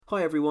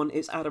Hi everyone,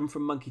 it's Adam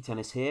from Monkey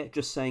Tennis here,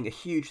 just saying a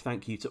huge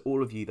thank you to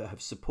all of you that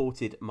have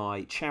supported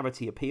my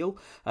charity appeal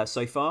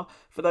so far.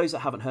 For those that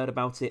haven't heard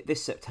about it,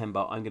 this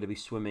September I'm going to be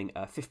swimming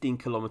 15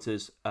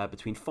 kilometres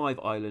between 5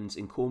 islands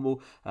in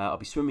Cornwall. I'll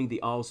be swimming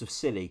the Isles of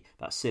Scilly,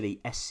 that's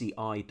Scilly, Scilly.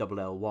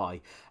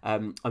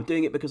 I'm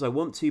doing it because I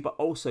want to, but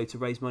also to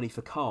raise money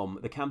for Calm,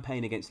 the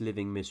campaign against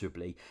living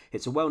miserably.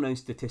 It's a well-known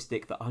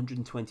statistic that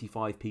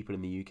 125 people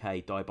in the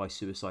UK die by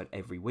suicide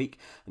every week,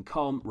 and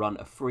Calm run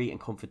a free and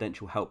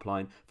confidential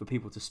helpline for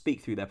people to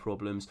speak through their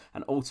problems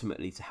and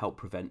ultimately to help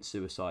prevent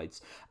suicides.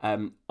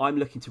 I'm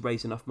looking to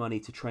raise enough money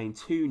to train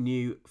 2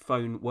 new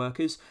phone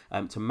workers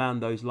to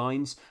man those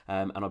lines,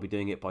 and I'll be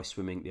doing it by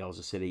swimming the Isles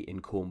of Scilly in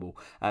Cornwall.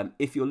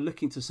 If you're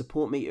looking to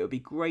support me, it would be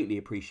greatly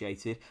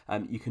appreciated.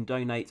 You can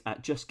donate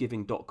at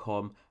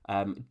justgiving.com.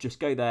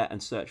 Just go there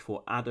and search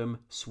for Adam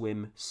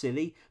Swim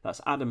Scilly. That's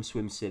Adam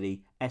Swim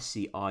Scilly,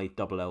 Scilly.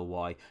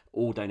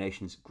 All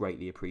donations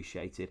greatly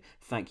appreciated.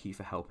 Thank you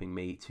for helping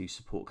me to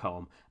support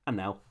Calm. And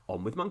now,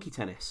 on with Monkey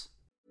Tennis.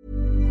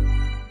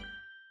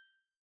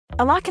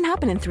 A lot can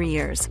happen in 3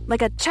 years,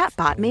 like a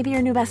chatbot may be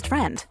your new best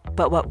friend.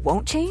 But what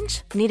won't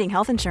change? Needing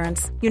health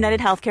insurance. United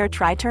Healthcare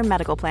Tri-Term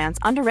Medical Plans,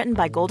 underwritten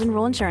by Golden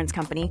Rule Insurance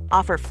Company,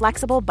 offer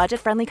flexible,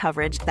 budget-friendly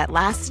coverage that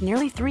lasts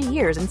nearly 3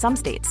 years in some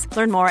states.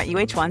 Learn more at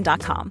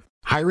uh1.com.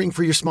 Hiring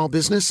for your small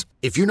business?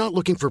 If you're not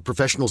looking for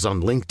professionals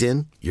on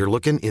LinkedIn, you're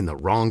looking in the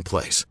wrong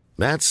place.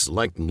 That's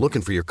like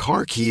looking for your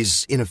car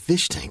keys in a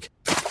fish tank.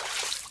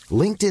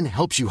 LinkedIn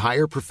helps you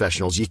hire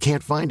professionals you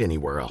can't find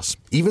anywhere else,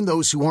 even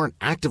those who aren't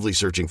actively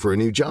searching for a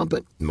new job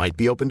but might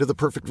be open to the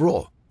perfect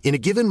role. In a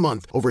given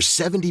month, over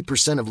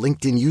 70% of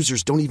LinkedIn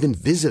users don't even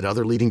visit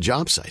other leading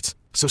job sites.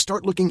 So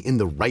start looking in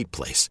the right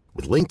place.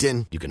 With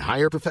LinkedIn, you can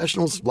hire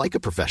professionals like a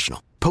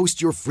professional.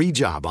 Post your free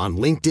job on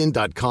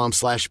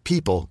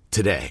linkedin.com/people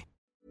today.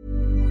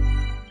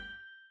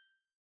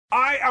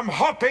 I am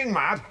hopping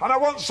mad and I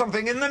want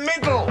something in the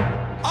middle.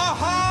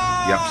 Aha!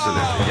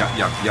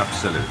 Yep,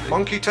 absolutely.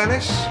 Monkey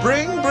tennis?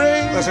 Bring.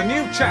 There's a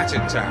new chat in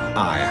town.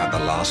 I had the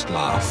last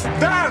laugh.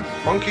 Dan!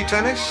 Monkey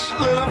tennis?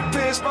 Little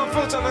pierce my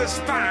foot on a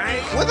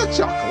spike. With a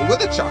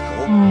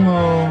chuckle.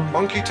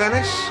 Monkey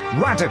tennis?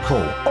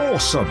 Radical.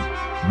 Awesome.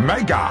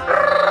 Mega.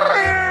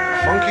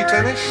 Monkey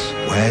tennis?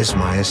 Where's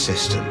my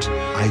assistant?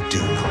 I do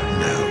not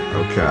know.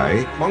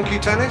 Okay. Monkey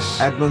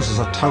tennis? Edmonds is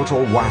a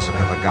total wazzock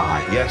of a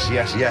guy. Yes,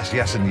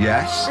 and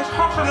yes. It's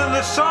hotter than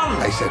the sun.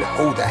 They said,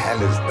 who the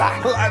hell is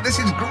that? This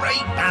is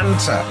great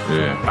banter.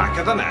 Yeah. Back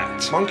of the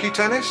net. Monkey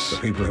tennis? The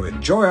people who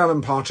enjoy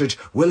Alan Partridge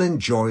will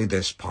enjoy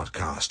this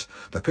podcast.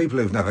 The people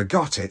who've never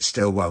got it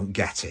still won't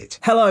get it.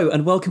 Hello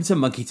and welcome to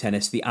Monkey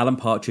Tennis, the Alan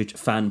Partridge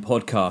fan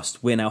podcast.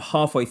 We're now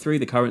halfway through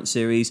the current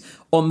series,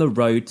 On the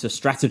Road to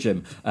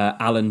Stratagem,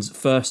 Alan's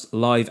first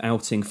live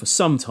outing for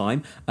some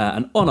time,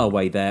 and on our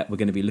way there we're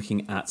going to be looking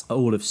at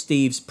all of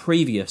Steve's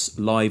previous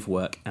live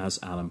work as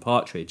Alan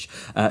Partridge.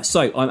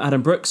 So I'm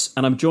Adam Brooks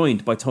and I'm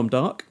joined by Tom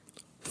Dark,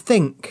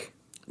 Think,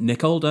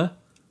 Nick Older,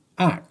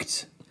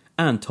 Act,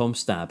 and Tom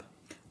Stab.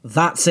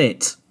 That's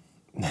it.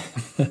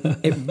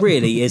 It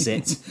really is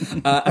it.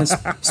 And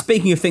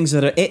speaking of things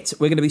that are it,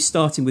 we're going to be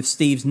starting with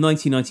Steve's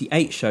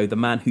 1998 show, The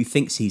Man Who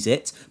Thinks He's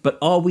It. But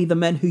are we the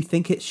men who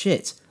think it's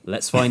shit?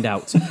 Let's find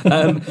out.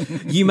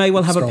 You may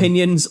well have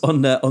opinions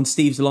on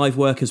Steve's live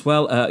work as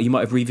well. You might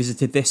have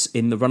revisited this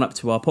in the run-up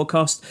to our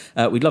podcast.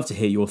 We'd love to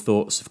hear your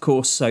thoughts, of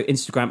course. So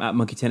Instagram at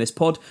Monkey Tennis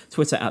Pod,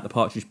 Twitter at The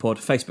Partridge Pod,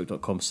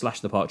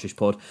 Facebook.com/The Partridge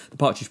Pod,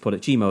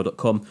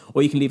 thepartridgepod@gmail.com,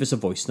 or you can leave us a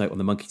voice note on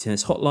the Monkey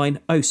Tennis hotline,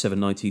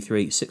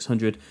 07923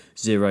 600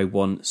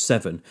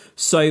 017.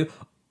 So,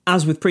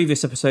 as with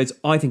previous episodes,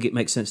 I think it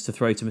makes sense to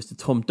throw to Mr.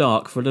 Tom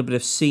Dark for a little bit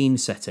of scene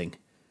setting.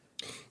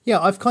 Yeah,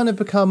 I've kind of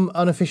become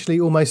unofficially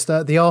almost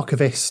the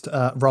archivist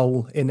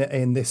role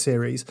in this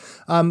series.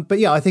 But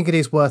yeah, I think it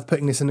is worth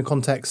putting this in the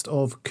context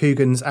of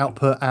Coogan's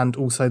output and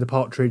also the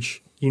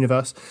Partridge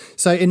universe.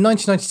 So in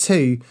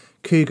 1992,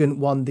 Coogan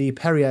won the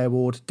Perrier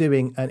Award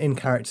doing an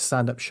in-character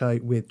stand-up show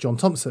with John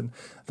Thompson.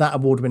 That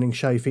award-winning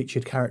show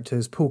featured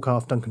characters Paul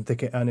Calf, Duncan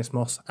Thickett, Ernest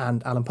Moss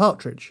and Alan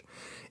Partridge.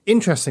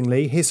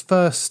 Interestingly, his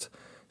first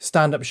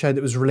stand-up show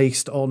that was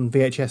released on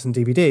VHS and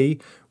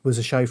DVD was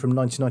a show from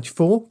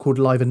 1994 called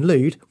Live and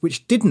Lewd,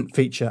 which didn't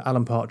feature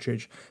Alan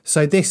Partridge.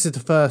 So this is the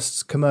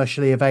first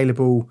commercially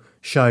available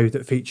show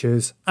that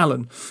features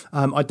Alan.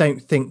 I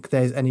don't think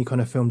there's any kind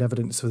of filmed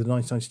evidence for the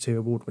 1992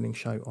 award-winning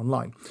show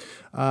online.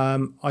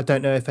 I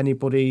don't know if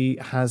anybody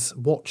has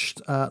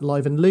watched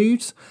Live and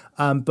Lewd,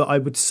 but I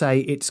would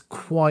say it's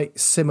quite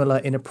similar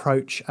in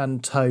approach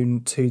and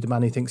tone to The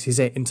Man Who Thinks He's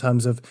It, in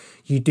terms of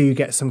you do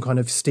get some kind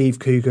of Steve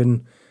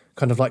Coogan,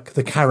 kind of like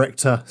the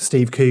character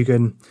Steve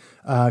Coogan,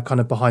 kind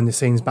of behind the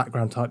scenes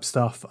background type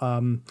stuff.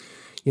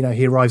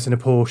 He arrives in a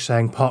Porsche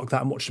saying, park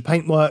that and watch the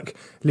paintwork,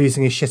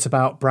 losing his shit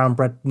about brown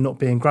bread not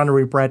being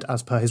granary bread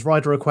as per his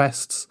rider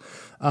requests.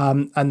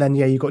 And then,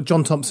 you've got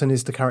John Thompson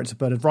is the character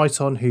Bernard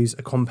Wrighton, who's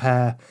a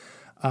compare,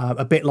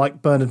 a bit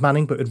like Bernard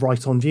Manning, but with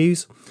Wrighton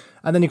views.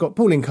 And then you've got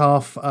Pauline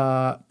Calf,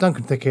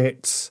 Duncan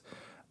Thickett,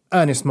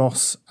 Ernest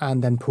Moss,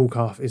 and then Paul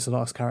Calf is the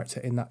last character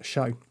in that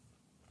show.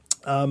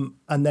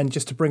 And then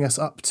just to bring us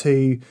up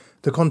to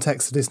the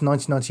context of this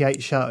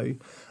 1998 show,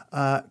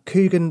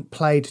 Coogan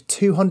played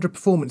 200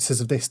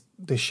 performances of this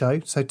show.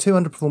 So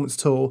 200 performance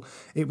tour.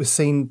 It was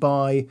seen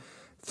by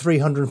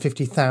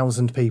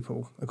 350,000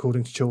 people,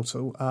 according to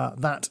Chortle.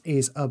 That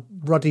is a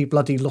ruddy,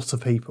 bloody lot of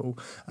people.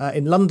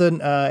 In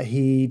London,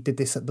 he did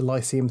this at the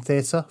Lyceum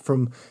Theatre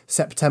from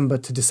September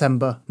to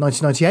December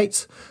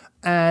 1998.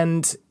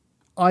 And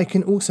I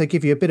can also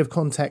give you a bit of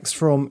context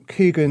from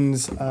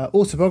Coogan's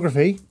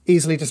autobiography,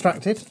 Easily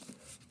Distracted,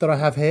 that I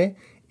have here.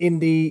 In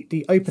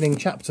the opening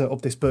chapter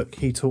of this book,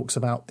 he talks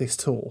about this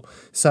tour.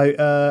 So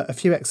a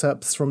few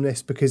excerpts from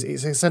this, because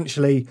it's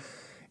essentially,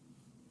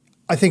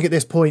 I think at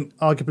this point,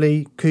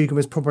 arguably, Coogan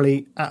was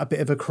probably at a bit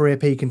of a career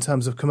peak in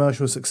terms of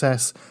commercial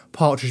success,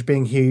 Partridge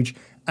being huge,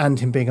 and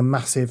him being a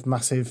massive,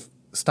 massive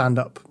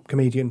stand-up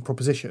comedian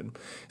proposition.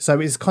 So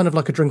it's kind of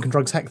like a drink and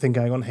drugs heck thing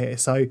going on here.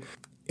 So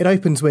it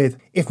opens with,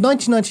 if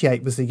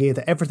 1998 was the year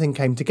that everything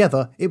came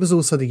together, it was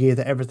also the year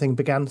that everything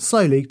began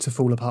slowly to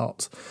fall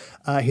apart.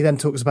 He then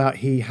talks about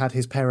he had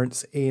his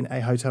parents in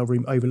a hotel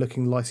room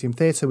overlooking the Lyceum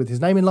Theatre with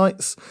his name in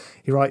lights.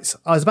 He writes,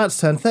 I was about to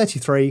turn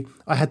 33,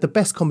 I had the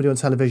best comedy on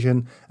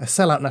television, a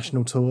sellout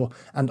national tour,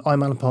 and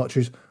I'm Alan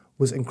Partridge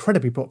was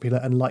incredibly popular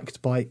and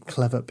liked by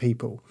clever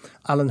people.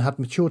 Alan had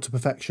matured to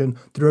perfection.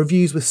 The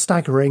reviews were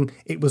staggering.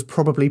 It was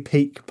probably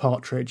peak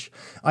Partridge.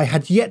 I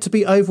had yet to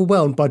be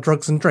overwhelmed by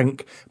drugs and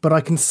drink, but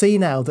I can see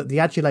now that the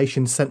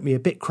adulation sent me a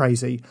bit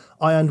crazy.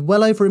 I earned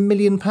well over £1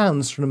 million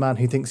from a man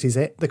who thinks he's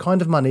it, the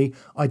kind of money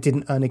I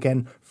didn't earn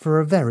again for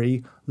a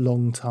very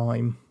long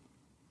time.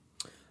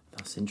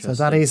 That's interesting.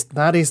 So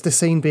that is the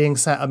scene being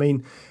set. I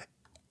mean,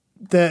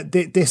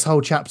 this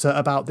whole chapter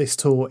about this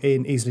tour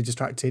in Easily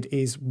Distracted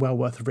is well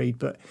worth a read,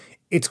 but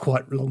it's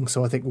quite long,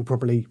 so I think we'll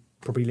probably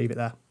leave it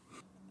there.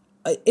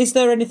 Is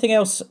there anything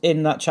else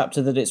in that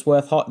chapter that's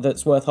worth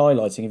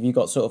highlighting? Have you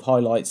got sort of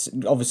highlights?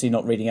 Obviously,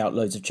 not reading out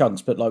loads of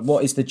chunks, but like,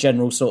 what is the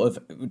general sort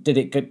of? Did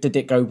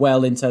it go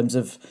well in terms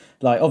of,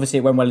 like, obviously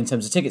it went well in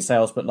terms of ticket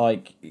sales, but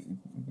like,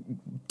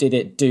 did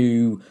it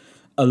do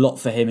a lot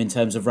for him in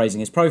terms of raising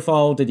his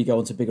profile? Did he go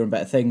on to bigger and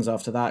better things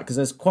after that? Because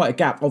there's quite a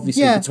gap,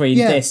 obviously, between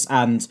this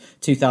and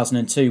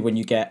 2002 when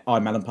you get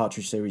I'm Alan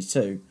Partridge Series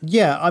 2.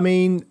 Yeah, I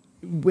mean,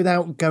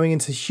 without going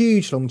into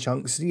huge long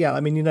chunks,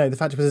 the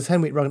fact it was a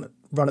 10-week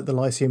run at the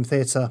Lyceum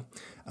Theatre.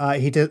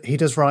 He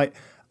does write,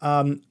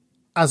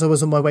 as I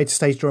was on my way to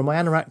stage during my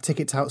anorak,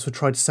 ticket touts would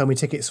try to sell me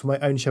tickets for my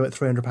own show at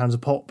 £300 a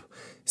pop.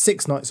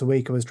 6 nights a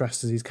week I was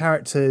dressed as these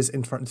characters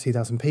in front of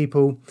 2,000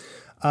 people.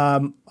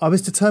 I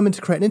was determined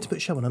to create an intimate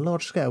show on a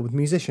large scale with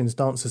musicians,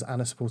 dancers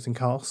and a supporting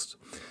cast.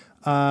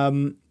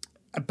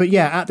 But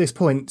yeah, at this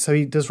point, so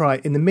he does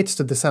write, in the midst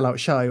of the sellout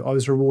show, I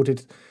was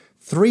rewarded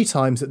 3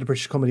 times at the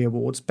British Comedy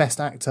Awards, Best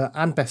Actor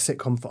and Best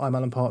Sitcom for I'm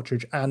Alan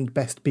Partridge and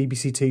Best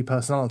BBC Two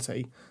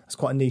Personality. That's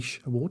quite a niche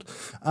award.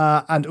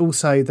 And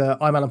also the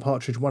I'm Alan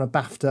Partridge won a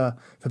BAFTA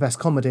for Best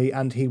Comedy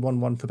and he won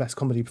one for Best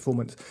Comedy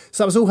Performance.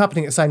 So that was all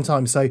happening at the same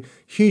time. So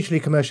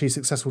hugely commercially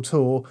successful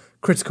tour,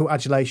 critical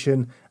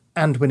adulation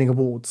and winning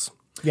awards.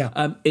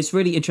 Yeah. It's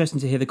really interesting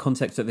to hear the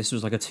context that this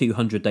was like a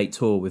 200-date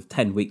tour with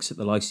 10 weeks at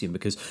the Lyceum,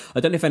 because I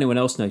don't know if anyone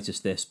else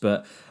noticed this,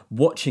 but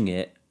watching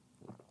it,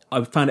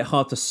 I found it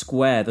hard to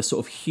square the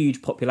sort of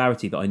huge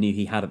popularity that I knew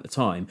he had at the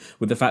time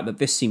with the fact that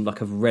this seemed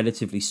like a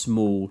relatively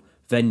small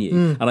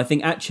venue. And I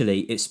think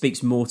actually it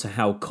speaks more to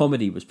how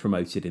comedy was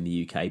promoted in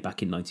the UK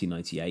back in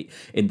 1998,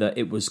 in that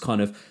it was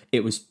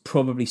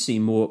probably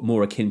seen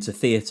more akin to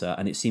theatre,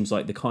 and it seems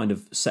like the kind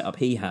of setup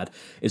he had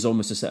is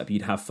almost a setup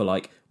you'd have for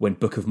like when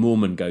Book of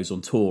Mormon goes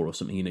on tour or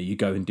something. You know, you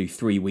go and do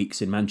 3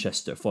 weeks in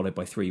Manchester followed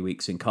by 3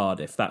 weeks in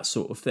Cardiff, that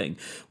sort of thing.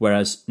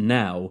 Whereas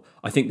now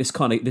I think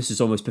this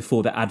is almost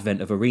before the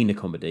advent of arena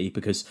comedy,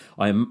 because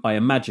I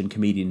imagine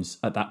comedians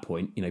at that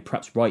point, you know,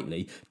 perhaps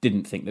rightly,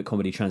 didn't think that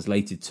comedy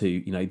translated to,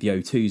 you know, the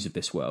O2s of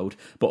this world.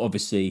 But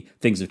obviously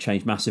things have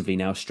changed massively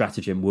now.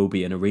 Stratagem will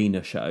be an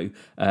arena show.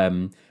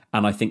 And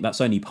I think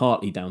that's only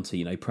partly down to,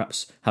 you know,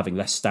 perhaps having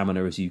less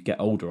stamina as you get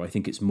older. I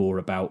think it's more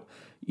about,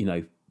 you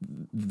know,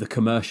 the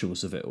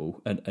commercials of it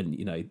all, and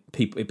you know,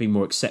 people, it being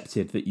more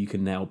accepted that you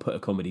can now put a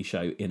comedy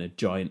show in a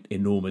giant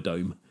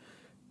Enormodome.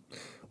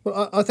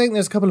 Well, I think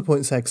there's a couple of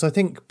points there, because I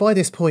think by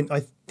this point,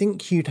 I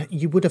think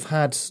you would have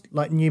had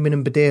like Newman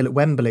and Baddiel at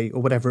Wembley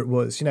or whatever it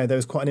was. You know, there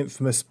was quite an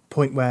infamous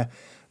point where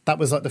that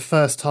was like the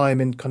first time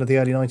in kind of the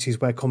early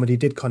 90s where comedy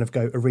did kind of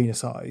go arena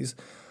size.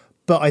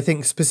 But I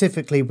think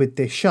specifically with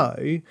this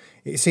show,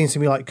 it seems to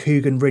me like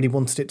Coogan really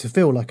wanted it to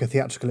feel like a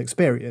theatrical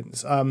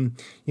experience,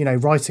 you know,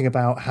 writing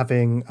about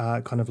having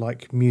kind of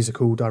like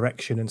musical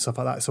direction and stuff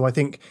like that. So I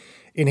think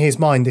in his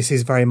mind, this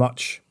is very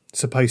much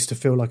supposed to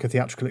feel like a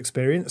theatrical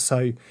experience.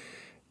 So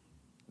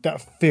that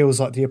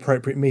feels like the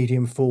appropriate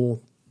medium for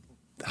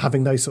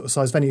having those sort of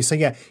size venues. So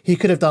yeah, he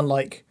could have done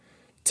like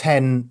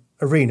 10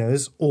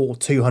 arenas or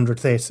 200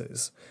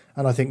 theatres.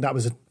 And I think that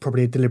was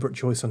probably a deliberate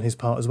choice on his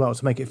part as well,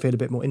 to make it feel a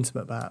bit more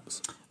intimate,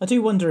 perhaps. I do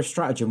wonder if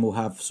Stratagem will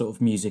have sort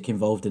of music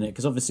involved in it,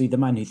 because obviously The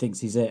Man Who Thinks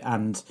He's It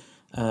and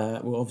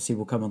well, obviously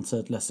we'll come on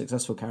to less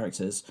successful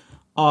characters,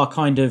 are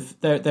kind of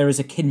there is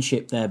a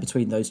kinship there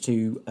between those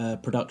two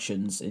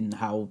productions in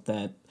how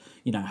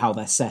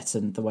they're set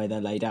and the way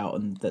they're laid out,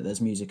 and that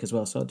there's music as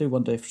well. So I do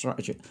wonder if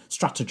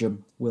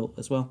Stratagem will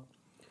as well.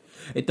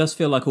 It does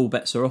feel like all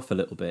bets are off a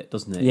little bit,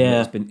 doesn't it?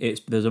 Yeah.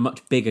 There's a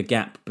much bigger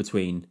gap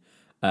between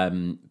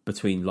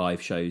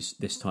live shows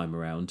this time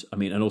around. I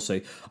mean, and also,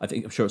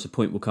 I'm sure it's a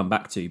point we'll come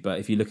back to, but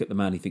if you look at The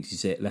Man Who Thinks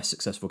He's It, less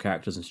successful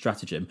characters and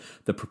Stratagem,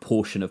 the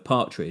proportion of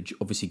Partridge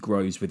obviously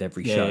grows with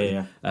every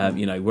show.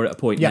 Yeah. We're at a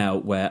point now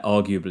where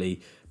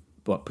arguably,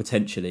 but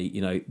potentially,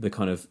 the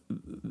kind of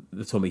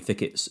the Tommy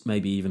Thicketts,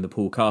 maybe even the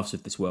Paul Calfs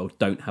of this world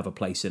don't have a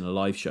place in a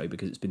live show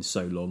because it's been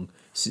so long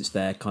since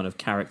their kind of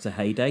character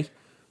heyday.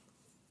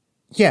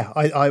 Yeah,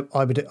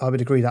 I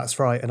would agree that's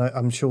right, and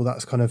I'm sure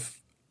that's kind of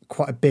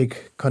quite a big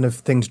kind of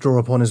thing to draw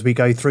upon as we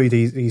go through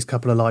these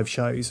couple of live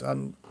shows.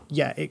 And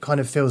yeah, it kind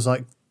of feels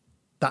like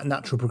that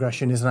natural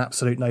progression is an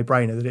absolute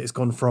no-brainer, that it's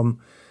gone from,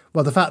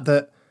 well, the fact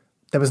that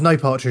there was no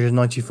Partridge in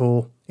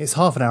 94, it's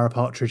half an hour of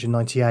Partridge in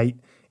 98,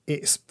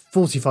 it's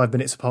 45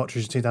 minutes of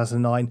Partridge in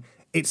 2009,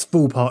 it's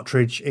full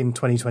Partridge in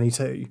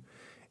 2022.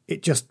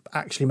 It just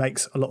actually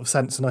makes a lot of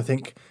sense. And I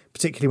think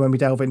particularly when we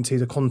delve into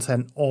the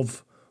content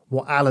of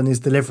what Alan is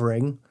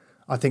delivering,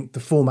 I think the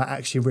format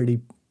actually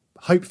really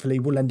hopefully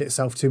will lend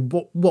itself to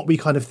what we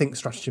kind of think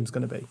Stratagem's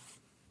going to be.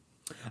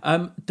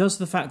 Does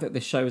the fact that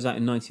this show was out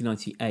in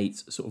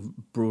 1998, sort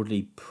of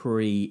broadly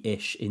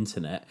pre-ish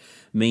internet,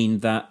 mean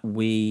that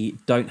we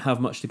don't have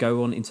much to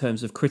go on in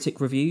terms of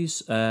critic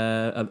reviews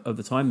of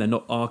the time? They're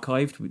not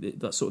archived?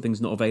 That sort of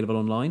thing's not available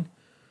online?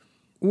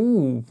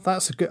 Ooh,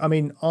 that's a good... I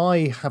mean,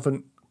 I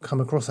haven't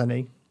come across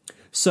any.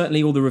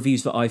 Certainly all the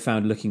reviews that I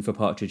found looking for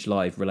Partridge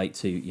Live relate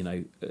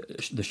to,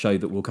 the show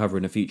that we'll cover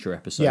in a future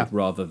episode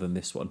rather than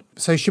this one.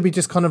 So should we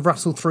just kind of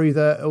rattle through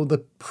all the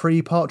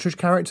pre-Partridge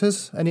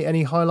characters?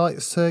 Any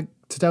highlights to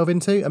delve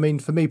into? I mean,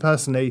 for me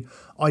personally,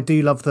 I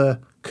do love the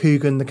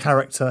Coogan, the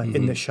character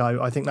in this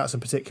show. I think that's a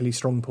particularly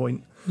strong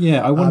point.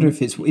 Yeah, I wonder if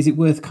is it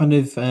worth kind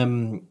of...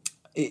 that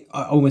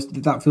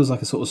feels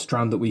like a sort of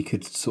strand that we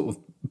could sort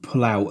of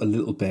pull out a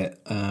little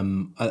bit,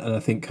 and I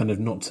think kind of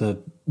not to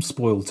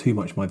spoil too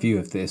much my view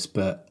of this,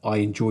 but I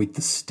enjoyed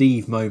the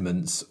Steve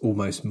moments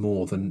almost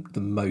more than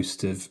the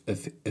most of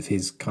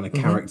his kind of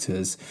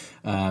characters.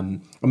 I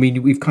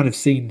mean, we've kind of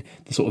seen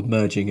the sort of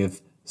merging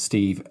of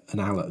Steve and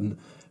Alan,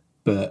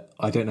 but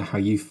I don't know how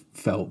you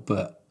felt,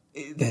 but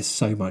there's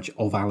so much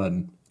of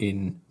Alan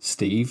in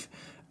Steve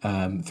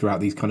throughout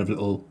these kind of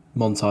little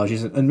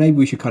montages, and maybe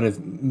we should kind of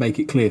make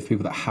it clear for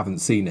people that haven't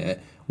seen it.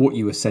 What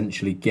you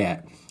essentially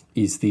get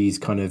is these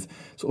kind of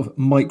sort of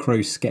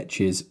micro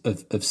sketches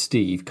of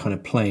Steve kind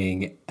of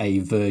playing a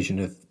version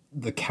of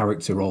the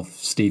character of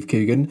Steve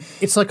Coogan.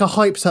 It's like a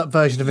hyped up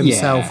version of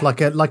himself, like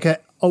a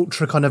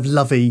ultra kind of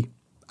lovey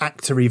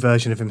actory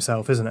version of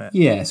himself, isn't it?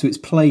 Yeah, so it's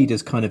played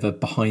as kind of a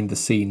behind the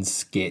scenes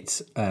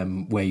skit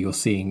where you're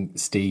seeing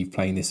Steve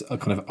playing this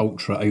kind of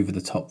ultra over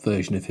the top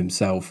version of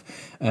himself.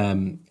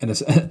 And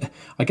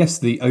I guess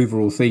the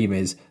overall theme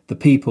is the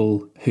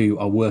people who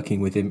are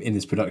working with him in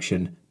this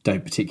production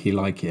don't particularly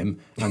like him,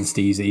 and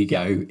Steve's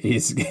ego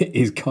is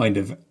kind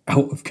of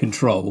out of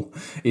control,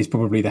 is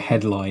probably the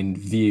headline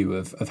view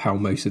of how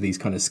most of these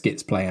kind of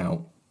skits play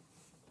out.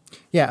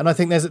 Yeah, and I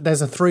think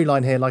there's a through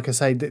line here. Like I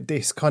say, that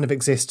this kind of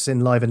exists in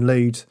Live and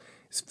Lewd.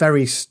 It's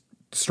very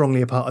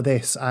strongly a part of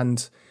this,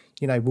 and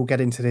we'll get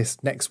into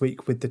this next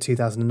week with the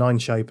 2009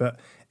 show. But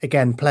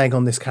again, playing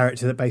on this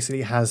character that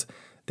basically has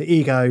the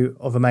ego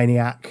of a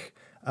maniac,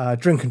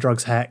 drink and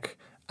drugs heck,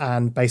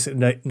 and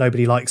basically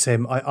nobody likes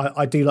him.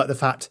 I do like the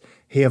fact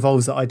he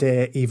evolves that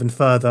idea even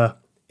further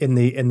in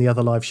the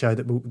other live show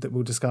that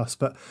we'll discuss.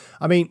 But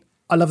I mean,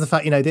 I love the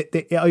fact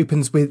it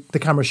opens with the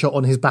camera shot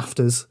on his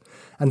BAFTAs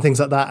and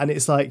things like that, and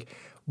it's like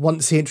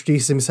once he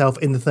introduces himself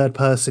in the third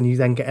person, you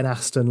then get an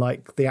Aston,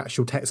 like the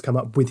actual text come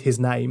up with his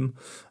name,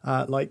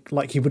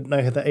 like you wouldn't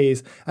know who that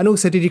is. And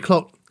also, did you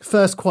clock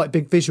first quite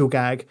big visual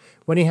gag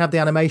when he had the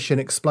animation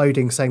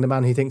exploding saying The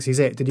Man Who Thinks He's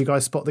It? Did you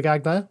guys spot the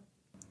gag there?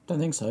 Don't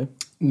think so.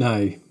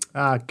 No.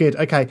 Good.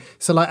 Okay.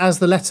 So like as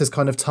the letters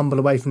kind of tumble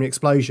away from the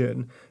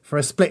explosion, for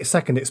a split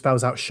second it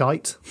spells out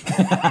shite.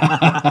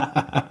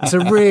 It's a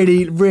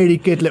really, really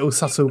good little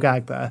subtle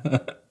gag there.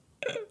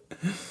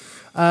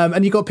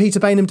 And you've got Peter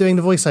Bainham doing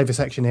the voiceover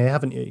section here,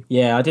 haven't you?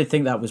 Yeah, I did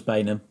think that was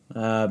Bainham.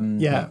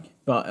 Yeah.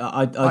 But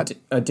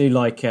I do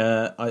like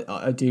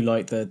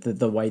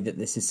the way that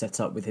this is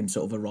set up with him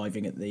sort of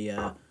arriving at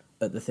the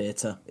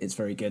theatre. It's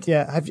very good.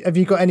 Yeah. Have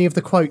you got any of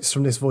the quotes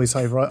from this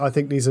voiceover? I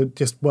think these are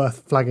just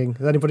worth flagging.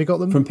 Has anybody got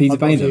them? From Peter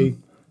Bainham?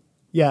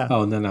 Yeah.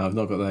 Oh, no, I've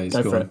not got those.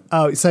 Go for it.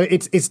 Oh, so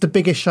it's the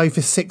biggest show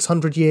for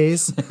 600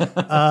 years.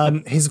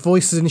 His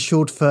voice is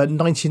insured for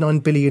 99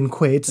 billion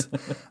quid.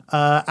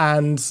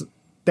 And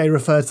they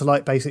refer to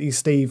like basically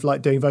Steve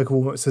like doing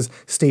vocal warm-ups as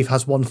Steve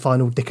has one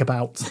final dick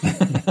about.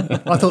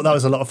 I thought that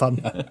was a lot of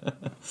fun.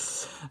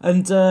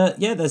 And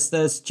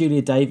there's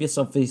Julia Davis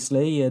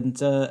obviously, and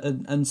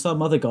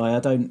some other guy.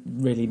 I don't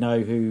really know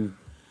who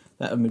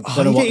I mean,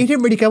 he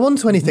didn't really go on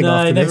to anything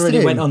after he this, never really did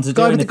he? went on to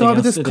do anything The guy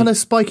with else, this kind of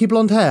spiky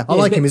blonde hair. I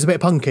like him. He's a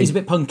bit punky. He's a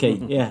bit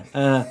punky, yeah.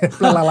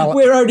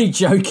 We're only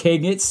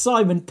joking. It's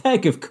Simon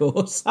Pegg, of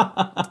course.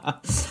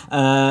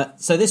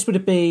 So this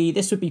would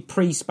be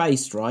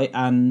pre-Spaced, right?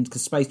 And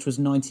because Spaced was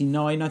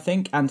 99, I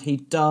think, and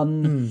he'd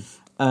done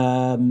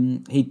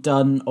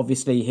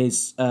obviously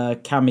his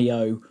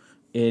cameo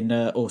in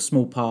or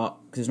small part,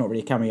 because it's not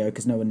really a cameo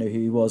because no one knew who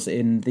he was,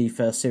 in the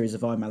first series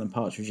of I'm Alan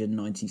Partridge in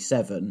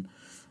 97.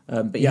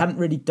 But he hadn't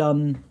really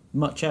done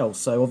much else.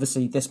 So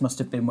obviously this must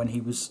have been when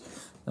he was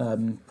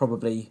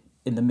probably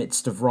in the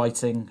midst of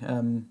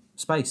writing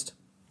Spaced.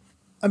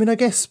 I mean, I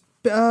guess,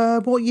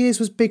 what years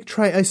was Big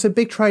Train? So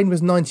Big Train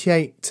was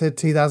 98 to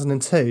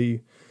 2002.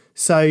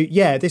 So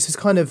yeah, this is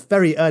kind of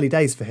very early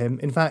days for him.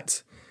 In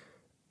fact,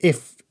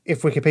 if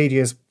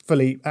Wikipedia is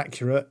fully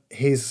accurate,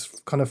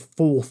 his kind of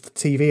fourth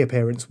TV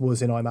appearance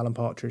was in I'm Alan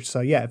Partridge.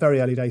 So yeah,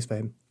 very early days for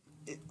him.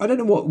 I don't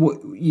know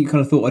what you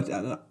kind of thought.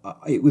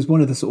 It was one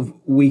of the sort of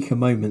weaker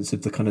moments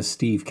of the kind of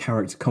Steve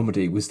character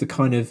comedy, was the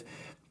kind of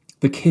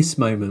the kiss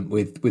moment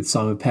with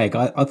Simon Pegg.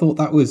 I thought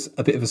that was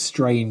a bit of a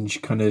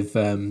strange kind of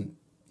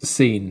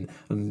scene.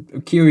 And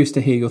I'm curious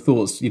to hear your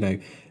thoughts,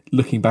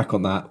 looking back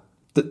on that.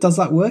 Does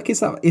that work?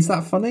 Is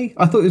that funny?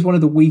 I thought it was one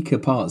of the weaker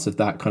parts of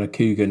that kind of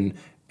Coogan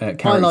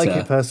character. I like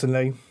it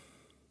personally,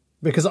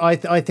 because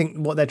I think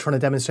what they're trying to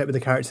demonstrate with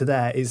the character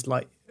there is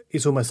like,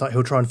 it's almost like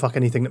he'll try and fuck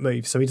anything that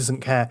moves. So he doesn't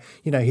care.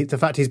 The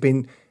fact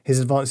his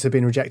advances have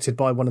been rejected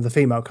by one of the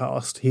female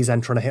cast, he's then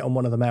trying to hit on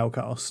one of the male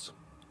cast.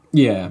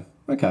 Yeah,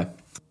 okay.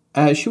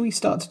 Shall we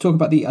start to talk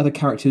about the other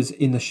characters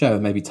in the show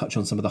and maybe touch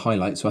on some of the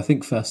highlights? So I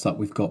think first up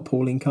we've got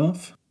Pauline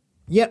Calf.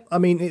 Yep, I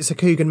mean, it's a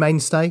Coogan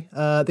mainstay.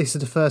 This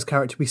is the first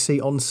character we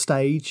see on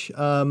stage.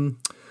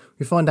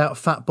 We find out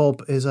Fat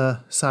Bob is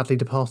sadly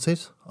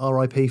departed.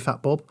 R.I.P.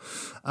 Fat Bob.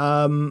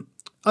 I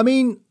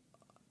mean,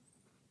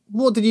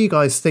 what did you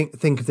guys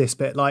think of this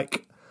bit?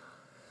 Like,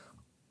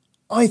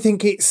 I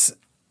think it's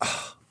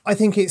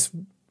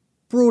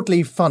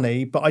broadly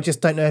funny, but I just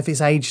don't know if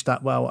it's aged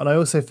that well. And I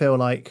also feel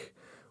like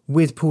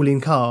with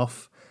Pauline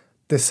Calf,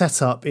 the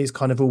setup is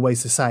kind of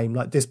always the same.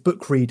 Like this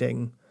book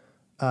reading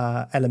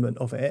element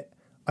of it,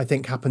 I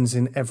think happens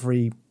in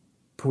every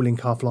Pauline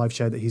Calf live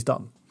show that he's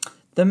done.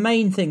 The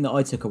main thing that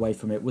I took away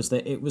from it was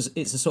that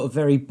it's a sort of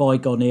very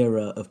bygone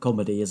era of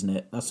comedy, isn't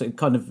it? That's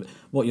kind of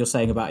what you're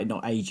saying about it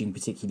not aging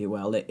particularly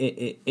well.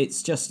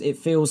 It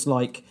feels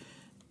like,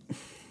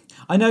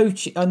 I know,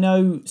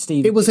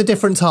 Steve. It was a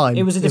different time.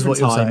 It was a different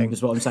time,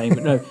 is what I'm saying.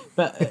 But no,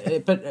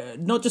 but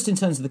not just in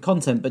terms of the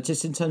content, but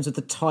just in terms of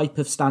the type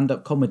of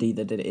stand-up comedy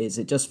that it is.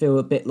 It just feels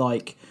a bit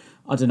like,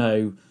 I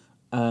don't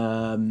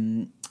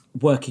know,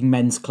 working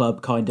men's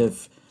club kind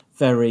of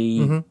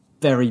very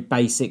very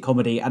basic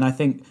comedy. And I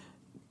think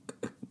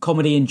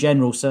comedy in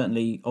general,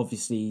 certainly,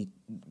 obviously,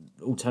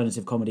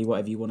 alternative comedy,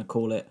 whatever you want to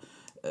call it,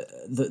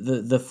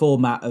 the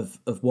format of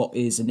what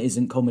is and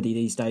isn't comedy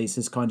these days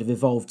has kind of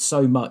evolved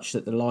so much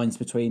that the lines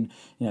between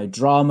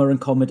drama and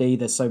comedy,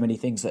 there's so many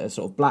things that are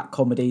sort of black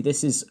comedy.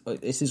 This is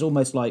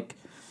almost like,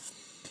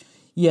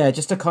 yeah,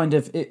 just a kind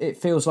of, it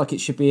feels like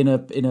it should be in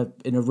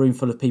a room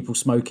full of people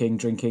smoking,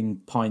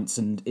 drinking pints,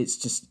 and it's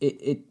just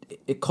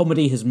it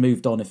comedy has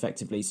moved on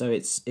effectively. So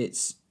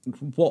it's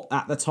what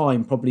at the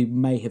time probably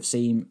may have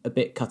seemed a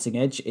bit cutting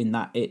edge, in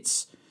that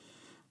it's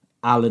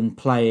Alan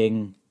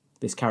playing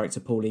this character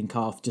Pauline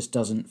Calf just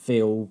doesn't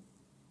feel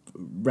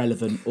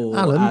relevant or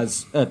Alan?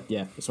 as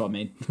yeah, that's what I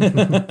mean.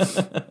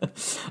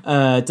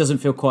 Doesn't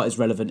feel quite as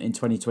relevant in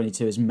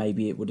 2022 as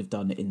maybe it would have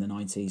done in the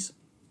 90s.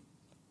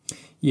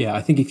 Yeah,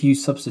 I think if you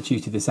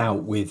substituted this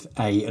out with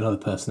another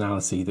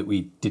personality that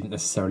we didn't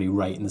necessarily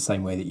rate in the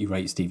same way that you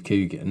rate Steve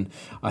Coogan,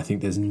 I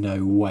think there's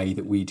no way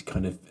that we'd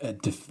kind of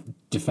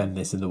defend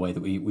this in the way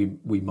that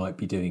we might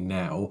be doing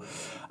now.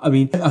 I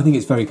mean, I think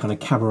it's very kind of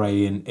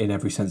cabaret in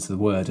every sense of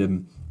the word.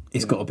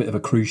 It's got a bit of a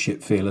cruise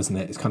ship feel, isn't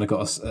it? It's kind of got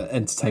us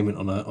entertainment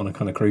on a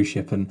kind of cruise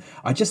ship. And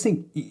I just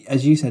think,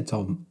 as you said,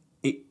 Tom,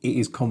 it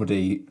is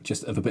comedy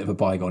just of a bit of a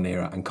bygone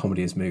era, and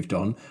comedy has moved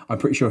on. I'm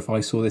pretty sure if I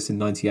saw this in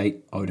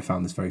 98, I would have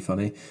found this very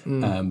funny.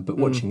 But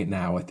watching it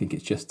now, I think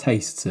it's just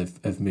tastes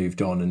have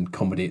moved on, and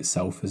comedy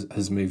itself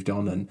has moved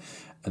on,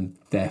 and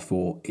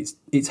therefore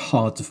it's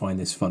hard to find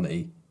this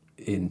funny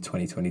in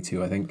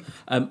 2022, I think.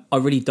 I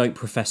really don't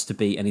profess to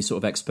be any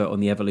sort of expert on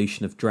the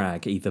evolution of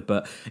drag either,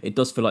 but it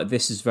does feel like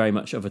this is very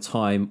much of a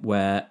time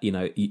where,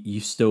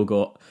 you've still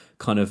got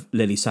kind of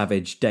Lily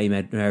Savage, Dame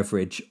Edna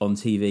Everage on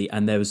TV,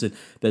 and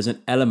there's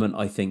an element,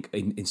 I think,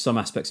 in some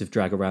aspects of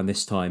drag around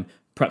this time,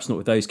 perhaps not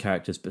with those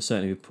characters, but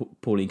certainly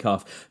with Pauline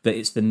Calf, that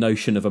it's the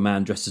notion of a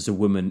man dressed as a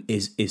woman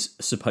is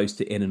supposed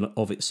to in and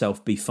of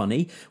itself be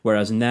funny,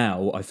 whereas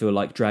now I feel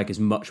like drag is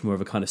much more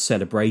of a kind of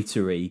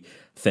celebratory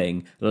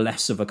thing,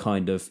 less of a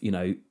kind of,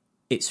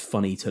 it's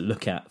funny to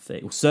look at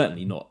thing, or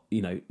certainly not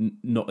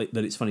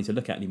that it's funny to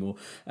look at anymore.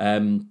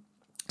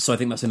 So I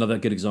think that's another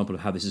good example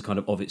of how this is kind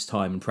of its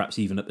time, and perhaps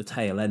even at the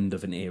tail end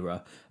of an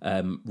era,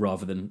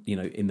 rather than,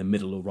 in the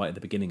middle or right at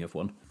the beginning of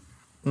one.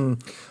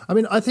 I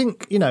mean, I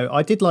think,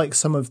 I did like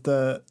some of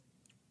the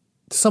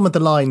some of the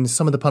lines,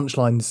 some of the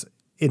punchlines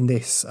in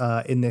this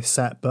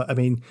set, but I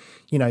mean,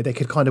 you know, they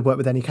could kind of work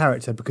with any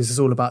character because it's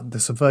all about the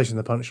subversion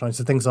of the punchline.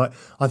 So things like,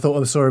 I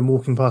thought I saw him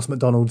walking past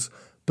McDonald's,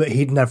 but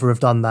he'd never have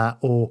done that,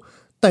 or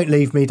don't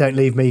leave me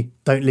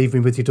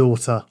with your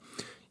daughter.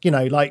 You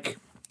know, like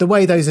the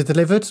way those are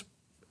delivered,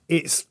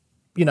 it's,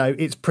 you know,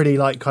 it's pretty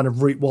like kind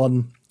of Route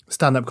One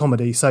stand-up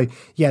comedy. So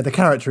yeah, the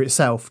character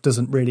itself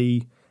doesn't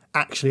really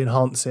actually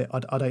enhance it,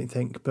 I don't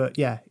think. But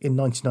yeah, in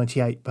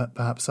 1998,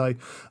 perhaps so.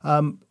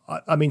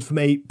 I mean, for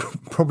me,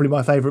 probably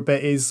my favourite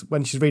bit is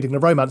when she's reading a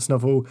romance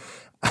novel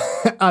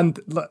and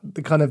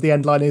the kind of the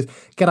end line is,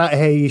 "Get out of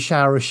here, you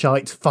shower of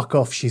shite, fuck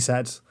off," she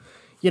said.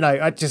 You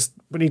know,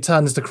 when he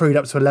turns the crude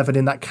up to 11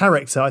 in that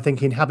character, I think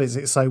he inhabits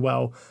it so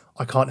well,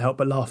 I can't help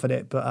but laugh at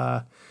it.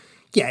 But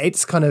yeah,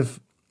 it's kind of,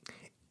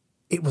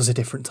 it was a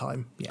different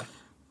time, yeah.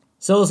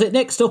 So is it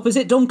next up, is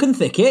it Duncan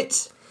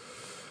Thicket?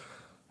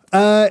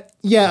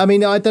 Yeah, I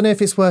mean, I don't know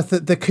if it's worth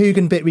the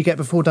Coogan bit we get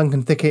before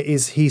Duncan Thicket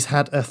is he's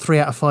had a 3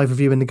 out of 5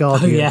 review in The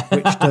Guardian,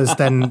 which does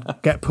then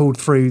get pulled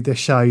through the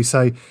show.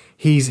 So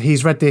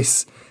he's read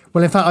this.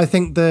 Well, in fact, I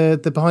think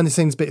the behind the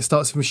scenes bit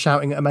starts from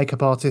shouting at a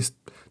makeup artist,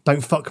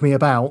 "Don't fuck me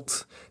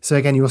about." So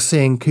again, you're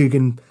seeing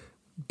Coogan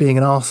being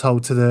an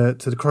arsehole to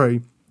the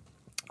crew.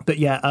 But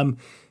yeah,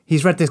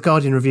 he's read this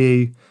Guardian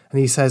review and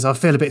he says, "I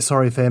feel a bit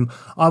sorry for him.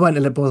 I won't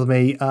let it bother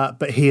me,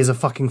 but he is a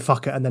fucking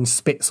fucker," and then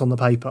spits on the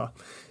paper.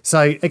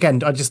 So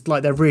again, I just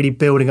like they're really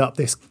building up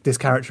this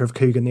character of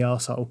Coogan the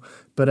arsehole.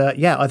 But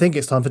yeah, I think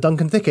it's time for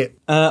Duncan Thicket.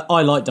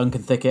 I like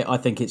Duncan Thicket. I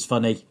think it's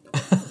funny.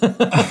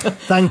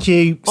 Thank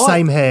you.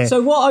 Same here.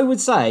 So what I would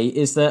say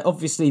is that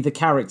obviously the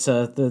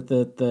character,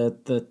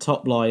 the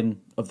top line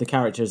of the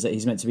character is that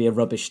he's meant to be a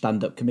rubbish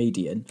stand-up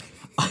comedian.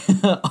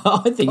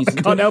 I think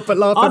I can't help but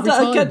laugh every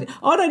time.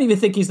 I don't even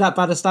think he's that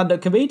bad a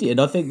stand-up comedian.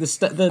 I think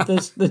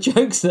the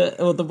jokes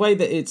or the way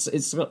that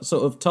it's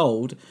sort of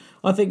told,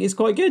 I think it's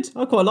quite good.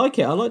 I quite like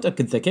it. I like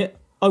Duncan Thicket.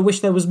 I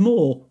wish there was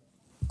more.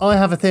 I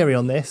have a theory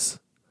on this.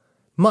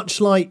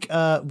 Much like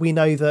we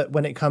know that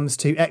when it comes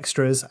to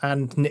extras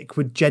and Nick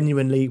would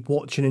genuinely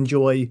watch and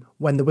enjoy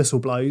when the whistle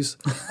blows,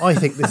 I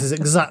think this is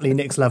exactly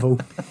Nick's level.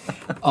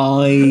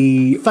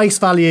 Face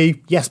value,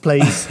 yes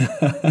please.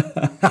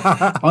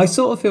 I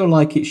sort of feel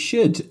like it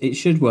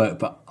should work,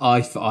 but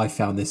I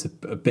found this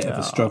a bit of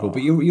a struggle.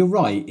 But you're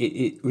right,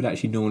 it would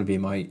actually normally be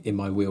in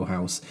my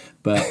wheelhouse.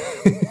 But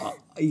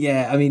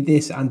yeah, I mean,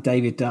 this and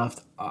David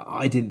Daft,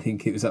 I didn't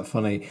think it was that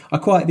funny.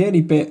 The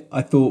only bit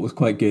I thought was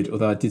quite good,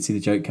 although I did see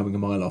the joke coming a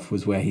mile off,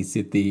 was where he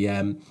did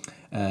the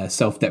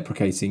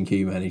self-deprecating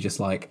humour, and he just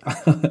like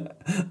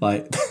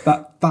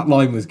that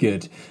line was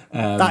good.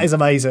 That is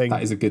amazing.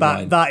 That is a good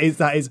line. That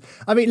is.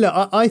 I mean,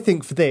 look, I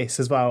think for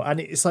this as well, and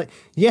it's like,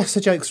 yes,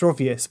 the jokes are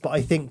obvious, but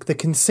I think the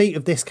conceit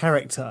of this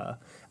character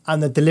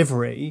and the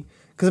delivery,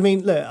 because I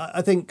mean, look,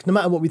 I think no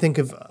matter what we think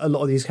of a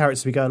lot of these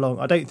characters we go along,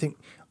 I don't think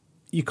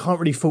you can't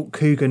really fault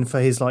Coogan for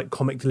his like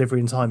comic delivery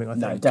and timing, I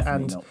think. No,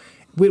 definitely not.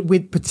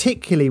 With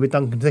particularly with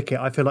Duncan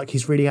Thicket, I feel like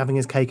he's really having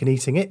his cake and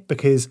eating it,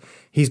 because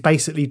he's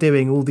basically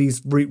doing all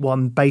these Route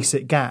One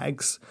basic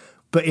gags,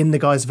 but in the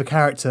guise of a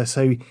character.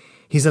 So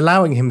he's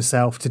allowing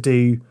himself to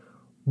do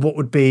what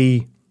would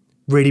be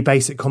really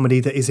basic comedy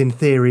that is in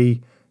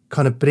theory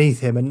kind of beneath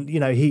him. And, you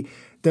know,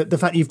 the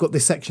fact you've got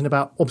this section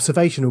about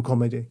observational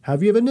comedy.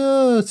 Have you ever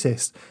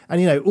noticed?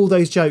 And, you know, all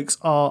those jokes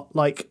are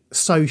like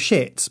so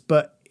shit,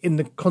 but in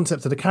the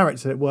concept of the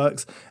character it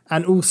works.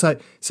 And also,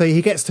 so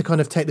he gets to kind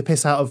of take the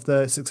piss out of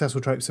the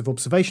successful tropes of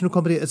observational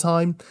comedy at the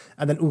time,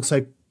 and then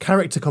also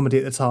character comedy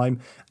at the time,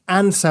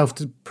 and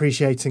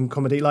self-depreciating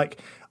comedy. Like,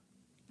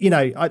 you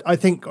know, I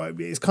think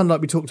it's kind of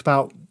like we talked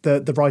about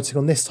the writing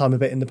on this time a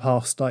bit in the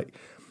past, like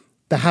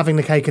the having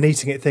the cake and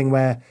eating it thing,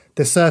 where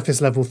the surface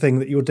level thing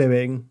that you're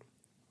doing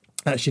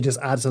actually just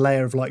adds a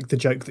layer of like the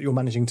joke that you're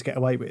managing to get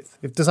away with.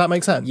 Does that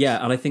make sense?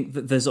 Yeah, and I think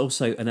that there's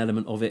also an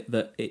element of it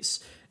that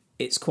it's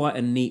quite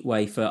a neat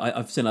way for,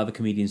 I've seen other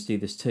comedians do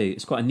this too,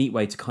 it's quite a neat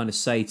way to kind of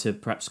say to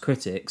perhaps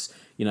critics,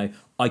 you know,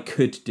 I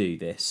could do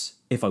this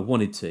if I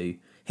wanted to.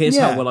 Here's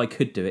how well I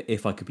could do it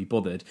if I could be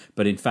bothered.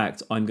 But in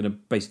fact, I'm going to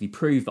basically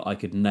prove that I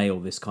could nail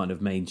this kind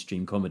of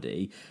mainstream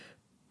comedy,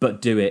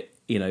 but do it,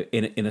 you know,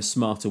 in a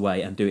smarter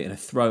way, and do it in a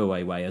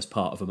throwaway way as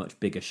part of a much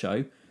bigger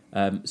show.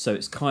 So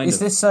it's kind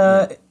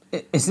of...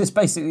 Is this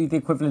basically the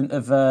equivalent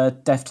of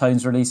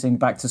Deftones releasing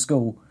Back to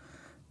School?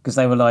 Because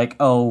they were like,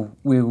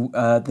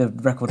 the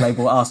record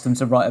label asked them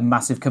to write a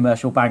massive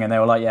commercial bang, and they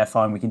were like, yeah,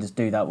 fine, we can just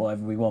do that,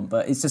 whatever we want.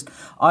 But it's just,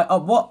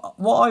 what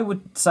I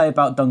would say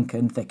about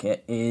Duncan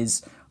Thicket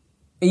is,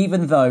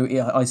 even though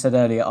I said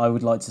earlier I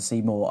would like to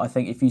see more, I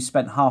think if you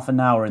spent half an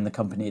hour in the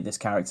company of this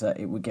character,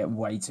 it would get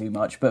way too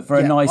much. But for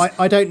a nice...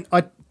 I don't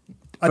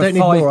need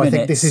more. Minutes, I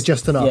think this is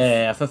just enough.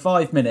 Yeah, for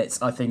 5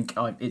 minutes, I think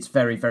it's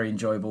very, very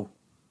enjoyable.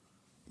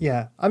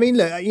 Yeah, I mean,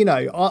 look, you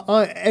know,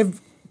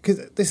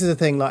 because this is a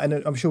thing, like, and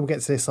I'm sure we'll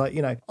get to this, like,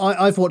 you know,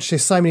 I've watched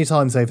this so many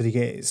times over the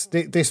years.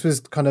 This was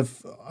kind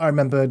of, I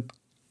remember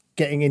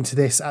getting into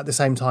this at the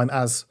same time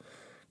as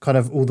kind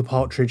of all the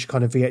Partridge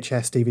kind of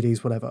VHS,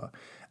 DVDs, whatever.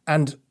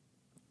 And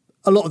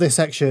a lot of this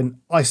section,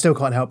 I still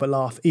can't help but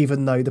laugh,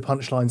 even though the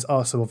punchlines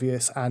are so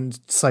obvious and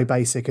so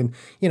basic. And,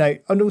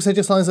 and also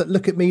just lines like,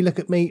 look at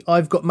me,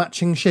 I've got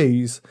matching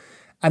shoes.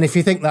 And if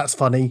you think that's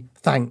funny,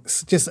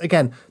 thanks. Just,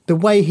 again, the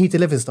way he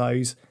delivers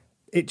those,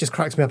 it just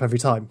cracks me up every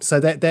time. So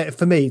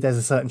for me, there's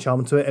a certain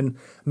charm to it. And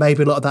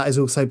maybe a lot of that is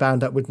also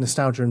bound up with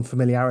nostalgia and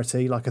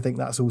familiarity. Like, I think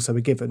that's also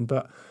a given.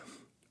 But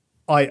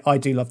I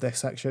do love this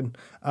section.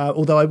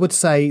 Although I would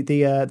say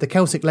the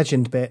Celtic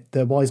legend bit,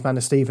 the Wise Man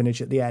of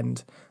Stevenage at the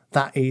end,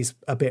 that is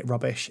a bit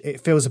rubbish. It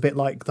feels a bit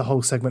like the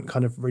whole segment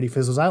kind of really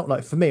fizzles out.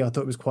 Like, for me, I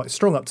thought it was quite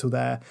strong up till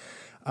there.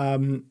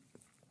 Lines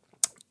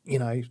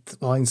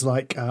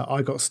like,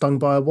 I got stung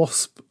by a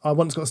wasp. I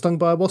once got stung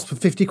by a wasp for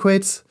 50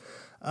 quid.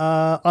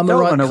 I'm don't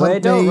run away,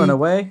 don't run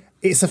away.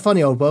 It's a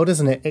funny old world,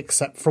 isn't it?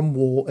 Except from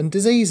war and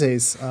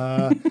diseases.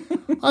 I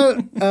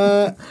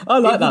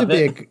like that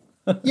bit.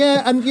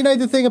 Yeah, and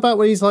the thing about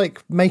when he's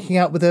like making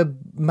out with a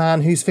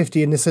man who's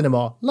 50 in the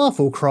cinema, laugh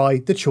or cry,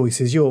 the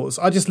choice is yours.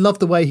 I just love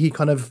the way he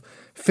kind of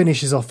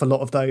finishes off a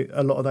lot of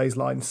those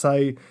lines.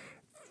 So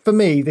for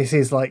me, this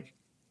is like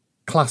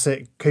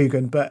classic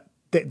Coogan, but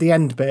the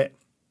end bit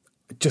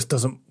just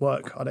doesn't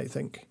work, I don't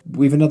think.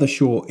 We've another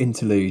short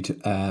interlude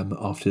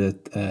after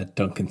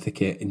Duncan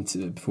Thicket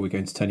before we go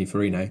into Tony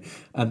Farino.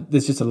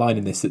 There's just a line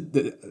in this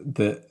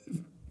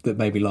that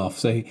made me laugh.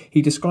 So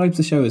he describes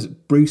the show as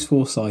Bruce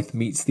Forsyth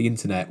meets the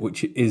internet,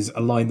 which is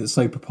a line that's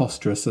so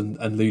preposterous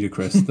and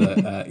ludicrous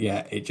that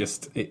it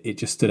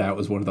just stood out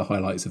as one of the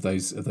highlights of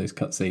those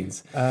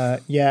cutscenes.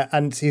 Yeah,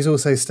 and he's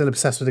also still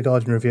obsessed with the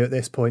Guardian review at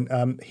this point.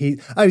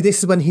 This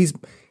is when he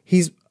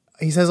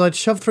says, I'd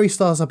shove 3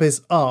 stars up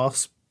his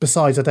arse.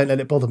 Besides, I don't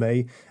let it bother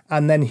me.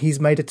 And then he's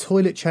made a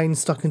toilet chain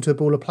stuck into a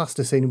ball of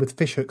plasticine with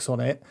fishhooks on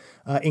it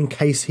in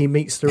case he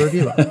meets the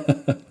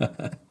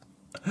reviewer.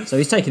 So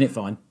he's taking it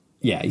fine.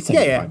 Yeah, he's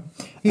taking it fine.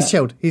 He's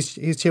chilled.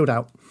 He's chilled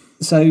out.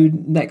 So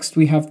next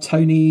we have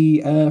Tony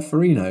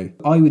Farino.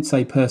 I would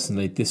say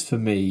personally, this for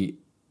me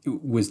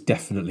was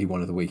definitely one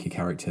of the weaker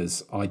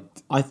characters. I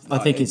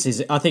think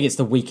it's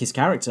the weakest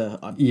character.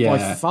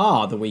 By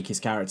far the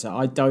weakest character.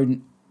 I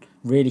don't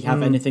really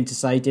have anything to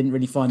say. Didn't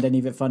really find any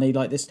of it funny.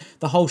 Like this,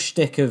 the whole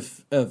shtick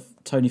of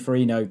Tony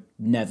Farino,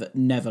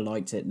 never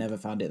liked it. Never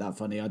found it that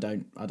funny. I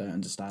don't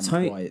understand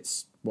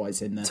why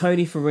it's in there.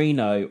 Tony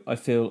Farino, I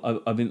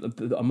feel,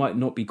 I might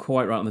not be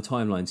quite right on the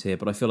timelines here,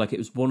 but I feel like it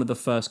was one of the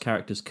first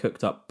characters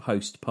cooked up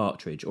post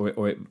Partridge, or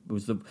it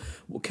was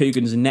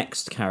Coogan's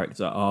next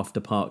character after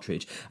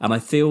Partridge, and I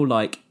feel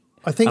like.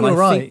 I think you're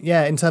right,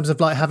 in terms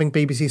of like having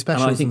BBC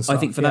specials and stuff. I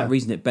think for that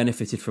reason it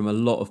benefited from a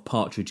lot of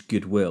Partridge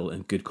goodwill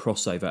and good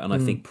crossover, and I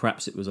think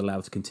perhaps it was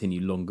allowed to continue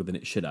longer than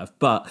it should have.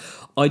 But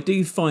I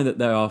do find that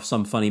there are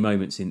some funny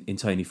moments in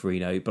Tony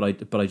Farino,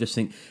 but I just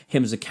think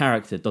him as a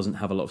character doesn't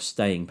have a lot of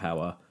staying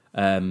power.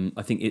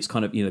 I think it's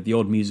kind of, the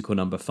odd musical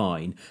number,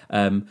 fine.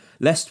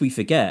 Lest we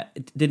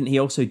forget, didn't he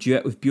also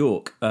duet with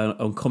Bjork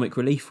on Comic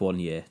Relief one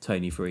year,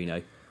 Tony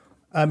Farino?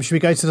 Should we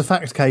go to the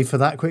fact cave for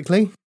that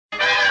quickly?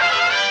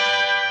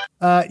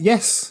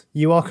 Yes,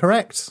 you are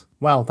correct.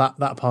 Well,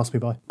 that passed me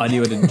by. I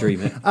knew I didn't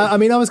dream it. I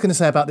was going to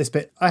say about this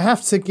bit, I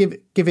have to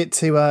give it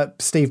to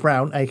Steve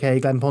Brown, aka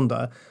Glenn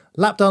Ponder.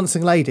 Lap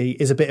Dancing Lady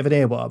is a bit of an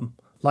earworm.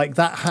 Like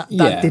that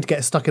did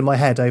get stuck in my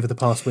head over the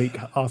past week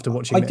after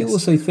watching this. I do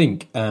also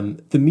think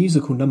the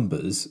musical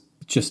numbers,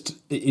 just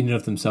in and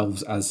of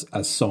themselves as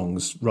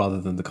songs, rather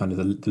than the kind of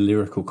the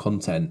lyrical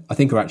content, I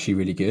think are actually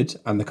really good.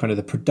 And the kind of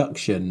the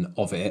production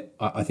of it,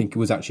 I think it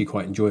was actually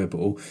quite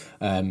enjoyable.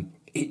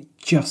 It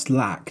just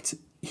lacked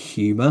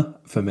humour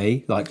for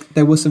me. Like,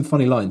 there were some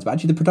funny lines, but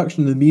actually the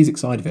production and the music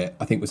side of it,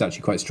 I think, was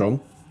actually quite strong.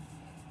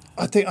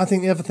 I think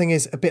the other thing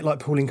is a bit like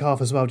Pauline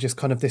Calf as well, just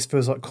kind of this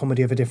feels like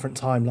comedy of a different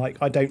time. Like,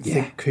 I don't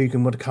think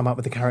Coogan would have come up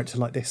with a character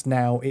like this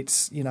now.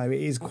 It's, it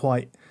is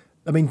quite,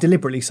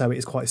 deliberately so, it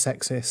is quite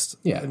sexist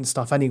and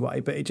stuff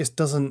anyway, but it just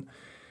doesn't,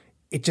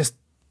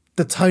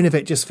 the tone of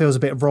it just feels a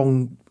bit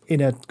wrong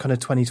in a kind of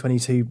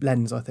 2022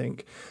 lens, I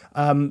think.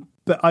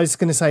 But I was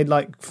going to say,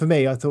 like, for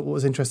me, I thought what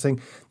was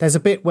interesting, there's a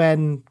bit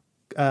when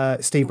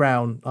Steve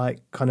Brown,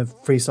 like, kind of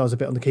freestyles a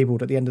bit on the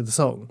keyboard at the end of the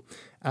song,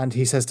 and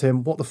he says to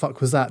him, "What the fuck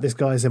was that? This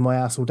guy's in my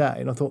ass all day."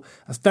 And I thought,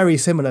 that's very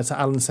similar to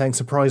Alan saying,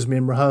 "Surprise me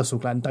in rehearsal,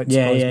 Glenn. Don't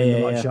surprise me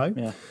in the right show."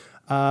 Yeah.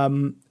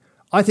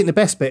 I think the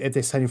best bit of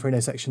this Tony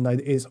Farino section, though,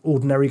 is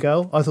Ordinary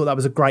Girl. I thought that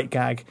was a great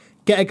gag.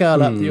 Get a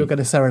girl up that you're going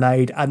to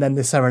serenade, and then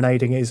the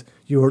serenading is,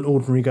 you're an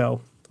ordinary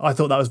girl. I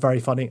thought that was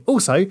very funny.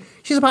 Also,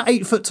 she's about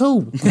 8 foot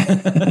tall.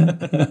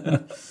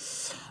 The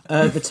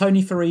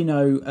Tony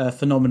Farino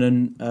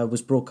phenomenon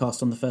was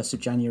broadcast on the 1st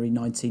of January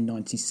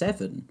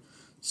 1997.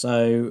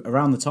 So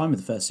around the time of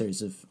the first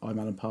series of I'm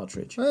Alan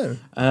Partridge. Oh.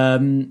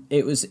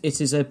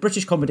 It is a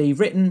British comedy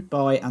written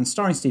by and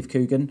starring Steve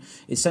Coogan.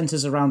 It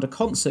centres around a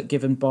concert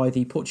given by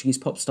the Portuguese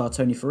pop star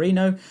Tony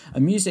Farino,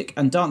 a music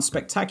and dance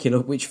spectacular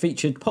which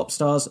featured pop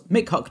stars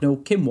Mick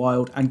Hucknall, Kim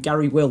Wilde and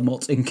Gary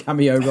Wilmot in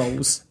cameo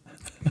roles.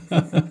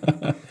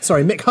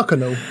 Sorry, Mick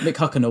Hucknall. Mick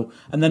Hucknall.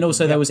 And then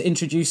also there was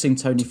Introducing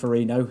Tony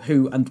Farino,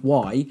 Who and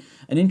Why.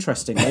 And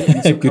interestingly...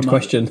 And good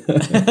question.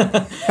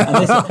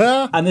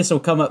 and this will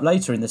come up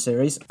later in the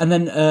series. And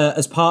then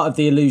as part of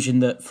the illusion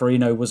that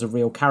Farino was a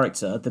real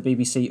character, the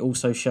BBC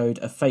also showed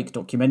a fake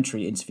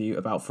documentary interview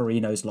about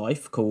Farino's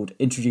life called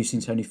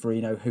Introducing Tony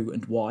Farino, Who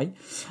and Why.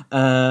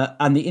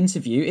 And the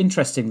interview,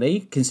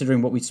 interestingly,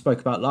 considering what we spoke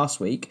about last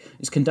week,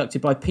 is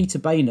conducted by Peter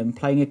Baynham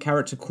playing a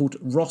character called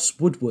Ross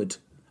Woodward,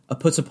 a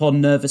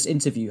put-upon nervous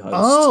interview host.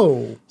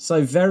 Oh,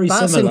 so very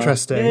that's similar.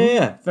 Interesting.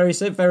 Yeah,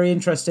 very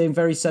interesting.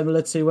 Very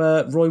similar to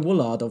Roy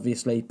Woolard,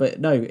 obviously, but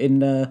no, in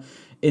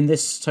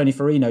this Tony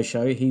Farino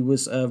show, he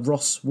was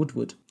Ross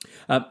Woodward.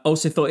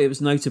 Also thought it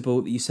was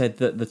notable that you said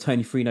that the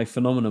Tony Farino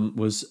phenomenon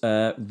was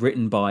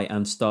written by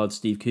and starred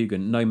Steve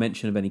Coogan. No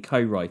mention of any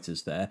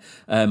co-writers there.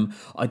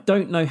 I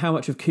don't know how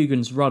much of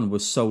Coogan's run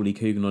was solely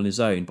Coogan on his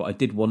own, but I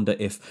did wonder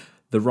if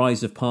The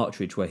Rise of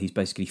Partridge, where he's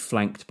basically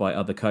flanked by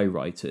other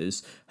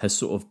co-writers, has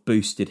sort of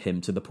boosted him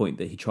to the point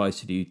that he tries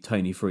to do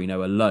Tony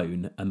Farino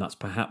alone, and that's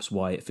perhaps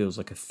why it feels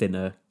like a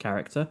thinner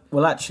character.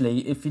 Well,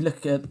 actually, if you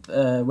look at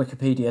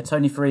Wikipedia,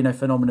 Tony Farino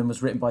Phenomenon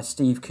was written by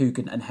Steve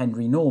Coogan and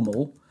Henry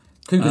Normal.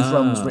 Coogan's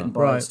run was written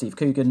by Steve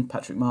Coogan,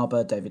 Patrick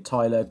Marber, David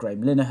Tyler,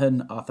 Graham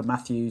Linehan, Arthur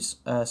Matthews,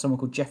 someone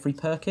called Jeffrey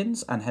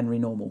Perkins, and Henry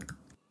Normal.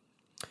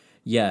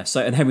 Yeah,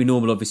 so and Henry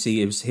Normal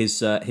obviously it was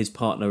his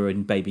partner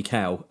in Baby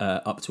Cow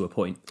up to a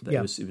point. It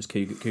was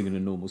Coogan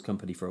and Normal's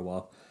company for a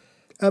while.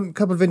 A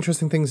couple of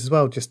interesting things as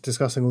well, just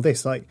discussing all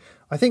this. Like,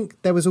 I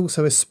think there was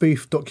also a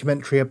spoof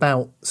documentary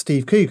about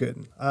Steve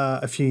Coogan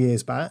a few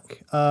years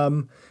back,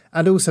 and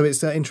also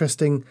it's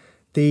interesting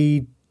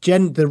the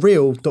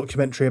real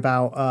documentary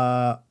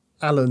about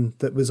Alan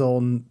that was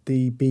on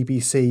the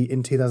BBC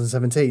in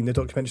 2017. The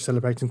documentary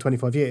celebrating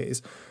 25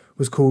 years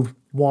was called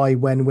Why,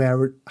 When,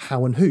 Where,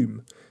 How, and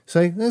Whom.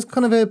 So there's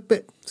kind of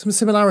some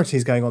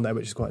similarities going on there,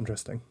 which is quite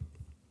interesting.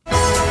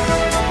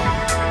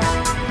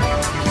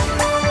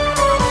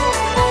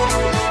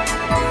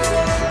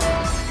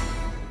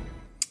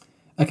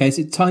 Okay, is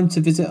it time to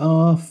visit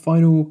our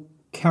final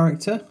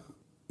character?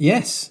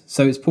 Yes,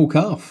 so it's Paul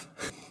Calf.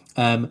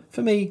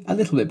 For me, a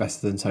little bit better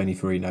than Tony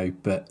Farino,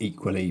 but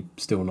equally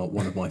still not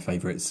one of my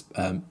favourites.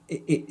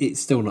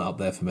 It's still not up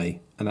there for me.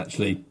 And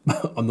actually,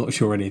 I'm not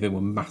sure any of them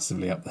were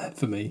massively up there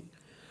for me.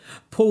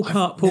 Paul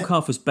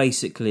Calf was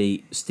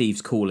basically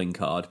Steve's calling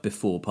card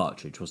before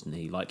Partridge, wasn't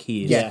he? Like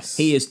he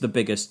is the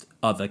biggest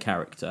other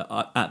character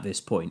at this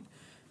point.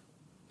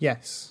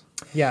 Yes.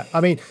 Yeah, I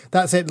mean,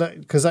 that's it,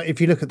 because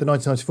if you look at the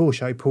 1994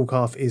 show, Paul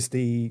Calf is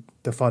the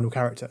final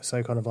character,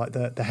 so kind of like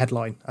the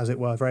headline, as it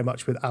were, very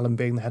much with Alan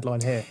being the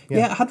headline here.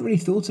 Yeah, I hadn't really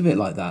thought of it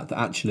like that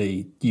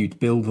actually you'd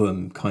build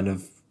them kind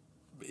of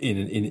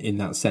in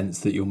that sense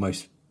that your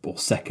most or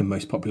second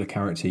most popular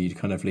character you'd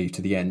kind of leave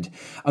to the end.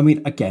 I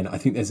mean, again, I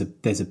think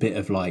there's a bit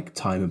of like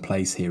time and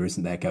place here,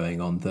 isn't there,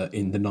 going on, that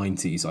in the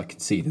 90s I can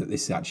see that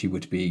this actually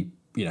would be,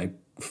 you know,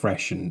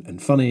 fresh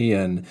and funny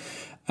and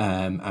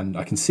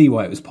I can see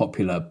why it was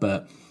popular,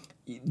 but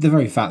the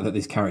very fact that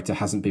this character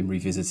hasn't been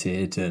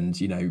revisited and,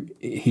 you know,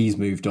 he's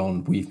moved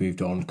on, we've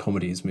moved on,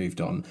 comedy has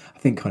moved on, I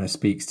think kind of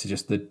speaks to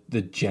just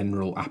the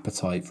general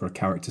appetite for a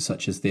character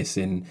such as this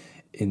in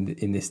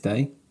this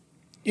day.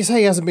 You say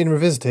he hasn't been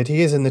revisited.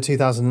 He is in the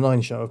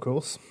 2009 show, of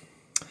course.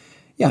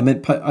 Yeah,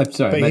 I'm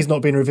sorry. But he's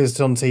not been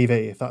revisited on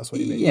TV, if that's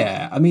what you mean.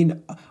 Yeah, I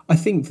mean, I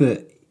think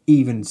that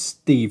even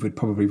Steve would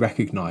probably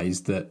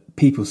recognise that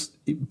people,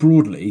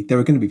 broadly, there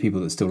are going to be people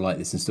that still like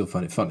this and still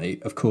find it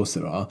funny. Of course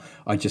there are.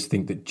 I just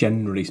think that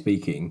generally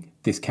speaking,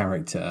 this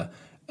character,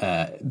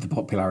 the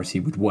popularity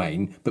would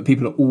wane, but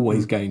people are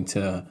always going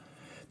to...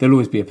 There'll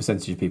always be a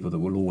percentage of people that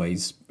will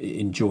always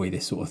enjoy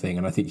this sort of thing,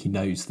 and I think he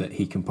knows that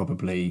he can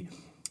probably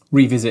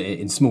revisit it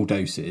in small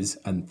doses,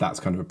 and that's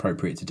kind of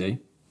appropriate to do.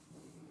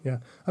 Yeah,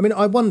 I mean,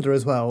 I wonder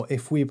as well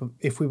if we were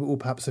all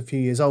perhaps a few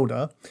years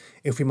older,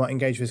 if we might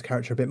engage with his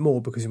character a bit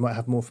more because we might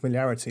have more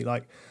familiarity.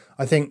 Like,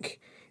 I think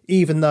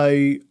even though,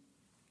 you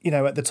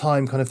know, at the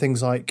time, kind of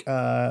things like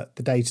the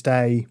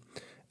Day-to-Day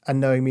and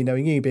Knowing Me,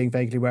 Knowing You, being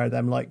vaguely aware of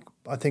them, like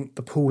I think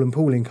the Paul and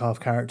Pauline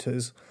Calf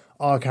characters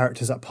are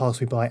characters that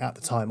passed me by at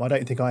the time. I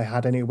don't think I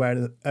had any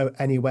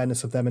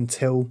awareness of them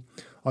until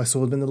I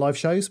saw them in the live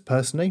shows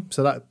personally.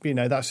 So that, you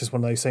know, that's just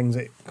one of those things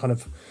that kind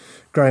of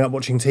growing up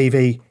watching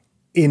TV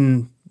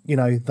in, you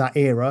know, that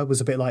era was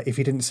a bit like if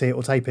you didn't see it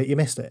or tape it, you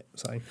missed it.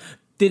 So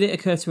did it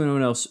occur to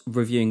anyone else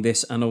reviewing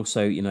this and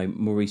also, you know,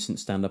 more recent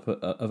stand-up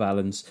of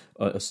Alan's,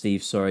 or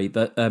Steve, sorry,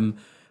 that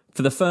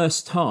for the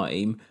first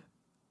time,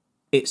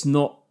 it's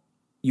not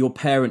your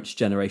parents'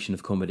 generation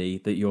of comedy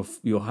that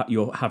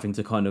you're having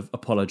to kind of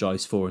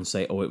apologise for and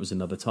say, oh, it was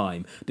another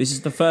time. This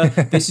is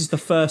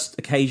the first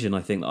occasion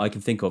I think that I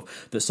can think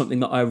of that something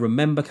that I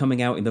remember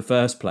coming out in the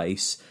first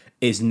place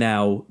is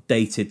now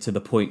dated to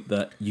the point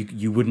that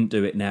you wouldn't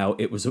do it now.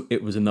 It was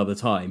another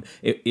time.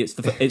 It's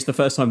the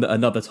first time that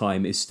another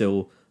time is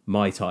still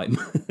my time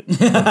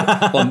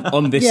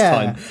on this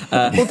time.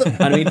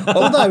 I mean,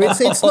 although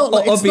it's not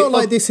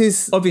like this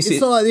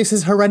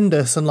is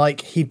horrendous and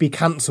like he'd be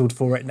cancelled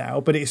for it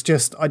now. But it's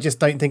just I just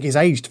don't think he's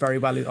aged very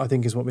well. I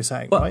think is what we're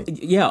saying, right?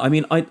 Yeah, I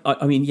mean,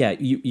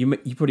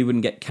 you probably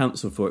wouldn't get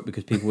cancelled for it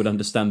because people would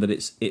understand that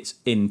it's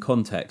in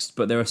context.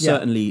 But there are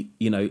certainly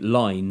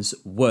lines,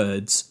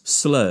 words,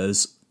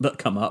 slurs that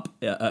come up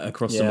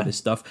across some of this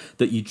stuff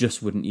that you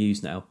just wouldn't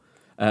use now.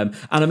 And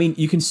I mean,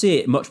 you can see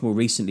it much more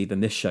recently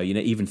than this show.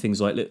 Even things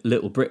like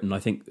Little Britain. I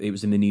think it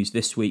was in the news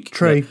this week.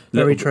 True,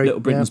 very true. Little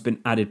Britain's been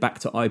added back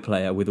to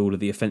iPlayer with all of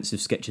the offensive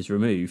sketches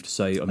removed.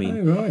 So I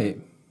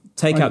mean,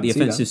 take out the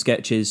offensive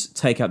sketches,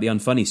 take out the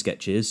unfunny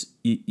sketches.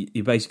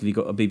 You basically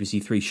got a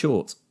BBC Three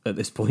short at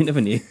this point,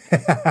 haven't you?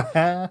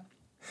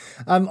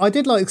 I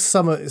did like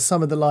some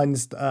of the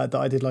lines that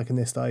I did like in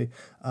this though.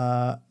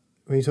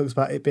 When he talks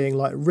about it being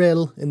like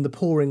real in the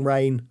pouring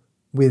rain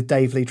with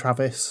Dave Lee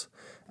Travis.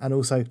 And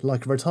also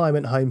like a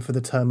retirement home for the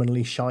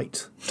terminally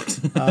shite.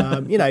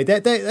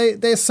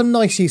 There's some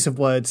nice use of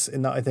words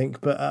in that, I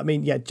think. But I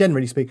mean,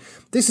 generally speaking,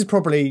 this is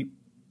probably,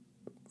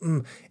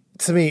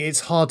 to me, it's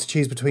hard to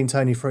choose between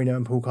Tony Farino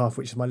and Paul Calf,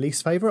 which is my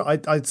least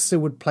favourite. I still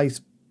would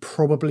place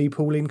probably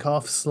Pauline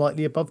Calf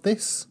slightly above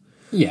this.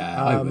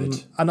 Yeah, I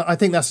would. And I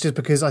think that's just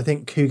because I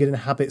think Coogan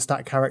inhabits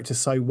that character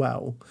so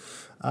well.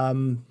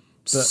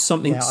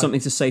 Something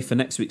to say for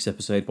next week's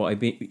episode, but I'd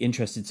be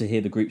interested to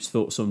hear the group's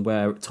thoughts on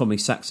where Tommy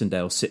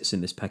Saxondale sits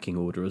in this pecking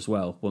order as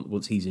well,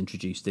 once he's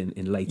introduced in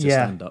later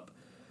stand-up.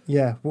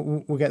 Yeah,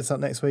 we'll get to that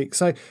next week.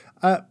 So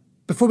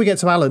before we get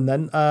to Alan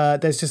then,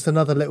 there's just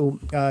another little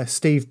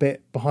Steve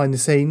bit behind the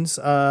scenes,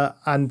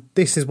 and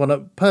this is one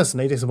of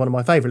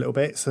my favourite little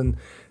bits, and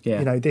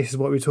this is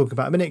what we were talking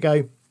about a minute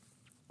ago.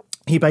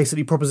 He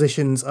basically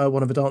propositions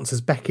one of the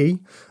dancers, Becky.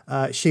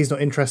 She's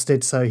not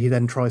interested, so he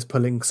then tries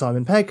pulling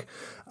Simon Pegg.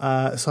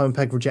 Simon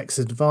Pegg rejects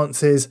his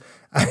advances,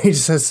 and he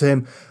just says to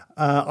him,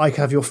 I can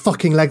have your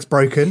fucking legs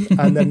broken,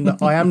 and then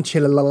I am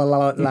chilla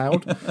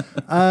loud.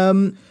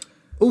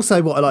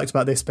 Also, what I liked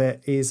about this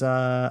bit is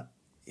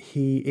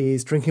he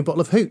is drinking a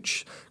bottle of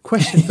hooch.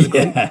 Question for the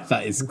group. Yeah,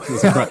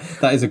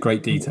 that is a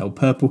great detail.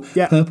 Purple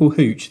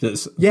hooch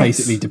that's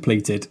basically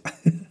depleted.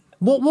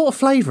 What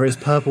flavour is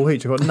purple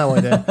hooch? I've got no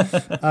idea.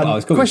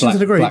 Question to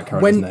the group.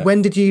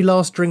 When did you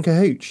last drink a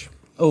hooch?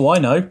 Oh, I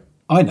know.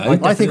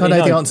 I think I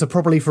know the answer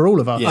probably for all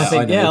of us.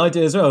 Yeah, I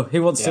do as well.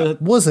 Who wants to...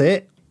 Was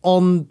it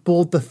on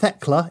board the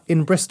Thekla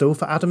in Bristol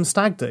for Adam's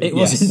stag do? It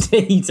was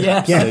indeed,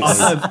 yes.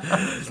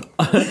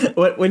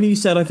 When you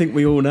said I think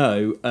we all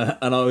know,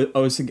 and I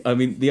was thinking, I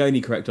mean, the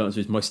only correct answer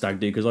is my stag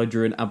do, because I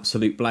drew an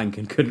absolute blank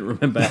and couldn't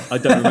remember. I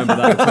don't remember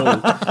that at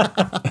all.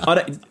 I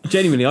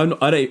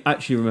don't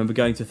actually remember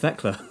going to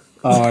Thekla.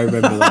 Oh, I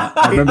remember that.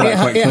 I remember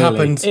that quite clearly. It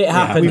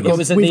happened. It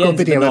was at the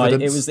end of the night.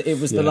 Evidence. It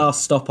was the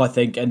last stop, I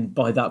think, and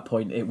by that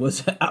point, it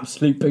was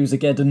absolute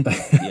booze-ageddon.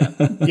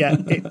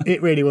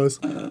 It really was.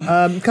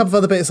 A couple of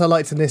other bits I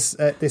liked in this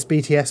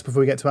BTS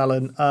before we get to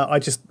Alan. I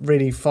just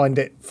really find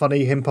it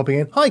funny, him popping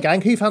in, "Hi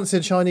gang, who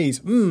fancied Chinese?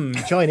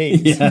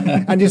 Chinese."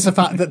 And just the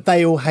fact that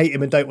they all hate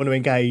him and don't want to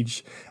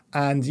engage.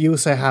 And you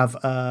also have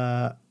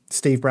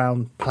Steve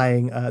Brown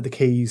playing the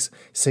keys,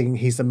 singing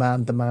 "He's the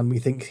man we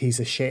think he's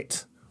a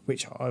shit,"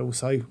 which I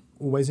also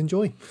always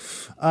enjoy.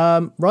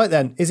 Right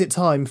then, is it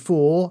time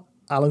for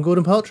Alan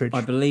Gordon Partridge? I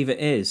believe it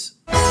is.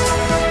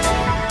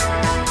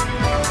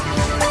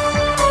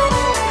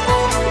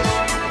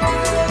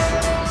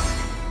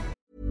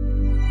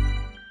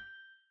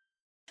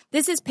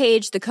 This is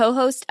Paige, the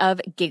co-host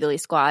of Giggly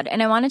Squad,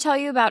 and I want to tell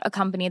you about a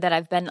company that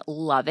I've been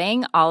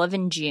loving, Olive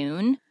 &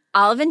 June.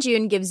 Olive &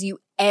 June gives you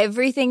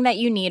everything that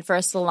you need for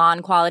a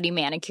salon-quality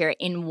manicure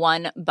in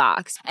one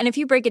box. And if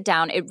you break it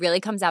down, it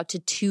really comes out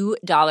to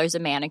 $2 a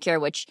manicure,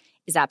 which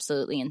is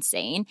absolutely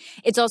insane.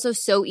 It's also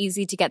so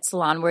easy to get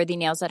salon-worthy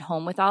nails at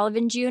home with Olive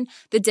 & June.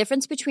 The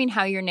difference between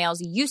how your nails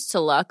used to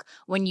look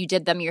when you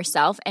did them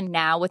yourself and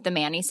now with the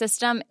Mani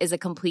system is a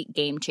complete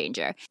game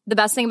changer. The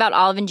best thing about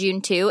Olive &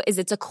 June, too, is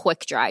it's a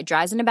quick dry.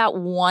 Dries in about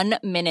 1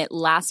 minute,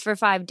 lasts for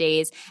 5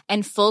 days,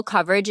 and full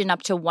coverage in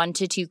up to 1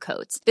 to 2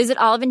 coats. Visit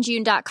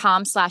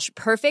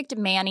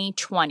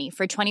oliveandjune.com/perfectmani20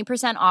 for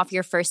 20% off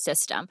your first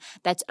system.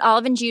 That's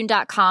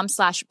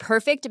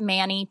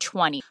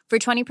oliveandjune.com/perfectmani20 for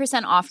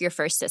 20% off your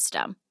first system.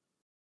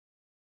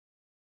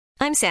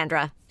 I'm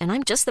Sandra, and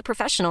I'm just the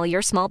professional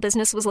your small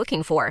business was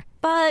looking for.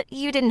 But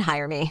you didn't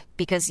hire me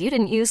because you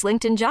didn't use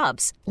LinkedIn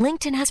Jobs.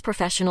 LinkedIn has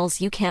professionals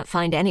you can't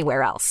find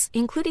anywhere else,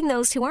 including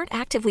those who aren't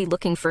actively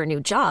looking for a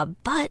new job,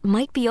 but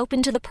might be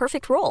open to the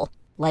perfect role,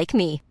 like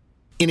me.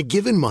 In a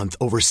given month,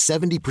 over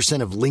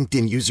 70% of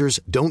LinkedIn users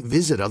don't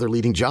visit other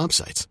leading job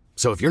sites.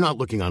 So if you're not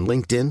looking on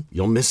LinkedIn,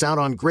 you'll miss out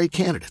on great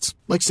candidates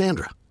like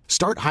Sandra.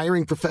 Start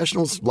hiring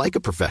professionals like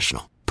a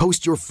professional.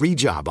 Post your free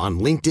job on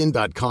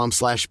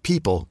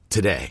linkedin.com/people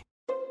today.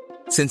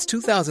 Since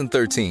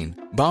 2013,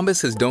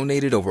 Bombas has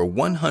donated over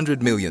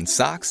 100 million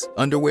socks,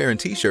 underwear, and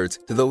T-shirts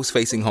to those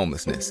facing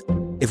homelessness.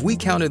 If we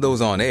counted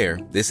those on air,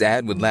 this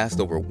ad would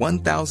last over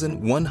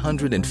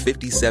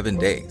 1,157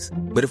 days.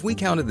 But if we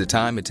counted the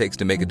time it takes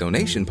to make a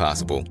donation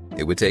possible,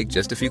 it would take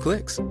just a few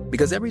clicks.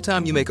 Because every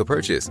time you make a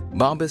purchase,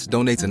 Bombas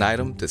donates an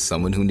item to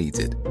someone who needs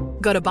it.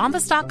 Go to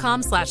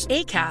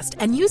bombas.com/ACAST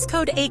and use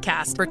code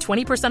ACAST for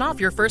 20% off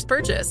your first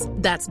purchase.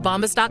 That's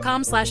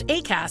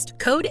bombas.com/ACAST,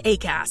 code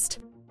ACAST.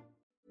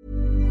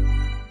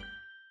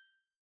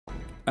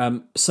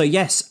 So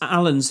yes,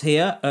 Alan's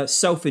here,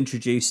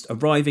 self-introduced,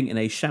 arriving in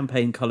a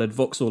champagne-coloured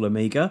Vauxhall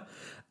Omega.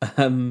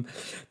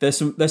 There's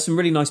some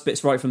really nice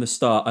bits right from the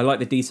start. I like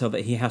the detail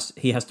that he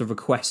has to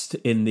request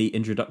in the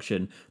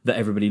introduction that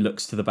everybody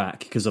looks to the back,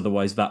 because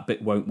otherwise that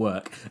bit won't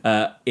work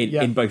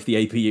in both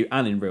the APU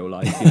and in real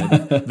life. You know,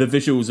 the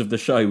visuals of the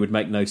show would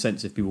make no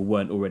sense if people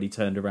weren't already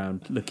turned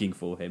around looking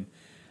for him.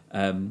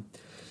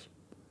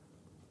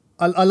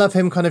 I love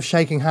him kind of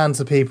shaking hands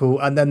with people,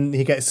 and then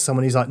he gets to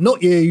someone, he's like,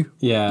 not you.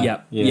 Yeah.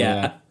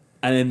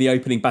 And in the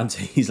opening banter,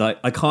 he's like,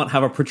 I can't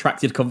have a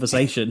protracted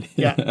conversation.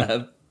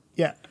 Yeah.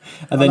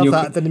 And then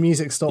the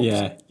music stops.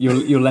 Yeah,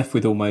 you're left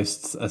with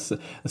almost a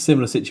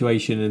similar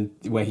situation, and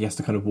where he has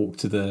to kind of walk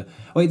to the.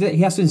 Well,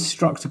 he has to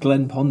instruct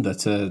Glenn Ponder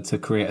to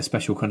create a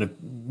special kind of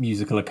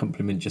musical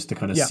accompaniment just to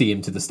kind of see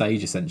him to the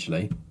stage,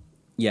 essentially.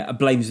 Yeah, and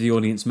blames the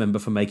audience member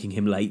for making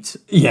him late.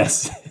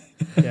 Yes.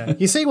 Yeah.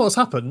 You see what's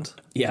happened?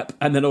 Yep.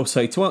 And then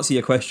also, to answer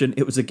your question,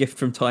 it was a gift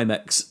from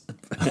Timex.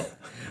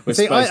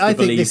 See, I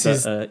think this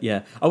is... Are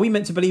we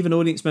meant to believe an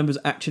audience member's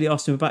actually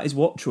asked him about his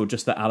watch, or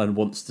just that Alan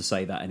wants to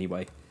say that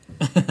anyway?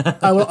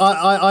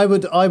 I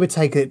would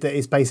take it that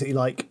it's basically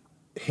like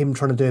him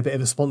trying to do a bit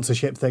of a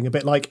sponsorship thing, a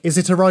bit like, is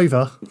it a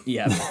Rover?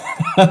 Yeah.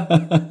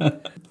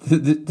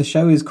 the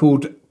show is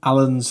called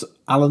Alan's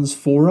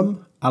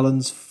Forum.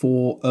 Alan's Chat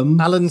Forum.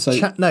 Don't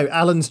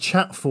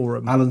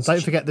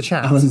forget the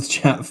chat. Alan's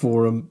Chat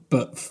Forum,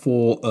 but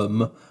for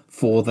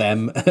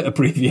them,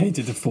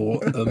 abbreviated to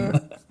forum.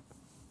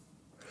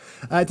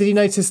 Did you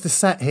notice the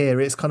set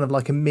here? It's kind of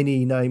like a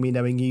mini Know Me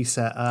Knowing You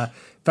set.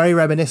 Very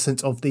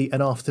reminiscent of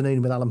An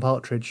Afternoon with Alan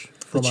Partridge.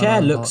 The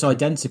chair looks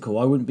identical.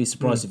 I wouldn't be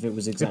surprised if it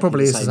was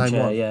exactly the same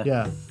chair.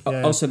 Yeah.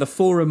 Also, the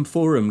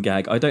forum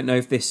gag. I don't know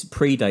if this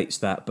predates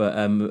that, but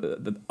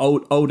the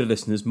older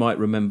listeners might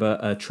remember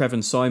a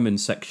Trevor Simon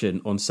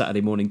section on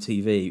Saturday morning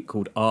TV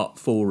called Art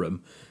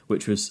Forum,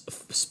 which was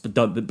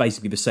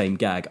basically the same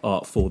gag,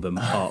 Art for them,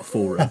 Art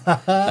Forum,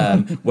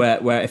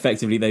 where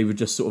effectively they would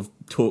just sort of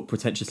talk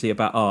pretentiously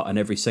about art, and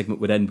every segment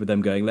would end with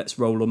them going, let's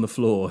roll on the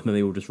floor, and then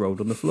they all just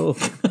rolled on the floor.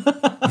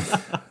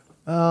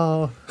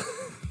 Oh,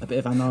 a bit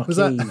of anarchy. Is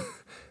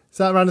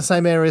that around the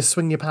same area as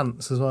Swing Your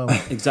Pants as well?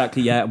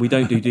 Exactly, yeah. We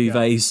don't do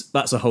duvets.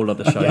 That's a whole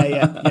other show.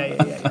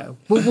 Yeah.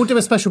 We'll do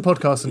a special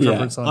podcast on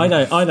Trevor and Simon.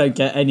 I don't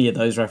get any of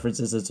those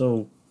references at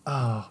all.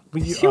 Oh,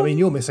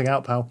 you're missing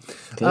out, pal.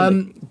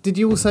 Did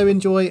you also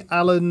enjoy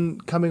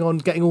Alan coming on,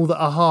 getting all the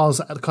ahas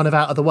kind of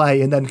out of the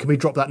way, and then can we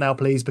drop that now,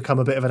 please? Become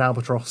a bit of an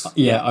albatross.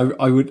 Yeah,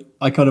 I would.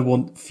 I kind of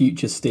want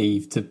future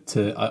Steve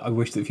to. I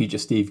wish that future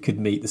Steve could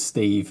meet the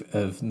Steve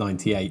of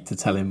 '98 to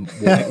tell him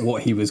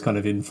what he was kind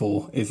of in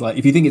for. It's like,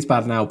 if you think it's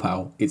bad now,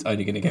 pal, it's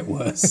only going to get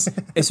worse.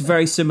 It's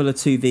very similar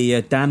to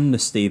the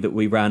Damnesty that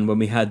we ran when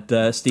we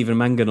had Stephen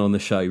Mangan on the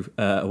show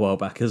a while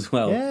back as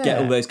well. Yeah.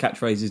 Get all those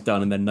catchphrases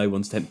done, and then no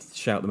one's tempted to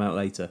shout them out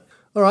later.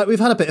 All right, we've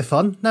had a bit of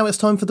fun. Now it's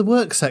time for the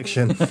work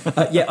section.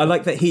 I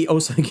like that he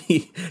also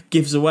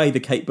gives away the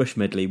Kate Bush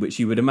medley, which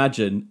you would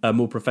imagine a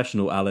more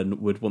professional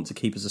Alan would want to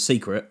keep as a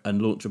secret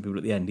and launch on people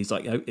at the end. He's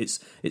like, oh, it's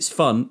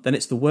fun, then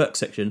it's the work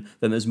section,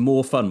 then there's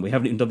more fun. We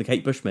haven't even done the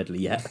Kate Bush medley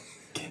yet.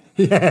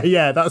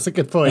 Yeah, that's a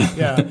good point.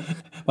 Yeah,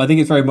 I think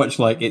it's very much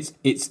like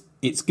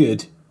it's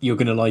good. You're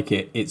going to like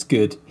it. It's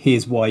good.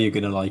 Here's why you're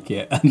going to like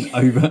it, and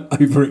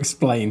over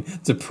explain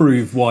to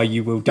prove why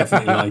you will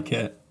definitely like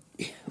it.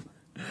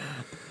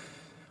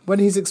 When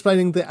he's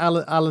explaining the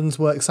Alan's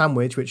work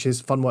sandwich, which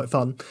is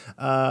fun,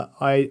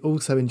 I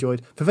also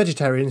enjoyed, for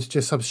vegetarians,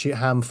 just substitute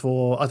ham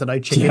for, I don't know,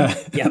 chicken.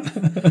 Yeah.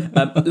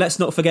 Let's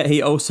not forget he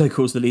also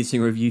calls the lead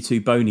singer of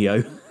U2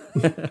 Bonio,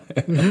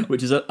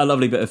 which is a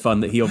lovely bit of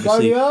fun that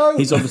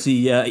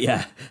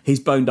he's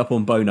boned up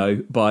on Bono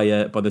by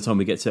the time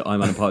we get to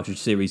I'm Alan Partridge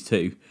Series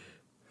 2.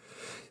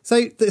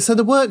 So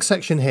the work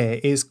section here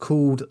is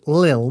called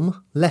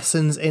LILM,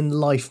 Lessons in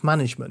Life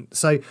Management.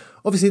 So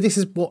obviously this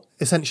is what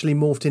essentially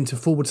morphed into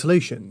Forward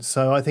Solutions.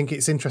 So I think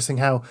it's interesting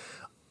how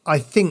I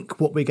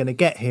think what we're going to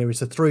get here is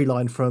a through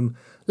line from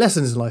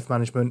Lessons in Life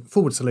Management,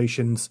 Forward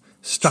Solutions,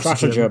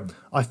 Stratagem.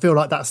 I feel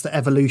like that's the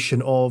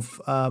evolution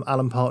of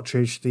Alan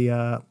Partridge,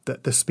 the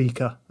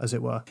speaker, as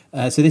it were.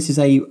 So this is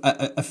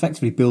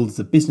effectively builds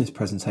a business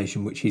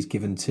presentation which he's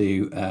given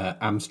to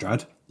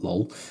Amstrad,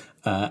 lol.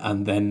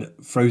 And then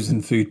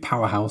frozen food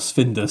powerhouse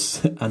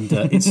Findus, and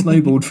it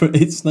snowballed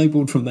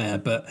from there.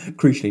 But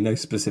crucially, no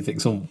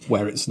specifics on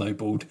where it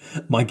snowballed.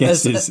 My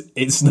guess is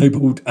it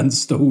snowballed and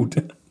stalled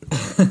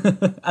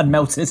and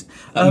melted.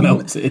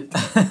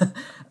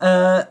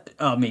 I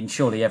mean,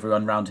 surely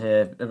everyone around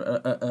here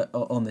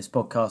on this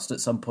podcast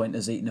at some point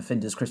has eaten a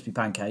Findus crispy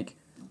pancake.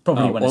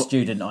 Probably when a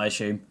student, I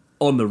assume.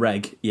 On the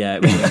reg, yeah,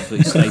 it was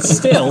absolutely staple.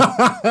 Still.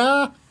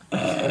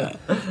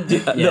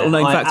 Little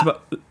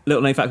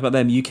known fact about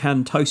them: you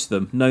can toast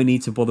them. No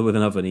need to bother with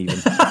an oven, even.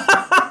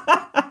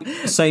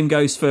 Same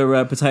goes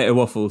for potato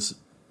waffles.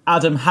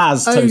 Adam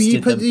has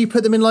toasted them. You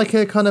put them in like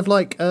a kind of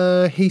like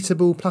a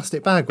heatable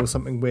plastic bag or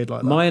something weird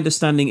like that. My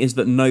understanding is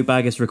that no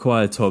bag is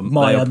required, Tom.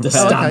 My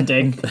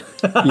understanding.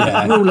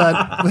 Yeah. We'll learn.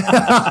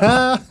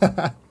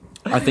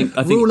 I think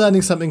we're all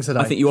learning something today.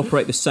 I think you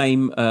operate the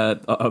same.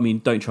 I mean,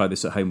 don't try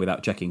this at home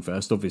without checking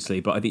first, obviously.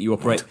 But I think you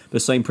operate the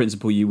same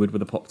principle you would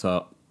with a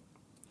Pop-Tart.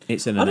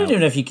 It's in. I don't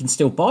even know if you can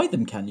still buy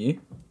them. Can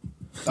you?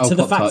 To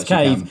the Pop-Tarts Facts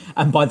Cave,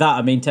 and by that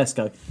I mean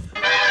Tesco.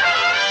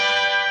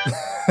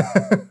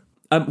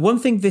 One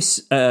thing the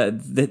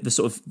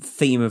sort of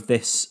theme of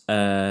this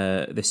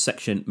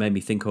section made me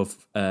think of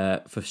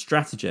for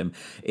Stratagem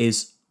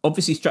is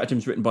obviously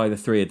Stratagem's written by the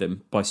three of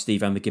them, by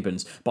Steve and the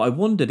Gibbons, but I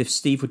wondered if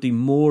Steve would do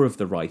more of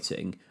the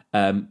writing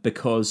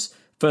because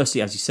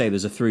firstly, as you say,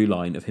 there's a through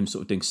line of him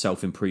sort of doing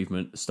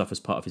self-improvement stuff as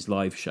part of his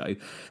live show,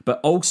 but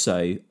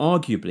also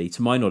arguably,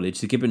 to my knowledge,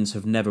 the Gibbons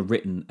have never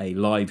written a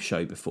live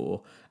show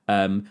before.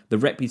 The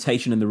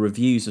reputation and the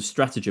reviews of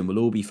Stratagem will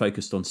all be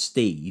focused on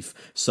Steve,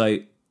 so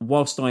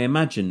whilst I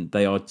imagine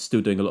they are still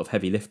doing a lot of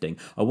heavy lifting,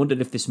 I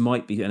wondered if this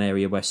might be an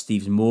area where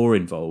Steve's more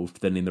involved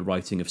than in the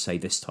writing of, say,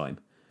 This Time.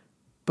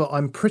 But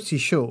I'm pretty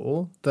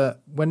sure that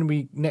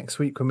next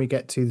week when we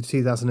get to the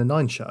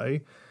 2009 show,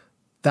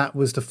 that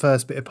was the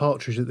first bit of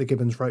Partridge that the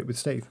Gibbons wrote with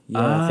Steve.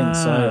 Yeah, I think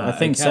so. I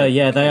think so.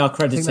 Yeah, they are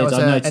credited.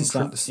 I noticed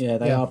that. Yeah,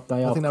 they are.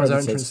 They are. I think that credited. was our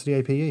entrance to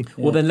the APU. Yeah.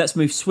 Well, then let's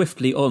move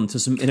swiftly on to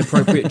some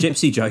inappropriate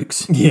gypsy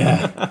jokes.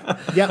 Yeah.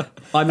 Yeah.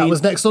 That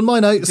was next on my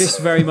notes. This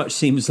very much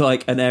seems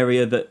like an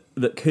area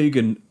that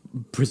Coogan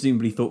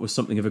presumably thought was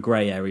something of a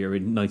grey area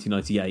in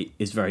 1998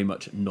 is very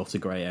much not a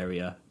grey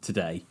area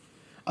today.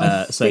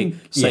 Saying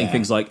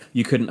things like,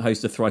 you couldn't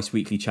host a thrice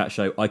weekly chat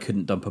show, I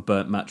couldn't dump a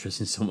burnt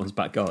mattress in someone's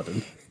back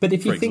garden. But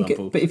if you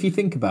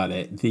think about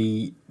it,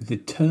 the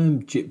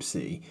term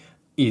gypsy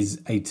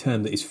is a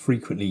term that is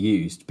frequently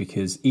used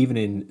because even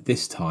in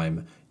This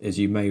Time, as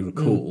you may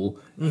recall,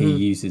 he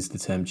uses the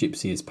term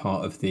gypsy as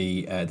part of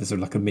the there's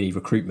like a mini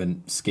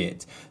recruitment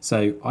skit.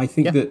 So I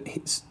think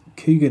that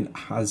Coogan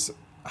has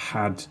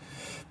had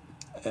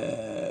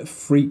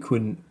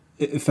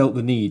felt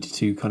the need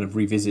to kind of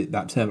revisit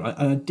that term.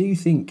 And I do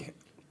think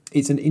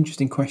it's an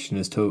interesting question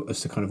as to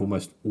kind of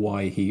almost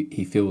why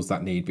he feels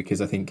that need,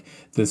 because I think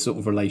the sort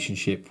of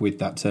relationship with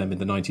that term in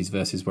the 90s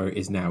versus where it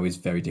is now is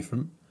very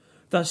different.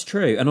 That's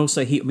true. And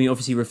also, he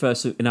obviously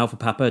refers to, in Alpha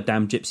Papa,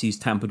 damn gypsies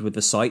tampered with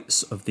the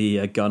sights of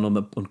the gun on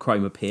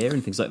Chroma Pier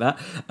and things like that.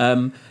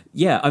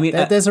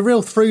 There's a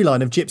real through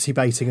line of gypsy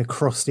baiting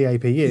across the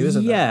APU,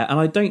 isn't there? Yeah, and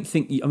I don't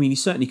think, you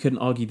certainly couldn't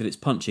argue that it's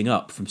punching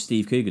up from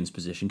Steve Coogan's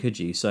position, could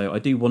you? So I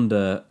do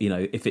wonder,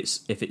 if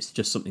it's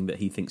just something that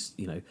he thinks,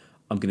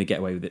 I'm going to get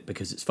away with it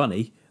because it's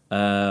funny,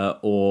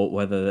 or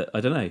whether, I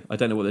don't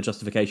know what the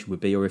justification would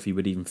be, or if he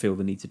would even feel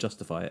the need to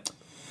justify it.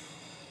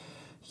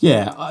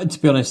 Yeah, to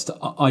be honest,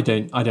 I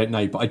don't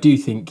know, but I do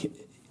think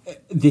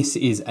this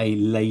is a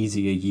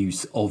lazier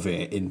use of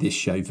it in this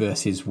show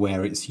versus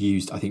where it's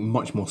used, I think,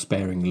 much more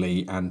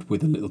sparingly and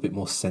with a little bit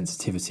more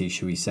sensitivity,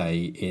 shall we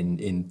say,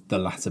 in the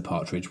latter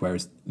Partridge,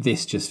 whereas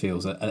this just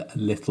feels a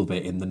little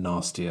bit in the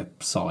nastier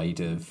side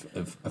of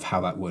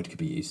how that word could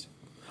be used.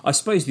 I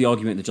suppose the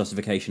argument, the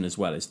justification as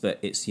well, is that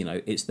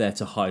it's there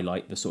to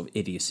highlight the sort of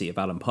idiocy of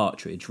Alan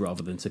Partridge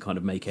rather than to kind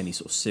of make any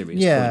sort of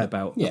serious point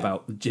about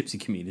the gypsy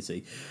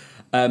community.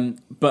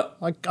 But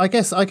I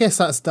guess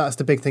that's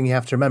the big thing you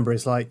have to remember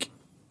is, like,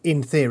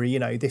 in theory,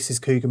 this is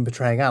Coogan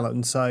betraying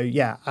Alan. So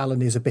yeah,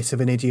 Alan is a bit of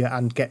an idiot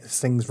and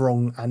gets things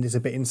wrong and is a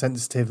bit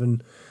insensitive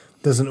and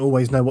doesn't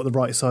always know what the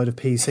right side of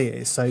PC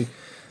is. So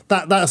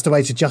that's the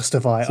way to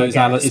justify it. So it's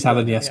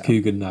Alan yes, yeah.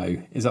 Coogan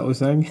no. Is that what we're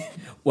saying?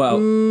 Well,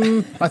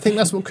 I think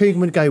that's what Coogan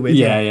would go with.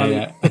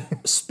 Yeah.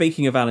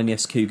 Speaking of Alan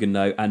yes, Coogan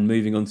no, and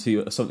moving on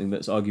to something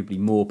that's arguably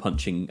more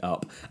punching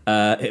up,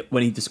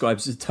 when he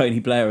describes Tony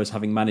Blair as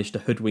having managed to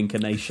hoodwink a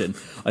nation,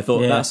 I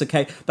thought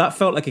that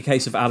felt like a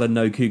case of Alan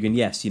no, Coogan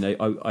yes.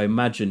 I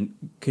imagine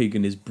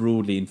Coogan is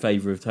broadly in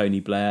favour of Tony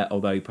Blair,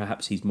 although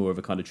perhaps he's more of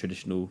a kind of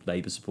traditional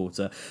Labour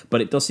supporter. But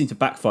it does seem to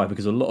backfire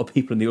because a lot of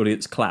people in the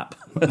audience clap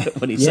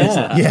when he says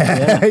that.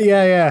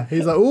 Yeah.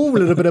 He's like, ooh, a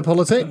little bit of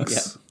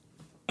politics.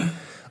 Yeah.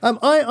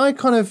 I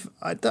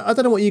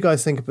don't know what you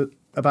guys think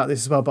about this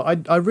as well,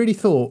 but I really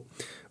thought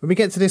when we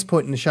get to this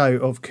point in the show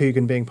of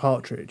Coogan being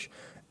Partridge,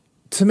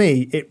 to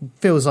me, it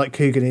feels like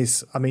Coogan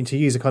is, to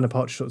use a kind of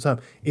Partridge sort of term,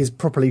 is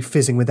properly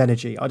fizzing with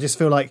energy. I just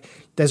feel like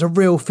there's a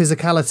real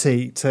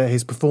physicality to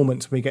his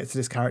performance when we get to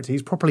this character.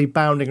 He's properly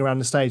bounding around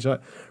the stage,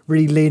 like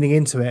really leaning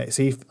into it.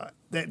 So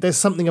there's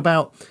something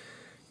about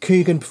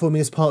Coogan performing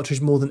as Partridge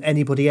more than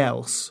anybody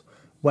else,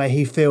 where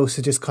he feels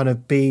to just kind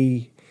of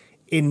be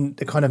in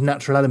the kind of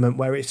natural element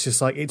where it's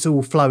just like it's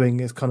all flowing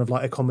as kind of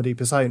like a comedy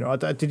persona.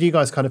 Did you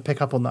guys kind of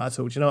pick up on that at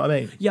all? Do you know what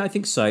I mean? Yeah, I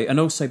think so. And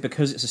also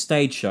because it's a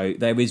stage show,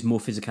 there is more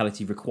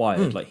physicality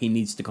required. Like he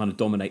needs to kind of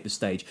dominate the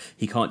stage.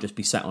 He can't just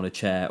be sat on a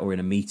chair or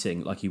in a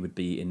meeting like he would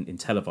be in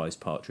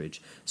televised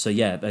Partridge. So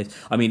yeah,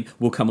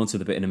 we'll come on to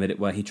the bit in a minute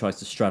where he tries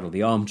to straddle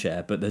the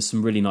armchair, but there's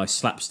some really nice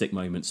slapstick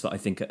moments that I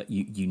think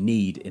you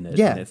need in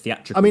a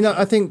theatrical I mean, show.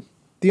 I think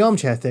the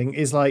armchair thing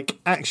is like,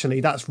 actually,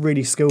 that's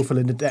really skillful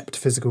and adept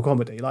physical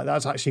comedy. Like,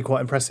 that's actually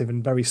quite impressive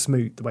and very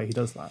smooth the way he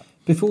does that.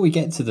 Before we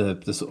get to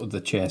the sort of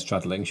the chair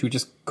straddling, should we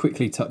just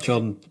quickly touch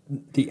on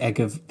the egg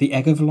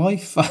of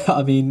life?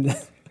 I mean,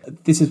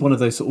 this is one of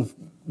those sort of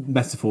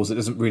metaphors that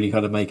doesn't really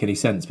kind of make any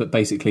sense, but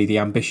basically the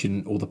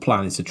ambition or the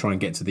plan is to try and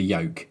get to the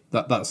yolk.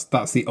 That's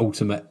the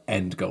ultimate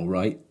end goal,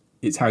 right?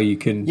 It's how you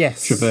can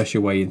traverse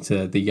your way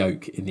into the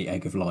yolk in the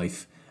egg of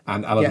life.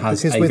 And Alan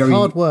has because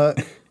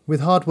with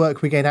hard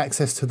work, we gain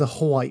access to the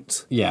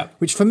white. Yeah.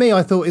 Which for me,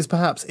 I thought is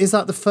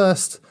that the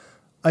first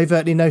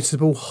overtly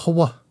noticeable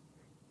hwa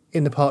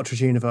in the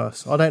Partridge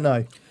universe? I don't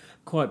know.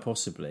 Quite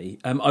possibly.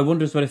 I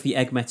wonder as well if the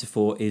egg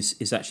metaphor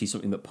is actually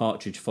something that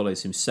Partridge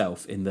follows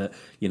himself in that,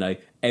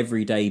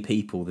 everyday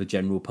people, the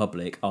general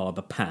public, are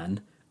the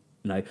pan.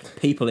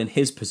 People in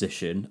his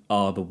position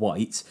are the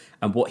white,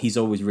 and what he's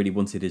always really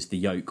wanted is the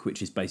yolk, which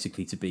is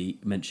basically to be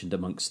mentioned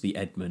amongst the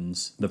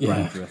Edmonds, the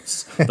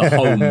Brandreths, the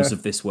Holmes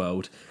of this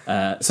world.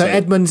 So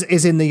Edmonds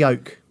is in the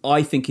yolk.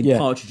 I think in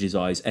Partridge's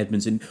eyes,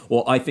 Edmonds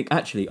I think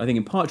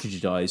in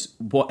Partridge's eyes,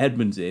 what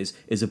Edmonds is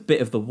a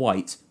bit of the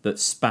white that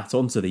spat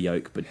onto the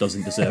yolk but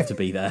doesn't deserve to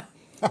be there.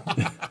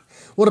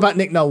 What about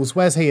Nick Knowles?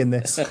 Where's he in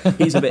this?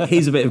 He's a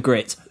bit of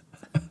grit.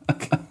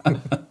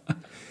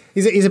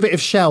 He's a bit of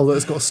shell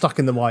that's got stuck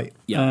in the white.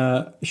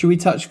 Yeah. Should we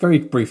touch very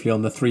briefly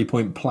on the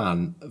 3-point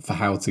plan for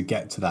how to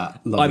get to that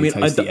lovely,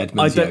 tasty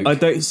Edmonds yolk? I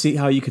don't see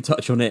how you could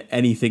touch on it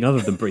anything other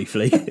than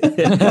briefly.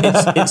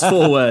 it's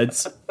 4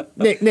 words.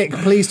 Nick,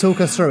 please talk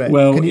us through it.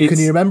 Well, can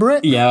you remember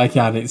it? Yeah, I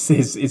can. It's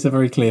a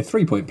very clear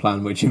 3-point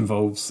plan, which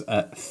involves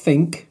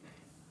think,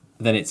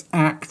 then it's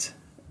act,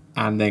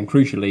 and then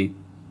crucially,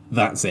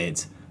 that's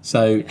it.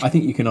 So I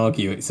think you can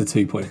argue it's a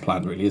 2-point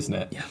plan, really, isn't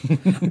it?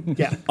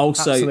 Yeah.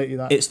 Also, absolutely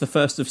that. It's the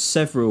first of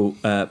several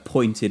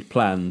pointed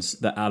plans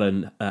that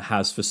Alan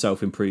has for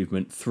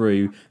self-improvement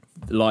through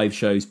live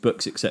shows,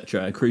 books,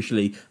 etc. And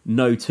crucially,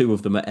 no 2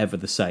 of them are ever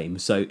the same.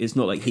 So it's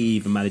not like he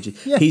even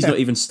manages. Yeah. He's not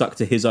even stuck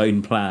to his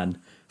own plan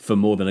for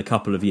more than a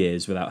couple of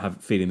years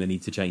without feeling the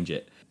need to change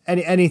it.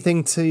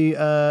 Anything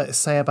to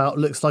say about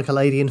looks like a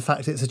lady, in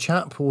fact it's a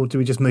chap, or do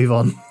we just move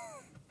on?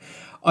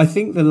 I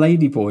think the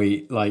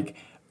ladyboy,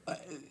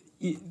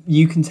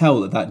 you can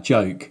tell that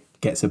joke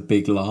gets a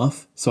big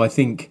laugh. So I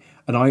think,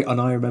 and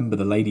I remember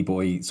the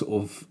ladyboy sort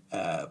of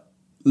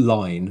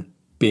line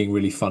being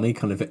really funny,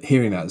 kind of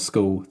hearing that at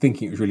school,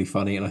 thinking it was really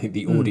funny, and I think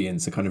the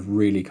audience are kind of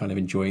really kind of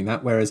enjoying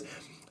that. Whereas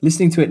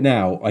listening to it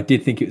now, I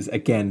did think it was,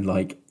 again,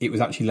 it was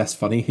actually less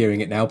funny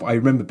hearing it now, but I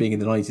remember being in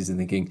the 90s and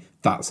thinking,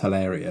 that's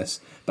hilarious.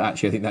 But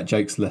actually, I think that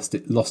joke's lost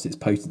its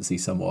potency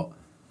somewhat.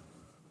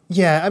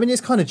 Yeah, I mean,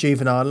 it's kind of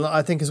juvenile.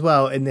 I think as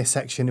well in this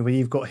section where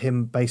you've got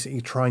him basically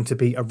trying to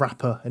be a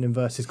rapper, in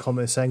inverted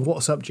commas, saying,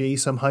 "What's up, G?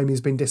 Some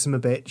homie's been dissing a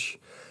bitch."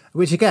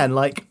 Which, again,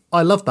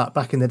 I loved that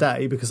back in the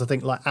day because I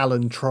think,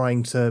 Alan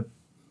trying to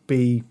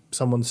be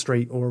someone's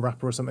street or a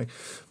rapper or something.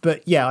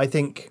 But, yeah, I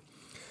think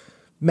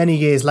many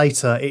years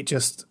later, it's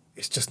just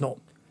not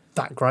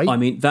that great. I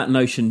mean, that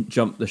notion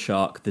jumped the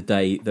shark the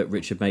day that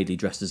Richard Madeley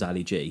dressed as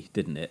Ali G,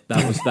 didn't it?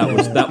 That was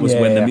that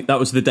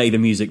was the day the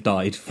music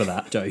died for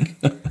that joke.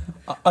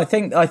 I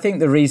think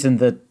the reason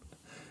that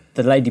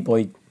the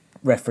Ladyboy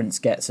reference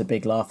gets a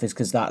big laugh is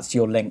because that's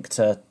your link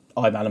to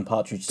I'm Alan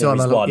Partridge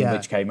Series 1,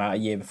 which came out a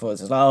year before.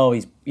 It's like,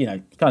 he's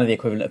kind of the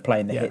equivalent of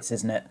playing the hits,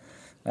 isn't it?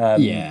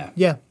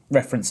 Yeah.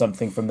 Reference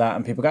something from that,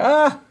 and people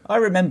go, I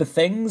remember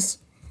things.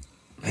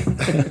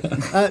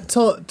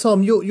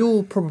 Tom,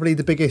 you're probably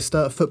the biggest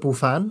football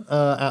fan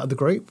out of the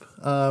group.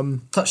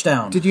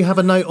 Touchdown. Did you have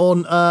a note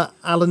on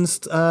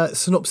Alan's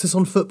synopsis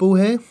on football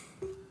here?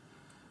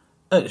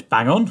 It's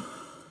bang on.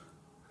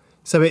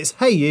 So it's,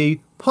 hey, you,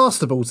 pass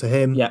the ball to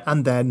him,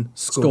 and then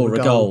score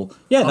a goal.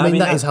 Yeah, I mean,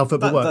 that is how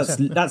football works.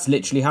 That's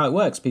literally how it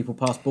works. People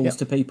pass balls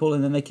to people,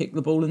 and then they kick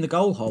the ball in the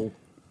goal hole.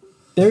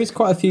 There is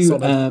quite a few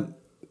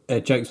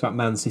jokes about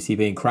Man City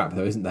being crap,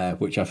 though, isn't there?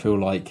 Which I feel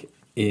like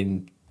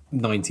in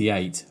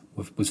 98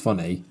 was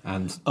funny,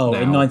 and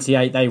in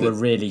 98 they were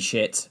really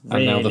shit.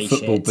 And now the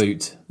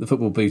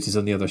football boot is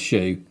on the other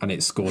shoe, and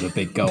it scored a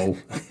big goal,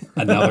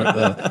 and now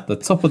they're at the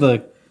top of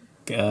the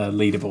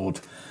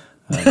leaderboard.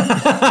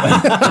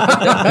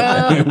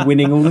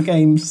 Winning all the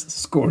games,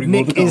 scoring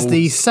all the goals. Nick is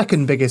the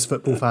second biggest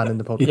football fan in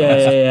the podcast.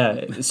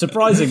 Yeah.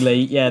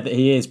 Surprisingly, that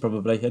he is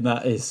probably, and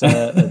that is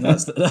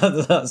that's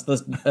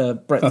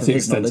the breadth of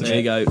his knowledge. There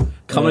you go.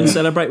 Come and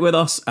celebrate with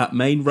us at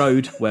Main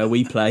Road where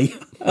we play.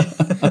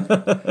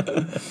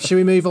 Should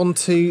we move on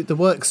to the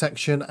work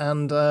section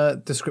and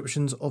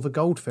descriptions of a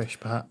goldfish,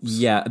 perhaps?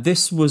 Yeah,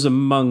 this was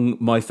among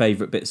my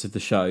favourite bits of the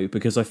show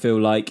because I feel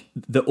like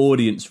the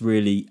audience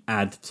really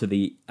add to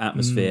the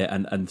atmosphere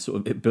and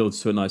sort of it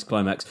builds to a nice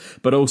climax.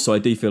 But also I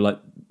do feel like,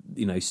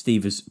 you know,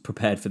 Steve has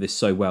prepared for this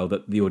so well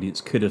that the audience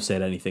could have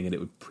said anything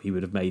and he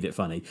would have made it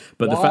funny.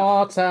 But the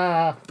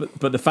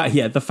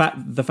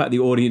fact the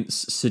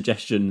audience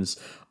suggestions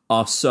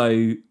are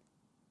so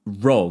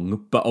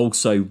wrong, but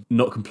also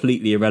not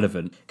completely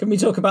irrelevant. Can we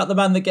talk about the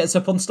man that gets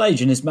up on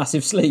stage in his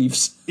massive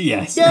sleeves?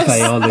 Yes, Yes,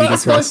 they are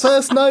ludicrous. that's my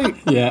first note.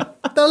 Yeah.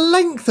 The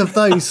length of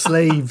those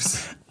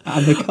sleeves.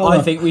 And the colour.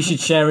 I think we should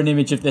share an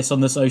image of this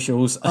on the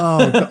socials.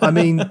 Oh, God, I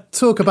mean,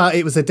 talk about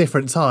it was a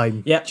different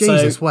time. Yep,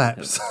 Jesus so-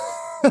 wept.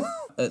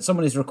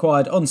 Someone is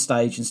required on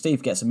stage and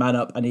Steve gets a man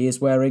up and he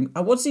is wearing,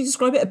 what does he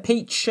describe it, a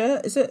peach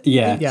shirt, is it?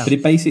 Yeah, Yeah. but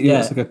it basically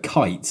looks like a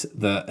kite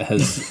that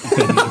has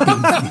been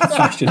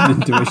fashioned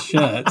into a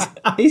shirt.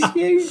 It's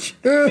huge.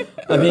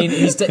 I mean,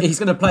 he's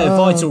going to play a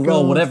vital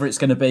role, whatever it's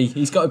going to be.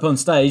 He's got up on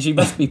stage. He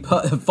must be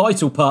a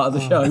vital part of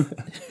the show.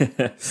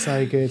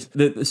 So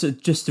good. So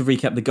just to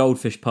recap, the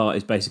goldfish part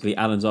is basically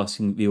Alan's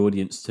asking the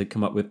audience to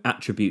come up with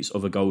attributes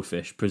of a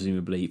goldfish,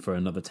 presumably for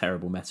another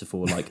terrible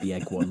metaphor like the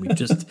egg one we've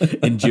just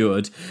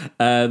endured.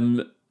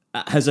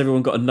 Has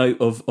everyone got a note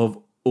of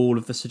all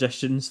of the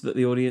suggestions that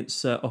the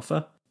audience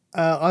offer?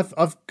 I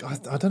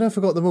don't know if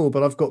I got them all,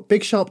 but I've got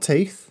big sharp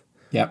teeth.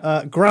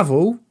 Yeah.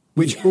 Gravel,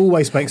 which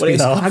always makes me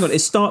laugh. Hang on, it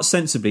starts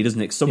sensibly, doesn't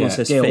it? Someone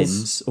says Gills.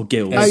 fins or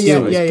gills. Oh,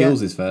 yeah.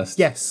 Gills is first.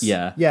 Yes.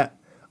 Yeah.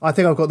 I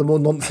think I've got the more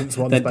nonsense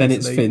ones. Then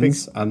it's basically.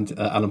 fins, and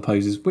Alan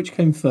poses, which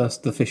came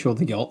first, the fish or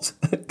the yacht?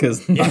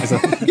 Because that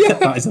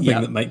is a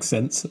thing that makes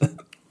sense.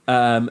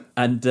 Then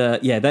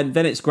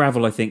it's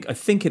gravel. I think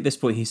at this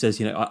point he says,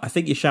 you know, I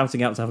think you're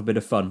shouting out to have a bit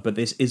of fun, but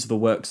this is the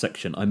work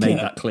section. I made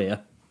that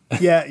clear.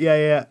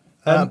 Yeah.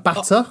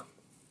 Batter.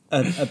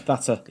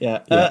 Batter,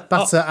 yeah.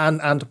 Batter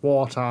and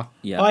water.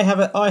 Yeah. I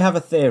have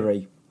a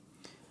theory,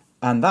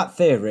 and that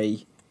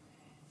theory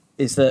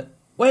is that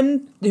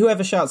when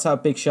whoever shouts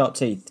out "big sharp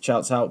teeth"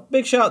 shouts out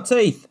 "big sharp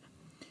teeth,"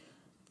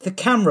 the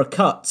camera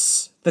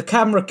cuts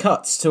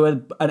to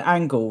an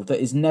angle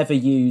that is never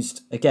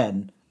used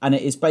again, and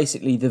it is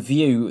basically the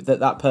view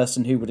that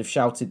person who would have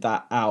shouted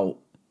that out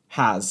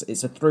has.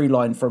 It's a through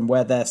line from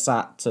where they're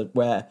sat to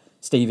where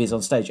Steve is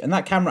on stage, and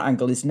that camera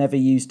angle is never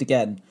used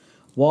again.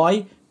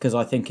 Why? Because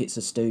I think it's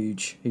a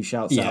stooge who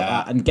shouts out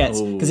that and gets,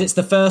 because it's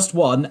the first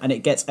one and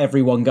it gets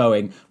everyone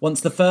going. Once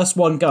the first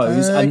one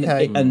goes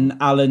and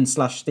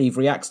Alan/Steve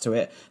reacts to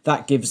it,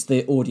 that gives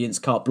the audience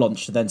carte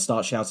blanche to then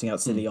start shouting out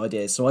silly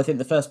ideas. So I think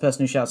the first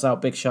person who shouts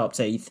out "big sharp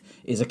teeth"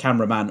 is a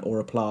cameraman or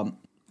a plant.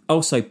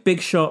 Also, big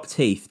sharp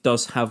teeth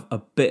does have a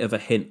bit of a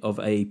hint of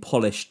a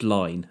polished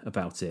line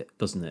about it,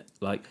 doesn't it?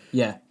 Like,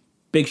 yeah.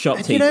 Big sharp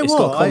teeth. You know it's what?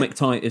 got comic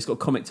time. It's got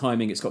comic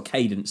timing. It's got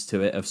cadence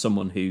to it of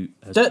someone who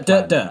has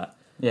planned that.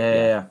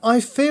 Yeah. I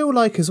feel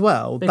like as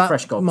well Big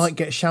fresh that gobs. might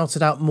get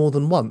shouted out more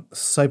than once.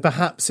 So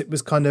perhaps it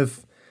was kind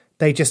of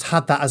they just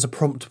had that as a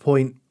prompt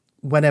point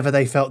whenever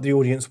they felt the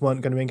audience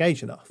weren't going to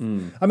engage enough.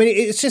 I mean,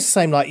 it's just the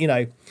same like, you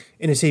know,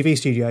 in a TV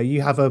studio,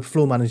 you have a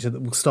floor manager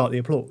that will start the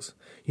applause.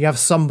 You have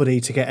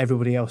somebody to get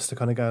everybody else to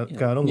kind of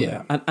go along with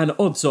it. And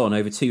odds on,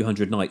 over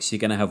 200 nights, you're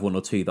going to have one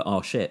or two that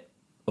are shit,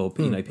 or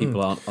you know,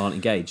 people aren't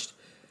engaged.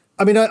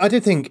 I mean, I do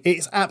think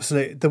it's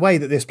absolute. The way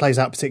that this plays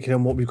out, particularly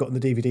on what we've got in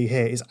the DVD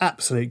here, is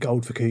absolute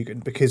gold for Coogan,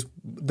 because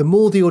the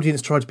more the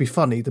audience try to be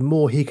funny, the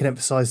more he can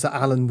emphasise that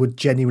Alan would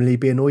genuinely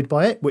be annoyed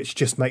by it, which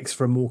just makes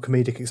for a more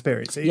comedic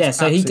experience. It's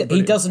So he absolutely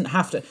brilliant. doesn't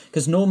have to,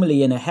 because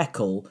normally in a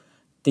heckle,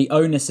 the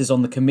onus is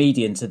on the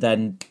comedian to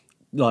then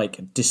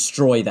like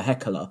destroy the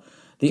heckler.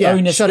 The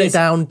onus shut is, it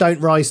down, don't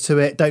rise to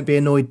it, don't be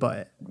annoyed by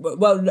it.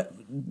 Well,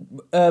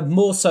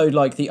 more so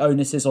like the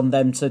onus is on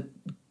them to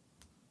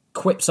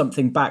quip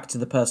something back to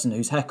the person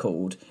who's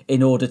heckled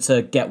in order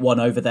to get one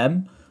over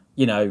them,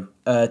 you know,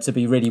 to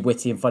be really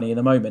witty and funny in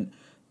the moment.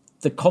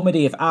 The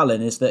comedy of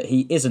Alan is that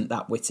he isn't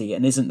that witty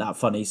and isn't that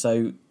funny,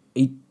 so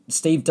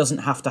Steve doesn't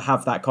have to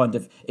have that kind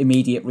of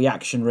immediate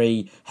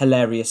reactionary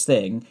hilarious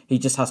thing. He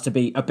just has to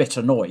be a bit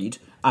annoyed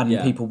and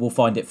people will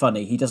find it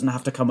funny. He doesn't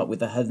have to come up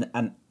with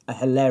a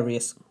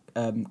hilarious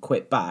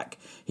quip back.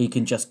 He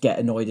can just get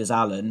annoyed as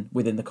Alan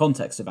within the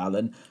context of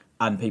Alan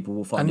and people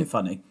will find it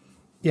funny.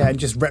 Yeah, and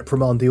just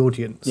reprimand the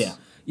audience.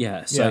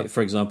 Yeah. So,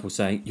 for example,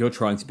 saying you're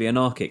trying to be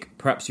anarchic.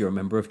 Perhaps you're a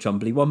member of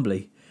Chumbly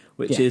Wombly,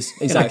 which is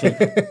exactly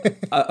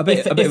a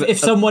bit. If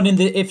someone in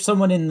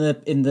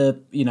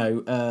the you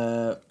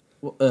know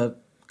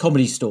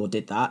comedy store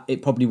did that,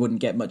 it probably wouldn't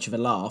get much of a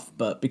laugh.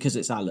 But because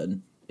it's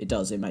Alan, it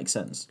does. It makes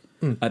sense.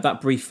 That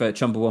brief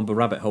Chumbawamba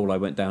rabbit hole I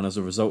went down as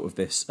a result of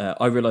this,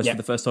 I realised for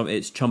the first time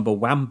it's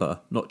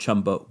Chumbawamba, not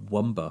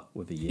Chumbawamba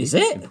with a U. Is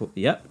it?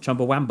 Yep,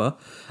 Chumbawamba.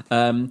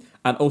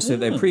 And also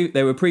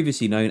they were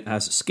previously known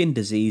as skin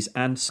disease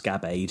and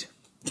scab aid.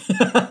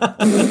 What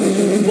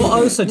I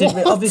also did,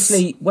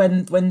 obviously,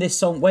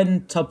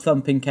 when Tub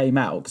Thumping came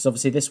out, because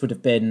obviously this would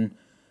have been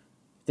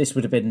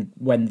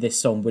when this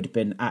song would have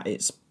been at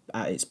its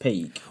at its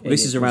peak. Well,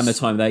 this is around the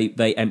time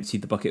they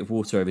emptied the bucket of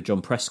water over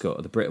John Prescott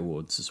at the Brit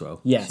Awards as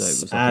well. Yes, so it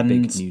was like a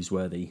big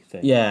newsworthy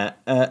thing. Yeah,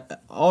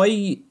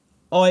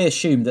 I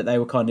assumed that they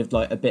were kind of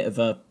like a bit of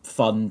a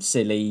fun,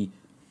 silly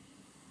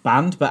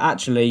band, but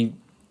actually,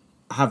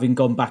 having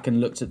gone back and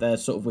looked at their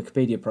sort of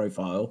Wikipedia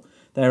profile,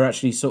 they're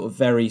actually sort of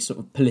very sort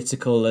of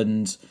political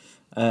and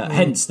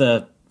hence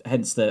the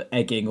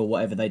egging or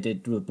whatever they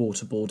did with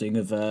waterboarding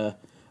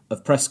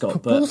of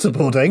Prescott. But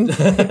waterboarding?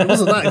 It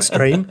wasn't that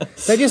extreme.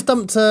 They just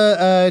dumped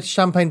a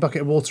champagne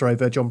bucket of water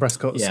over John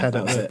Prescott's head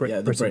at the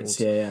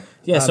Brits.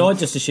 Yeah. So I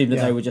just assumed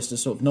that they were just a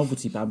sort of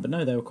novelty band, but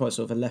no, they were quite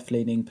sort of a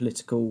left-leaning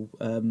political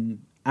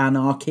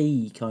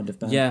anarchy kind of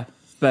band. Yeah.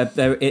 But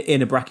they're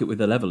in a bracket with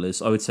the Levellers.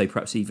 I would say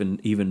perhaps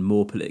even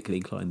more politically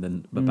inclined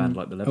than a band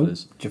like the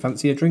Levellers. Do you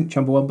fancy a drink,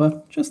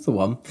 Chumbawamba? Just the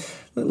one.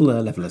 Little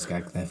Levellers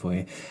gag there for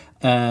you.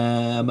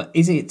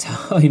 Is it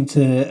time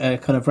to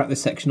kind of wrap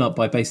this section up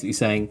by basically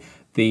saying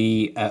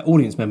the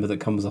audience member that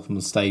comes up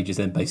on stage is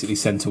then basically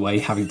sent away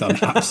having done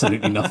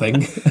absolutely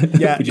nothing,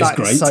 yeah, which is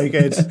great. So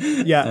good.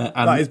 Yeah,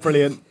 that is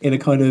brilliant. In a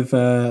kind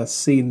of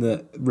scene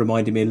that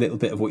reminded me a little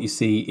bit of what you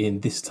see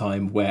in This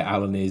Time, where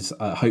Alan is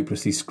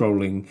hopelessly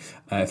scrolling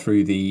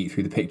through the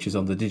pictures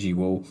on the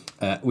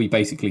DigiWall, we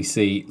basically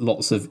see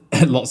lots of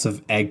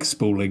egg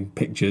spooling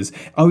pictures.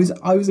 I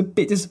was a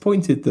bit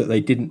disappointed that they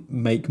didn't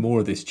make more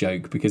of this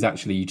joke, because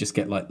actually you just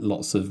get like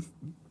lots of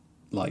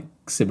like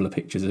similar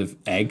pictures of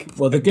egg.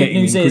 Well, the good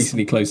news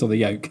increasingly close on the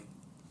yolk.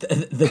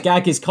 The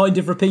gag is kind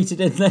of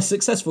repeated in their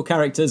successful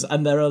characters,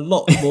 and there are a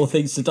lot more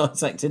things to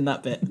dissect in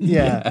that bit.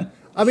 Yeah.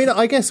 I mean,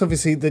 I guess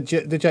obviously the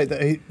joke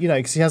that, you know,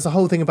 because he has the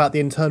whole thing about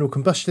the internal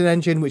combustion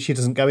engine, which he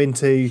doesn't go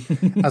into,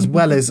 as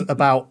well as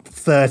about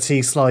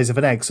 30 slices of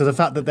an egg. So the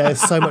fact that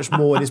there's so much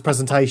more in his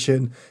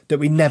presentation that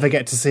we never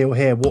get to see or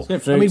hear. What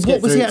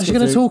was he actually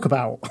going to talk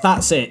about?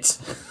 That's it.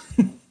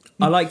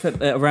 I like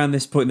that around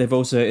this point they've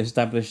also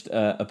established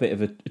a bit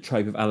of a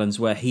trope of Alan's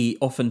where he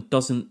often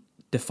doesn't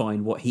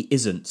define what he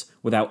isn't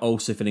without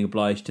also feeling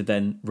obliged to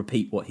then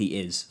repeat what he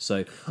is.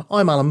 So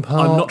I'm Alan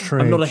Partridge.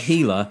 I'm not a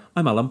healer.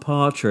 I'm Alan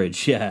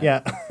Partridge. Yeah.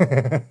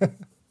 Yeah.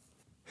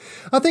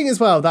 I think as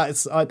well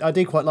I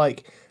do quite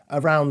like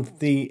around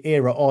the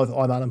era of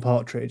I'm Alan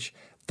Partridge.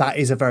 That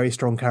is a very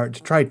strong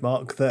character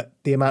trademark. That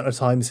the amount of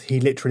times he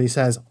literally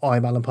says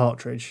I'm Alan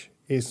Partridge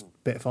is a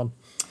bit fun.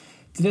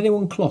 Did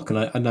anyone clock, and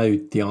I know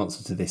the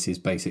answer to this is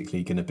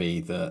basically going to be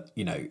that,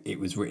 you know, it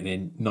was written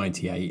in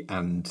 98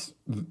 and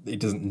it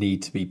doesn't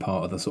need to be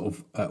part of the sort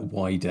of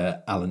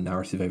wider Alan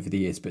narrative over the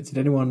years, but did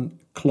anyone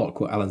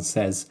clock what Alan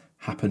says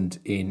happened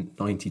in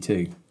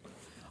 92?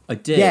 I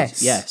did,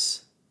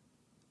 yes.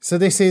 So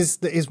this is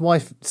his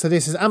wife. So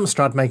this is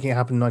Amstrad making it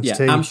happen in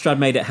 92. Yeah, Amstrad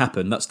made it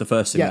happen. That's the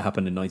first thing that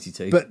happened in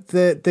 92. But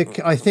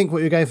I think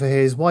what you're going for here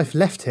is wife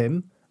left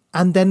him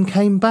and then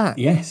came back.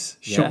 Yes,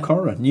 shock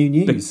horror, new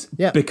news.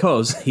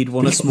 Because he'd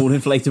won a small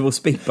inflatable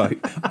speedboat.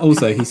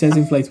 Also, he says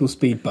inflatable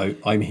speedboat,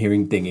 I'm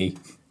hearing dinghy.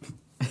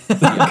 It's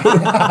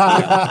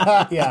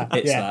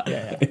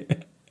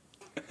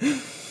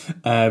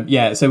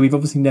that. So we've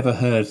obviously never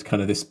heard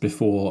kind of this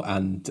before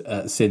and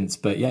since,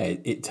 but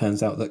it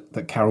turns out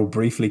that Carol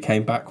briefly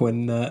came back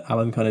when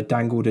Alan kind of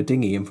dangled a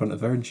dinghy in front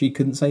of her and she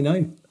couldn't say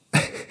no.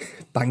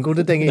 Bangled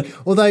a dinghy.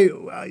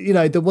 Although, you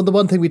know, the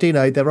one thing we do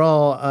know, there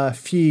are a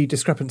few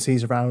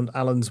discrepancies around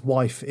Alan's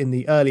wife in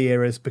the early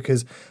eras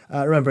because,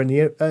 remember, in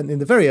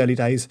the very early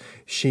days,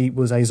 she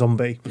was a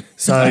zombie.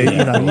 So,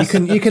 you know,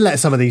 you can let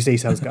some of these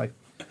details go.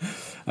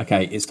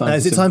 Okay, it's time.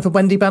 Is it time for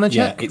Wendy Banachek?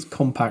 Yeah, it's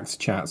Compact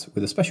Chat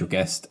with a special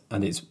guest,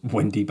 and it's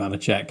Wendy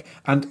Banachek.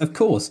 And of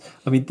course,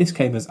 I mean, this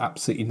came as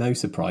absolutely no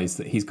surprise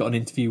that he's got an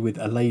interview with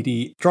a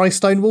lady. Dry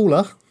Stone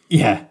Waller?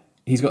 Yeah,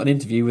 he's got an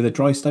interview with a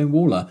Dry Stone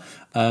Waller.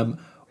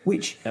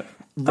 Which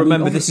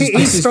remember,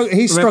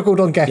 he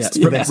struggled on guests.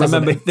 For this,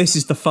 remember, this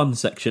is the fun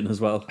section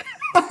as well.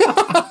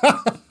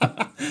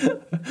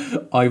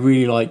 I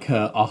really like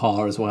her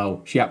aha as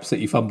well. She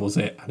absolutely fumbles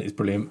it, and it's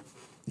brilliant.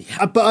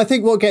 Yeah. But I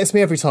think what gets me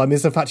every time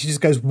is the fact she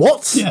just goes,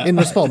 "What?" in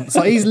response.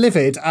 Like he's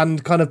livid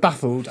and kind of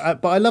baffled.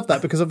 But I love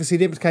that because obviously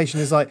the implication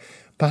is like,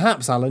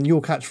 perhaps, Alan,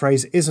 your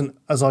catchphrase isn't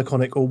as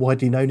iconic or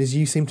widely known as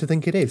you seem to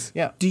think it is.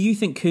 Yeah. Do you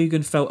think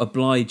Coogan felt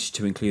obliged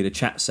to include a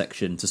chat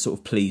section to sort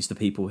of please the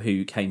people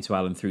who came to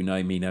Alan through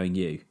Knowing Me, Knowing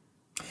You?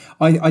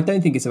 I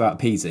don't think it's about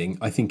appeasing.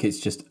 I think it's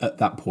just at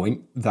that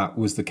point, that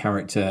was the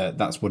character,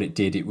 that's what it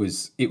did. It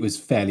was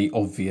fairly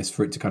obvious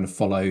for it to kind of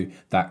follow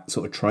that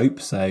sort of trope.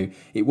 So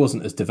it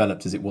wasn't as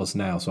developed as it was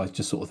now. So I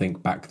just sort of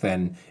think back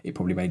then it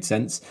probably made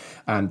sense.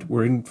 And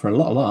we're in for a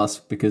lot of laughs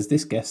because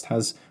this guest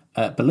has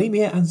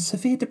bulimia and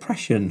severe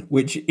depression,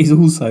 which is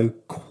also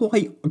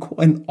quite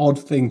an odd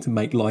thing to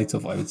make light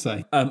of, I would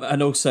say.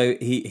 And also,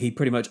 he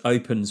pretty much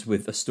opens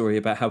with a story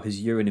about how his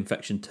urine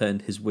infection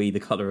turned his wee the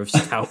colour of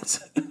stout.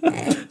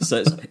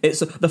 So it's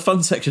the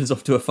fun section's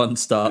off to a fun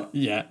start.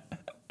 Yeah.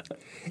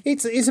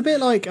 It's a bit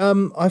like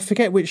I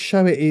forget which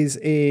show it is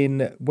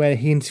in where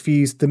he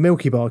interviews the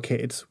Milky Bar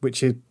Kid,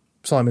 which is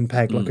Simon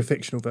Pegg, like a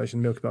fictional version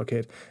of Milky Bar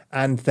Kid,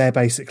 and they're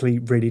basically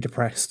really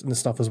depressed and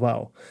stuff as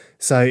well.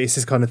 So it's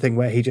this kind of thing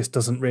where he just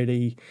doesn't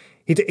really,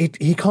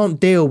 he can't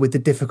deal with the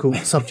difficult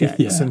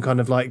subjects and kind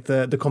of like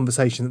the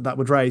conversation that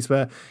would raise,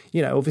 where,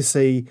 you know,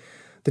 obviously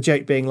the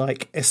joke being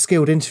like a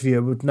skilled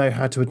interviewer would know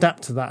how to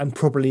adapt to that and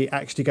probably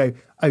actually go,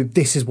 oh,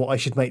 this is what I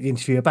should make the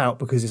interview about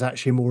because it's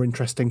actually a more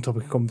interesting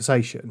topic of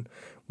conversation.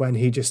 When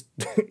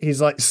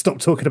he's like, stop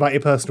talking about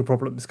your personal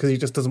problems because he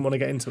just doesn't want to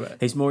get into it.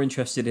 He's more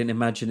interested in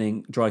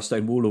imagining dry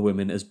stone Waller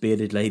women as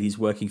bearded ladies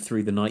working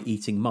through the night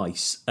eating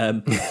mice.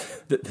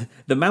 The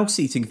mouse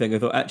eating thing I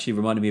thought actually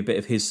reminded me a bit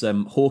of his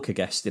Hawker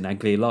guest in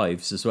Anglia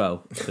Lives as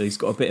well. So he's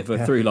got a bit of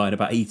a through line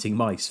about eating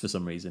mice for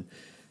some reason.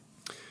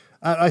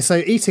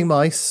 So eating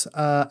mice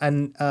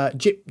and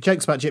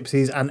jokes about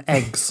gypsies and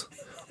eggs.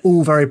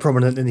 All very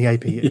prominent in the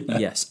APU.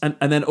 Yes, and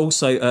then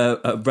also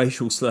a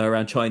racial slur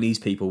around Chinese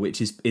people,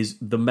 which is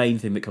the main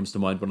thing that comes to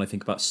mind when I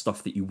think about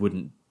stuff that you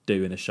wouldn't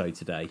do in a show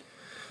today.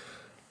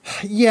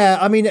 Yeah,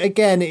 I mean,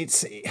 again,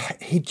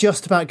 he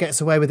just about gets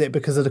away with it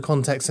because of the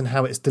context and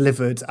how it's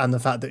delivered and the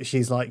fact that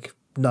she's like,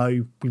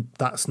 no,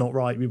 that's not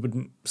right, we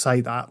wouldn't say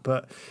that.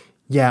 But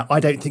yeah, I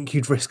don't think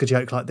you'd risk a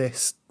joke like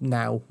this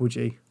now, would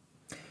you?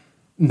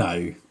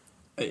 No.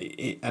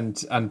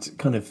 And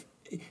kind of...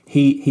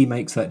 He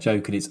makes that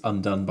joke and it's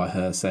undone by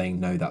her saying,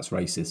 no, that's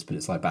racist, but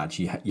it's like, but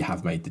actually you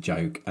have made the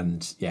joke,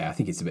 and yeah, I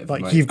think it's a bit of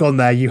like you've gone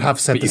there, you have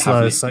said the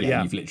slurs, so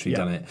you've literally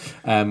done it.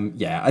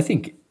 I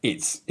think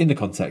it's in the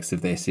context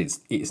of this,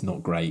 it's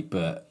not great,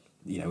 but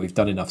you know, we've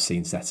done enough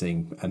scene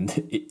setting and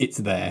it's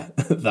there.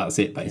 That's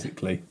it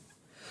basically.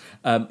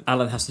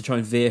 Alan has to try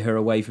and veer her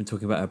away from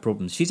talking about her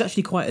problems. She's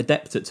actually quite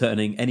adept at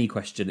turning any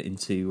question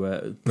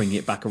into bringing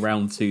it back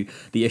around to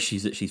the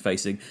issues that she's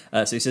facing.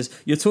 So he says,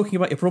 you're talking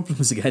about your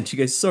problems again. She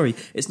goes, sorry,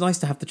 it's nice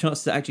to have the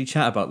chance to actually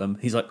chat about them.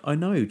 He's like, I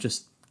know,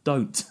 just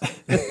don't.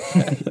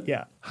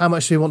 Yeah. How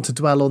much do we want to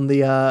dwell on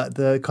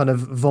the kind of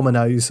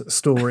Vominos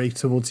story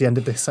towards the end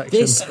of this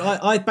section?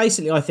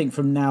 I think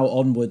from now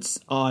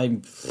onwards, I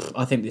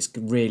think this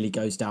really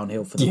goes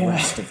downhill for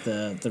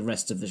the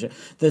rest of the show.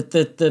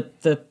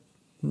 The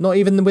Not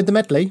even with the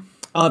medley?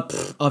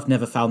 I've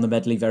never found the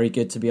medley very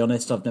good, to be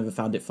honest. I've never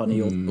found it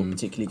funny or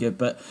particularly good.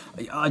 But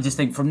I just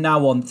think from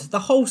now on, the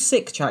whole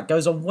sick chat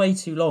goes on way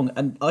too long,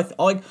 and I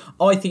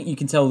think you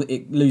can tell that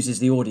it loses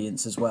the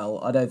audience as well.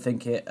 I don't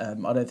think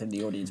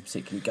the audience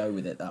particularly go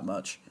with it that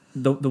much.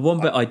 The one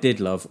bit I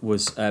did love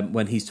was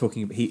when he's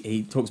talking.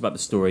 He talks about the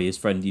story. His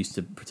friend used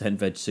to pretend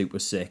veg soup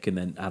was sick, and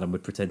then Adam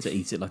would pretend to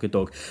eat it like a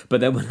dog. But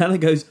then when Alan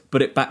goes,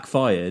 "But it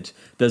backfired,"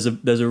 there's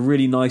a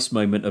really nice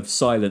moment of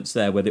silence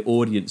there, where the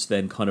audience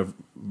then kind of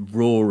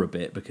roar a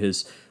bit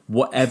because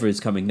whatever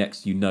is coming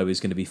next, you know, is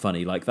going to be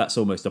funny. Like that's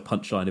almost a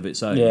punchline of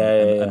its own.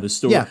 And the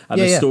story,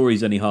 the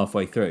story's only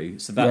halfway through.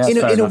 So that's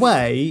in a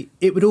way,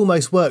 it would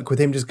almost work with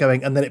him just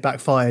going, and then it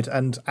backfired,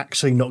 and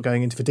actually not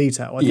going into the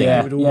detail. I think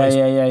it would almost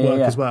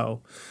work as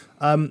well.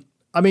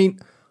 I mean,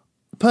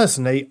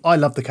 personally, I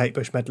love the Kate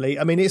Bush medley.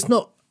 I mean, it's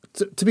not,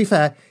 to be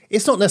fair,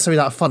 it's not necessarily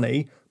that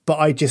funny, but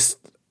I just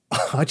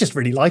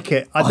really like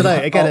it. I don't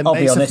know. Again,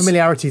 it's a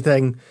familiarity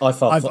thing.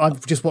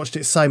 I've just watched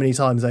it so many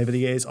times over the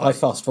years. I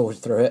fast forward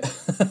through it.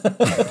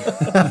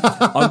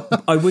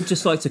 I would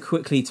just like to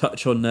quickly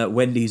touch on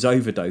Wendy's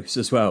overdose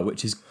as well,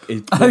 which is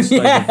glossed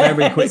over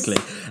very quickly.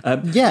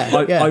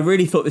 I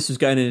really thought this was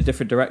going in a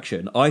different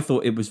direction. I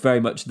thought it was very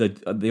much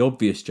the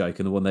obvious joke,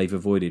 and the one they've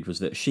avoided was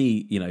that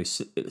she, you know,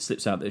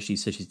 slips out that she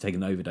says she's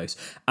taken an overdose.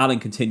 Alan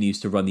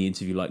continues to run the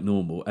interview like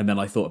normal, and then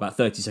I thought about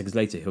 30 seconds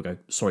later he'll go,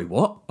 "Sorry,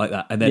 what?" like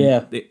that, and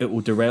then it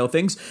will derail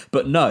things.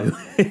 But no,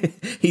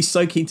 he's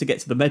so keen to get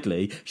to the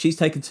medley. She's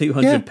taken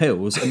 200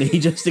 pills, and he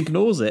just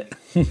ignores it.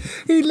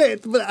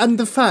 And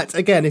the fact,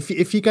 again,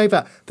 if you go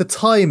back, the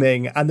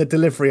timing and the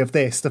delivery of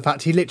this, the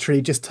fact he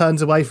literally just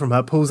turns away from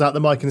her, pulls out the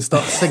mic and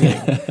starts singing,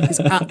 is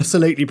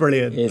absolutely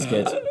brilliant. It is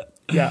good.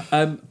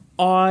 Yeah.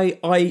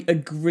 I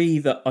agree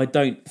that I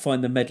don't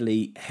find the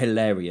medley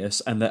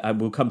hilarious, and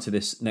we'll come to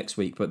this next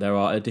week, but there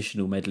are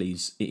additional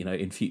medleys, you know,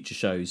 in future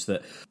shows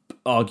that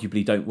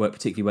arguably don't work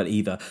particularly well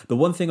either. The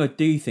one thing I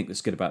do think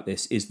that's good about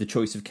this is the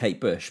choice of Kate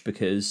Bush,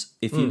 because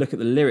if you look at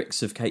the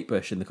lyrics of Kate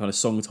Bush and the kind of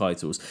song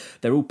titles,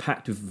 they're all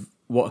packed with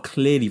what are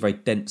clearly very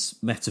dense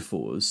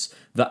metaphors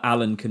that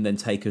Alan can then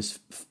take as,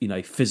 you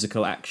know,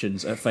 physical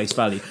actions at face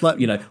value. Like,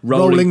 you know,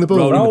 rolling the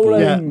ball,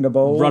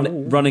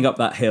 running up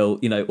that hill.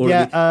 You know, or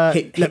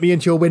let me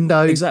into your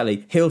window.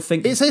 Exactly. He'll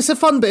think it's a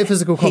fun bit of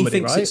physical comedy. He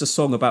thinks right? it's a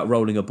song about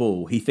rolling a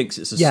ball. He thinks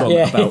it's a song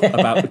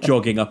about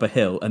jogging up a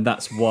hill, and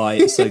that's why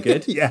it's so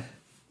good. Yeah.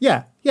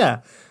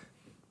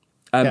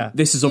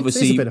 This is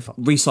obviously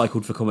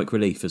recycled for Comic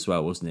Relief as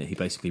well, wasn't it? He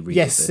basically redid this.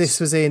 Yes, this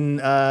was in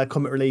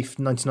Comic Relief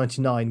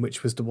 1999,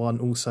 which was the one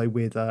also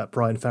with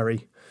Brian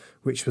Ferry,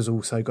 which was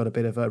also got a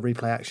bit of a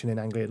replay action in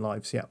Anglian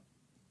Lives,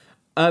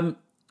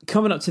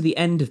 Coming up to the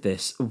end of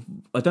this,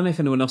 I don't know if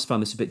anyone else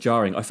found this a bit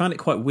jarring. I found it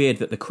quite weird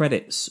that the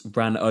credits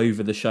ran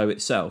over the show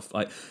itself.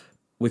 Like,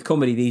 with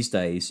comedy these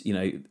days,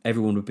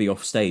 everyone would be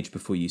off stage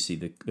before you see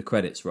the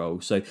credits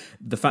roll. So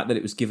the fact that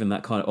it was given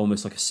that kind of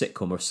almost like a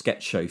sitcom or a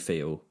sketch show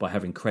feel by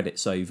having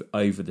credits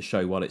over the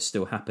show while it's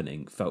still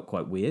happening felt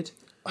quite weird.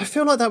 I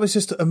feel like that was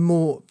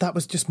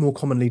just more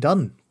commonly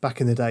done back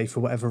in the day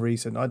for whatever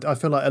reason. I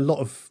feel like a lot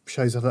of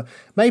shows have that.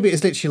 Maybe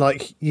it's literally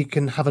like you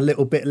can have a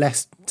little bit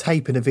less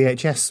tape in a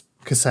VHS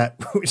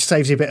cassette, which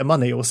saves you a bit of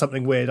money or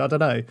something weird. I don't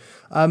know.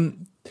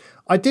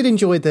 I did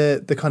enjoy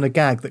the kind of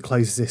gag that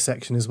closes this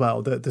section as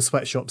well, the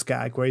sweatshops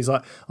gag, where he's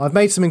like, I've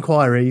made some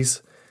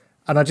inquiries,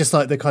 and I just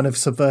like the kind of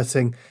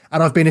subverting,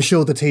 and I've been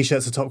assured the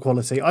T-shirts are top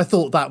quality. I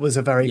thought that was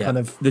a very kind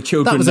of... The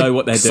children know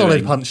what they're solid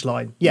doing. Solid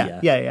punchline.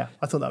 Yeah.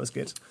 I thought that was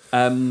good.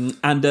 And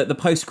the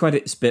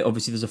post-credits bit,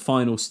 obviously there's a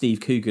final Steve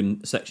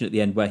Coogan section at the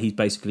end where he's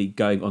basically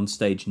going on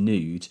stage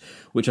nude,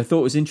 which I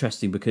thought was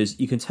interesting because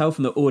you can tell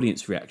from the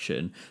audience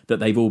reaction that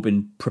they've all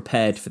been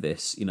prepared for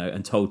this,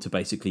 and told to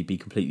basically be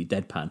completely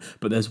deadpan.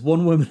 But there's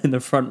one woman in the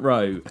front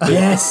row.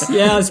 I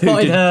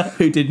spotted her.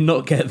 Who did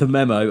not get the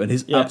memo and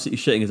is absolutely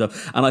shitting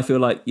herself. And I feel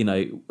like,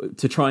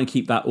 to try and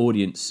keep that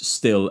audience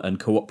still and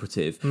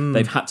cooperative,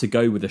 they've had to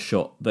go with a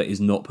shot that is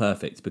not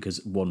perfect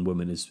because one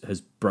woman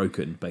has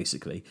broken,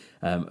 basically.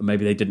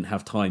 Maybe they didn't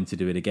have time to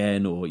do it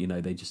again, or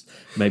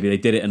maybe they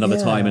did it another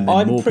time and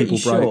then more people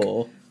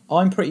broke.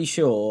 I'm pretty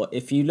sure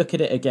if you look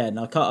at it again,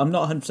 I'm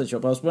not 100%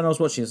 sure, but when I was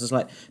watching this, it's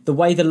like the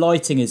way the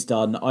lighting is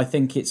done, I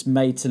think it's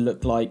made to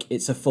look like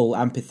it's a full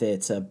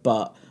amphitheatre,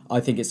 but I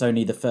think it's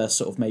only the first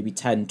sort of maybe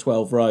 10,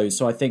 12 rows.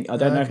 So I don't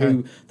know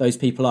who those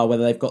people are,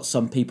 whether they've got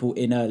some people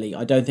in early.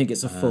 I don't think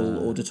it's a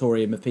full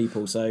auditorium of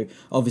people. So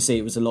obviously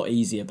it was a lot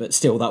easier, but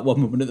still that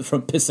one woman at the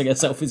front pissing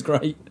herself is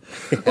great.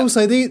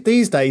 Also,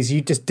 these days,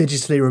 you just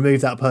digitally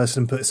remove that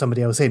person and put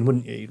somebody else in,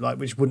 wouldn't you?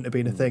 Which wouldn't have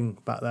been a thing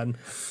back then.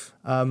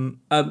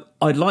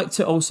 I'd like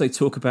to also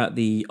talk about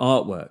the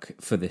artwork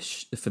for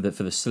this, for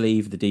the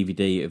sleeve, the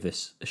DVD of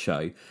this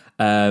show.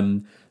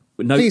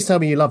 Please tell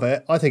me you love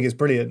it. I think it's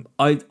brilliant.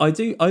 I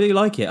do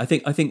like it. I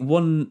think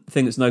one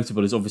thing that's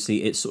notable is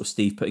obviously it's sort of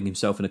Steve putting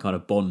himself in a kind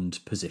of Bond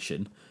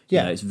position.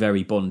 Yeah, it's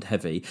very Bond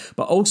heavy,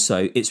 but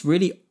also it's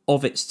really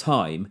of its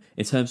time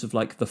in terms of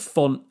like the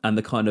font and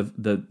the kind of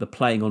the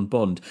playing on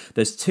Bond.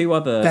 There's two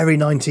other very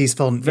 90s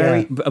font,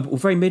 very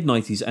mid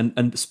 90s,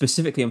 and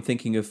specifically I'm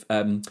thinking of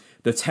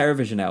the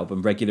Terrorvision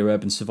album Regular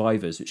Urban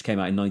Survivors, which came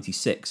out in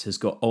 96, has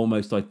got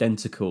almost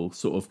identical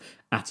sort of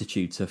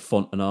attitude to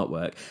font and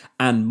artwork,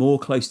 and more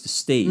close to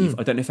Steve.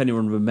 I don't know if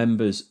anyone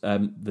remembers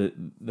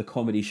the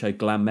comedy show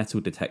Glam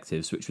Metal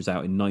Detectives, which was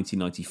out in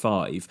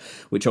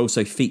 1995, which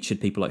also featured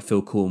people like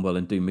Phil Cornwell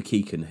and Doom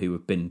McKeekan, who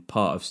have been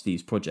part of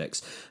Steve's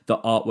projects. The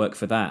artwork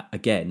for that,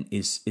 again,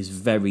 is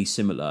very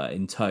similar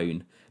in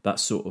tone. That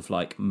sort of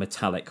like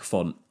metallic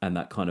font and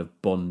that kind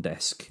of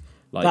Bond-esque.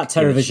 Like, that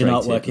Terrorvision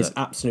artwork is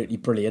absolutely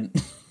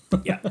brilliant.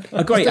 Yeah,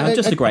 a great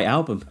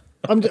album.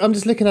 I'm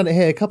just looking at it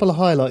here. A couple of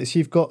highlights.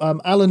 You've got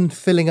Alan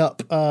filling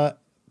up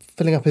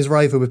his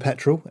Rover with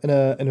petrol in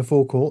a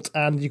forecourt,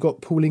 and you've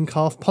got Pauline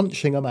Calf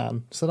punching a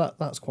man. So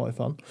that's quite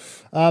fun.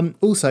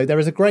 Also, there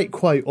is a great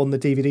quote on the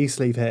DVD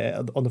sleeve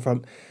here on the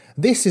front.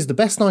 This is the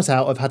best night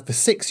out I've had for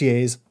 6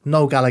 years.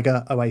 Noel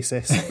Gallagher,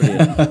 Oasis.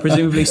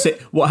 Presumably,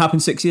 what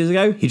happened 6 years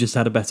ago? He just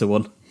had a better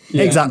one.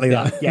 Yeah. Exactly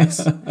that,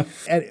 yes.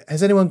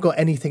 Has anyone got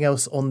anything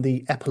else on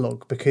the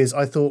epilogue? Because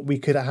I thought we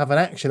could have an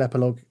actual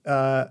epilogue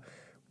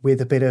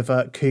with a bit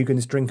of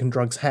Coogan's drink and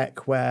drugs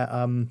heck, where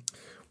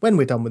when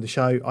we're done with the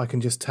show, I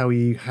can just tell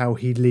you how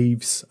he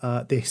leaves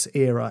this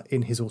era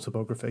in his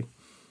autobiography.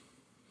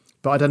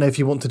 But I don't know if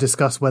you want to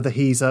discuss whether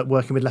he's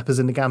working with lepers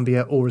in the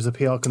Gambia or as a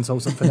PR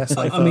consultant for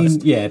Nestle first. I mean,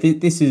 yeah,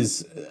 this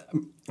is,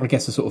 I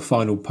guess, a sort of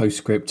final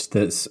postscript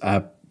that's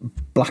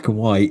black and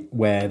white,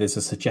 where there's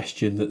a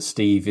suggestion that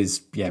Steve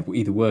is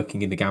either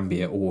working in the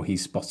Gambia or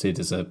he's spotted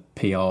as a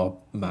PR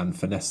man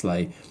for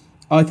Nestle.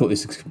 I thought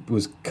this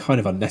was kind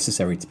of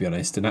unnecessary, to be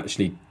honest, and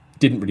actually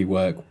didn't really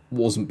work,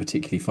 wasn't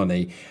particularly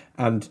funny,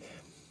 and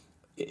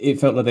it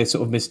felt like they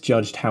sort of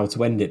misjudged how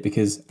to end it,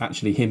 because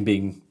actually him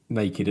being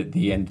naked at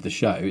the end of the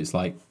show, it's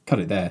like, cut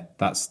it there.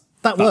 That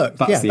worked.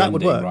 That's the ending,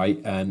 would work. Right?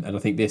 And I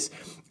think this,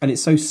 and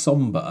it's so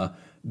somber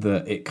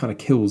that it kind of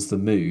kills the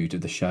mood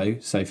of the show.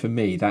 So for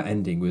me, that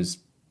ending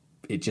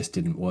it just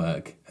didn't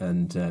work,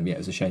 and it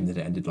was a shame that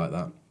it ended like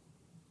that.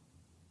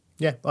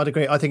 Yeah, I'd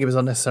agree. I think it was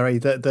unnecessary.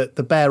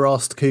 The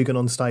bare-assed Coogan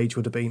on stage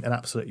would have been an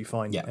absolutely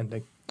fine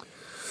ending.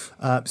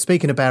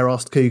 Speaking of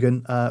bare-assed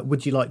Coogan,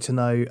 would you like to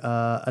know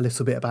a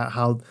little bit about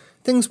how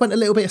things went a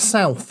little bit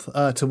south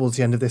towards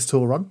the end of this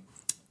tour run?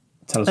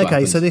 Tell us what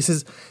happened. So this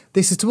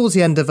is towards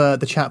the end of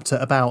the chapter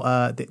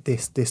about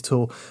this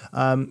tour.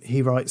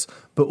 He writes,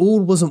 but all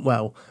wasn't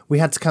well. We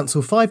had to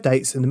cancel 5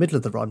 dates in the middle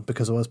of the run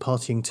because I was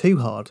partying too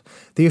hard.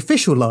 The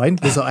official line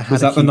was that I had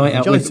was that the night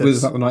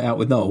out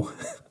with Noel?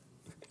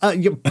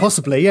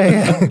 Possibly,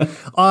 yeah.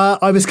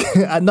 I was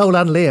at Noel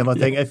and Liam, I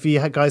think. If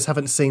you guys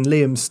haven't seen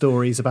Liam's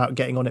stories about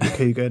getting on it with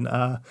Coogan,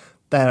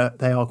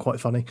 they are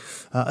quite funny.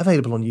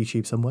 Available on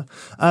YouTube somewhere.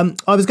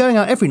 I was going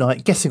out every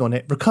night, getting on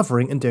it,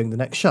 recovering and doing the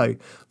next show.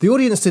 The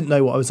audience didn't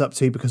know what I was up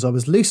to because I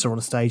was looser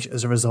on stage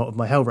as a result of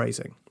my hell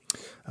raising.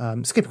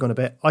 Skipping on a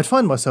bit, I'd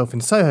find myself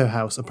in Soho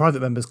House, a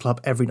private members club,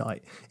 every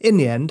night. In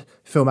the end,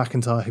 Phil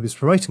McIntyre, who was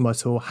promoting my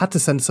tour, had to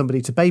send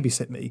somebody to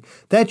babysit me.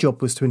 Their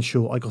job was to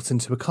ensure I got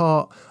into a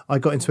car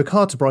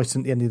to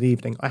Brighton at the end of the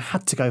evening. I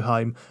had to go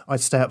home. I'd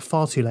stay up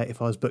far too late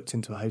if I was booked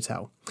into a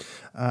hotel.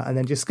 And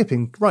then just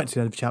skipping right to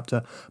the end of the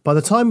chapter, by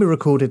the time we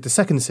recorded the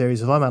second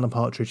series of I'm Alan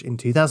Partridge in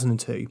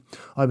 2002,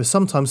 I was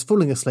sometimes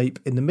falling asleep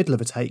in the middle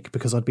of a take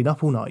because I'd been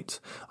up all night.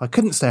 I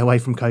couldn't stay away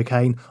from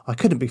cocaine. I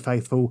couldn't be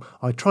faithful.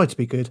 I tried to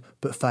be good,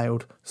 but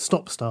failed.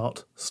 Stop,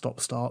 start, stop,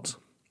 start.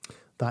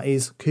 That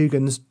is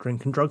Coogan's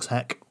Drink and Drugs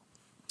Heck.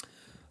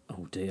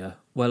 Oh dear.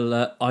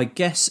 Well, I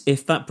guess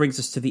if that brings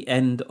us to the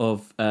end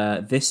of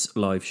this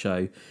live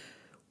show,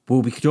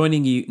 we'll be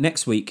joining you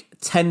next week,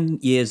 10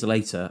 years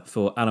later,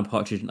 for Alan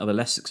Partridge and other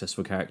less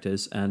successful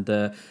characters,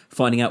 and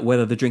finding out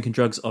whether the drink and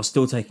drugs are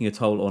still taking a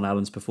toll on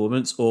Alan's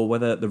performance or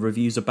whether the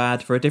reviews are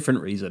bad for a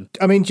different reason.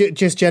 I mean,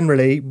 just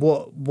generally,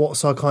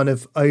 what's our kind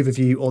of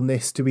overview on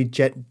this? Do we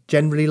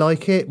generally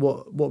like it?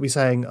 What are we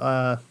saying?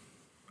 I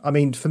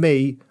mean, for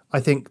me, I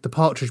think the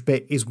Partridge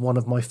bit is one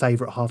of my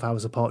favourite half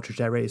hours of Partridge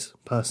there is,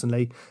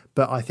 personally.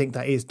 But I think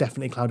that is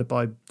definitely clouded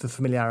by the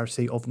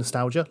familiarity of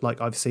nostalgia. Like,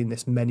 I've seen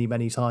this many,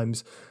 many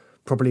times,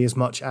 probably as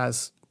much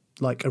as,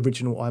 like,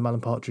 original I'm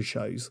Alan Partridge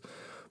shows.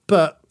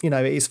 But, you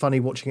know, it is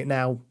funny watching it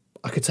now.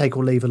 I could take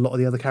or leave a lot of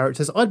the other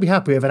characters. I'd be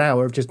happy with an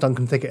hour of just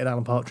Duncan Thicket and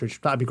Alan Partridge.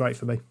 That'd be great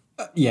for me.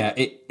 Yeah,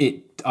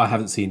 I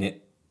haven't seen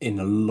it in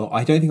a lot.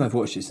 I don't think I've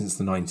watched it since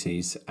the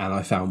 90s, and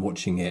I found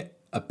watching it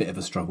a bit of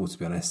a struggle, to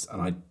be honest.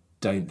 And I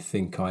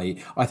think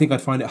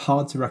I'd find it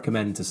hard to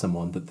recommend to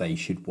someone that they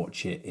should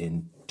watch it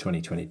in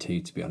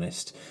 2022, to be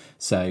honest.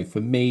 So for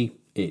me,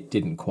 it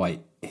didn't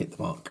quite hit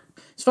the mark.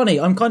 It's funny,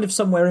 I'm kind of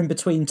somewhere in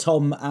between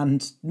Tom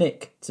and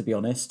Nick, to be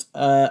honest.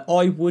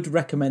 I would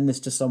recommend this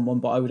to someone,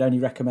 but I would only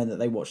recommend that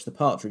they watch the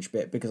Partridge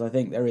bit, because I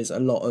think there is a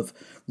lot of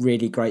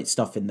really great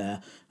stuff in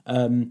there.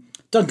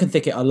 Duncan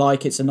Thicket I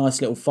like. It's a nice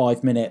little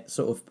 5-minute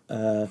sort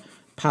of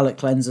palate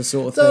cleanser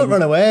sort of thing.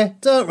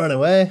 Don't run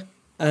away.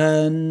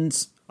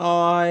 And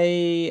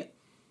I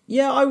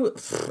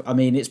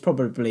mean, it's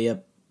probably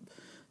a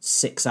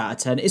 6 out of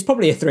 10. It's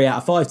probably a 3 out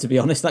of 5, to be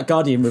honest. That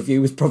Guardian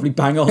review was probably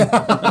bang on.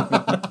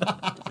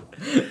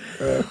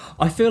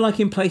 I feel like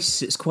in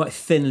places it's quite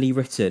thinly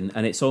written,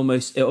 and it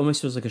almost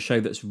feels like a show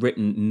that's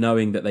written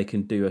knowing that they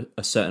can do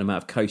a certain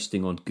amount of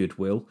coasting on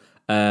goodwill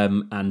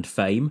and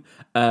fame.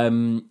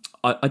 I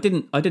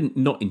didn't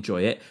not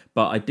enjoy it,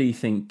 but I do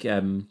think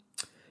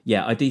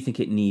I do think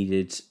it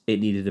needed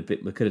a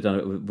bit. We could have done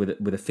it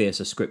with a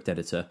fiercer script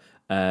editor.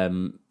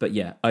 But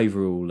yeah,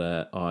 overall,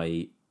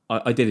 I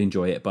did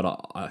enjoy it,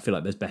 but I feel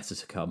like there's better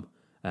to come.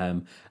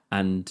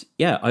 And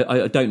yeah,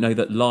 I don't know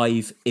that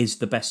live is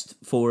the best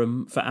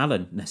forum for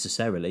Alan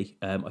necessarily.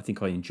 I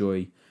think I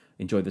enjoy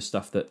the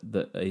stuff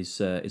that is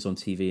on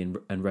TV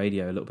and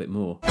radio a little bit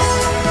more.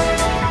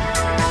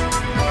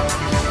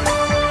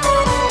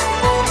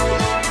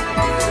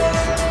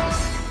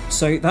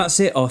 So that's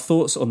it, our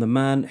thoughts on the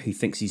man who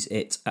thinks he's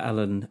it,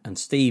 Alan and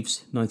Steve's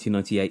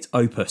 1998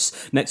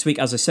 opus. Next week,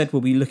 as I said,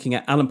 we'll be looking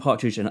at Alan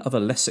Partridge and other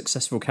less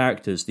successful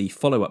characters, the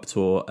follow-up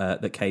tour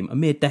that came a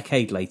mere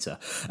decade later.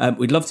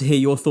 We'd love to hear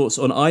your thoughts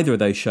on either of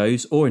those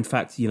shows, or in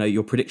fact, you know,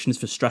 your predictions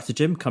for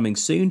Stratagem coming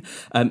soon.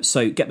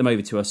 So get them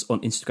over to us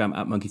on Instagram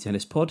at Monkey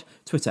Tennis Pod,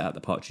 Twitter at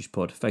The Partridge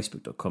Pod,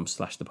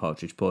 Facebook.com/The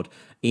Partridge Pod,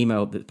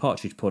 email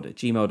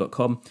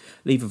thepartridgepod@gmail.com.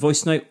 Leave a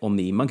voice note on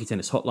the Monkey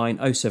Tennis hotline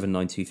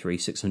 07923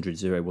 600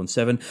 017.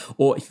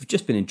 Or if you've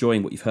just been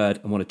enjoying what you've heard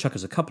and want to chuck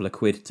us a couple of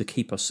quid to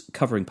keep us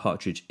covering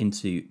Partridge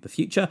into the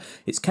future,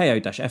 it's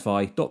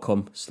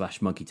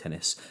ko-fi.com/monkey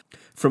tennis.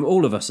 From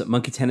all of us at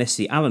Monkey Tennis,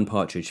 the Alan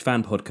Partridge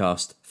fan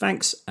podcast,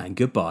 thanks and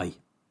goodbye.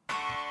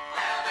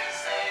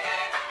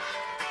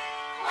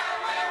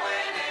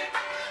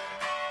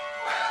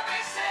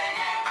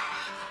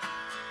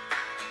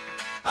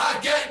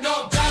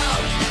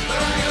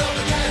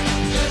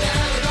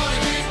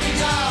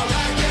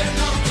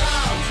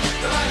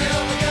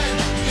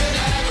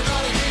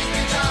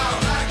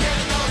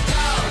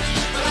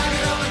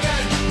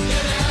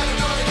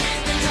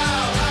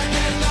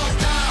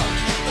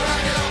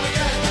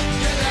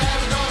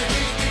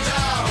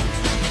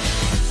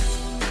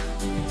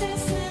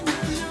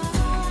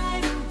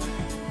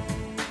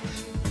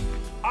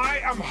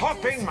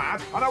 Hopping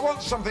mad, and I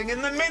want something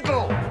in the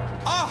middle.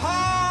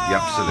 Aha!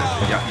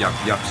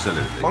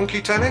 Absolutely.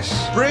 Monkey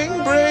tennis? Bring.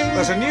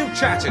 There's a new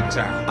chat in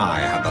town. I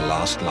had the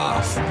last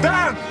laugh.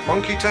 Dan!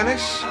 Monkey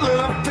tennis?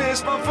 Little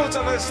pierce my foot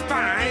on a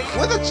spike.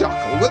 With a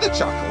chuckle.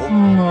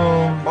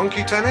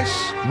 Monkey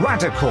tennis?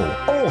 Radical,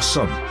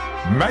 awesome,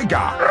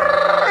 mega.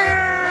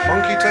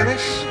 Monkey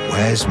tennis?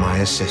 Where's my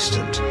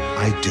assistant?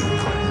 I do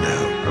not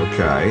know.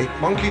 Okay.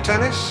 Monkey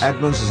tennis?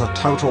 Edmonds is a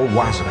total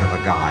wazzock of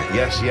a guy.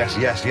 Yes, and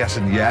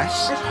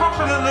yes. It's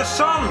hotter than the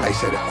sun. I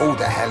said, who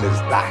the hell is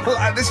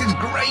that? This is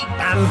great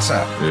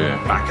banter. Yeah.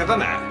 Back of the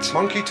net.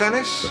 Monkey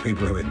tennis? The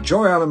people who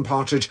enjoy Alan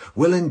Partridge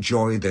will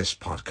enjoy this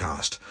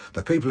podcast.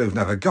 The people who've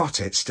never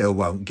got it still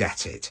won't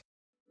get it.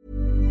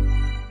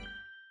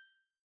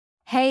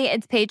 Hey,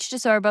 it's Paige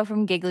DeSorbo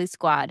from Giggly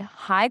Squad.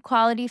 High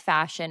quality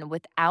fashion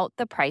without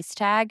the price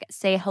tag.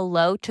 Say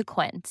hello to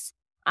Quince.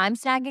 I'm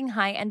snagging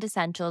high-end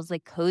essentials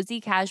like cozy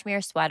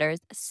cashmere sweaters,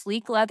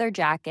 sleek leather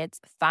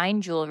jackets,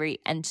 fine jewelry,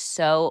 and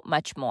so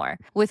much more.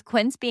 With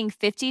Quince being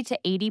 50 to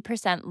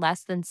 80%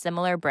 less than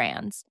similar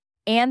brands.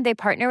 And they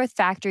partner with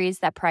factories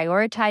that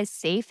prioritize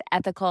safe,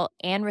 ethical,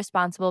 and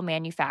responsible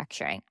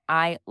manufacturing.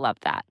 I love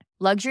that.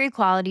 Luxury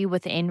quality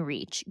within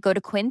reach. Go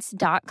to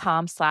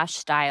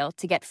quince.com/style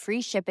to get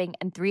free shipping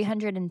and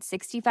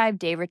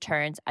 365-day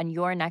returns on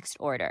your next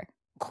order.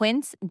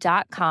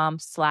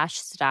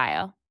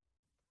 Quince.com/style.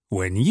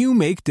 When you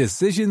make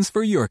decisions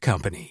for your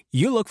company,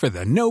 you look for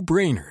the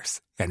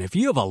no-brainers. And if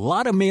you have a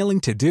lot of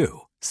mailing to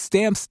do,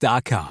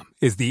 Stamps.com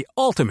is the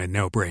ultimate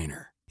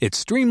no-brainer. It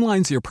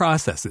streamlines your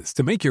processes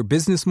to make your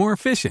business more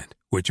efficient,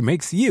 which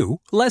makes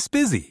you less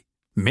busy.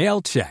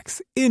 Mail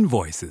checks,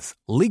 invoices,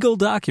 legal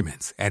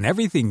documents, and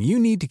everything you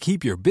need to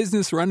keep your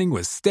business running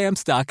with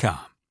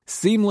Stamps.com.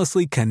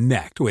 Seamlessly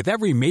connect with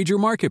every major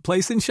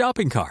marketplace and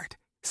shopping cart.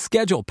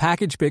 Schedule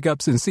package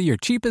pickups and see your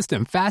cheapest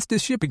and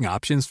fastest shipping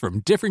options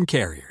from different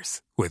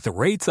carriers. With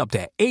rates up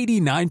to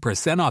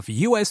 89% off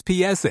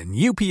USPS and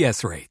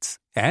UPS rates.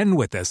 And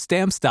with the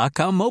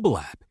Stamps.com mobile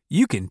app,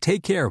 you can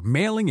take care of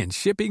mailing and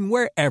shipping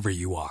wherever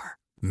you are.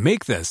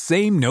 Make the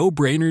same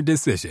no-brainer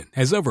decision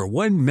as over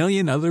 1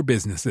 million other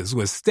businesses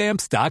with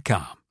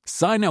Stamps.com.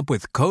 Sign up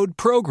with code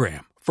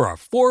PROGRAM for a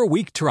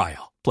 4-week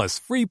trial, plus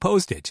free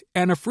postage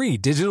and a free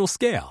digital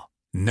scale.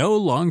 No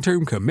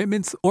long-term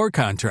commitments or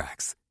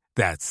contracts.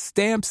 That's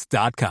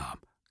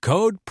Stamps.com.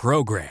 Code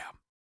PROGRAM.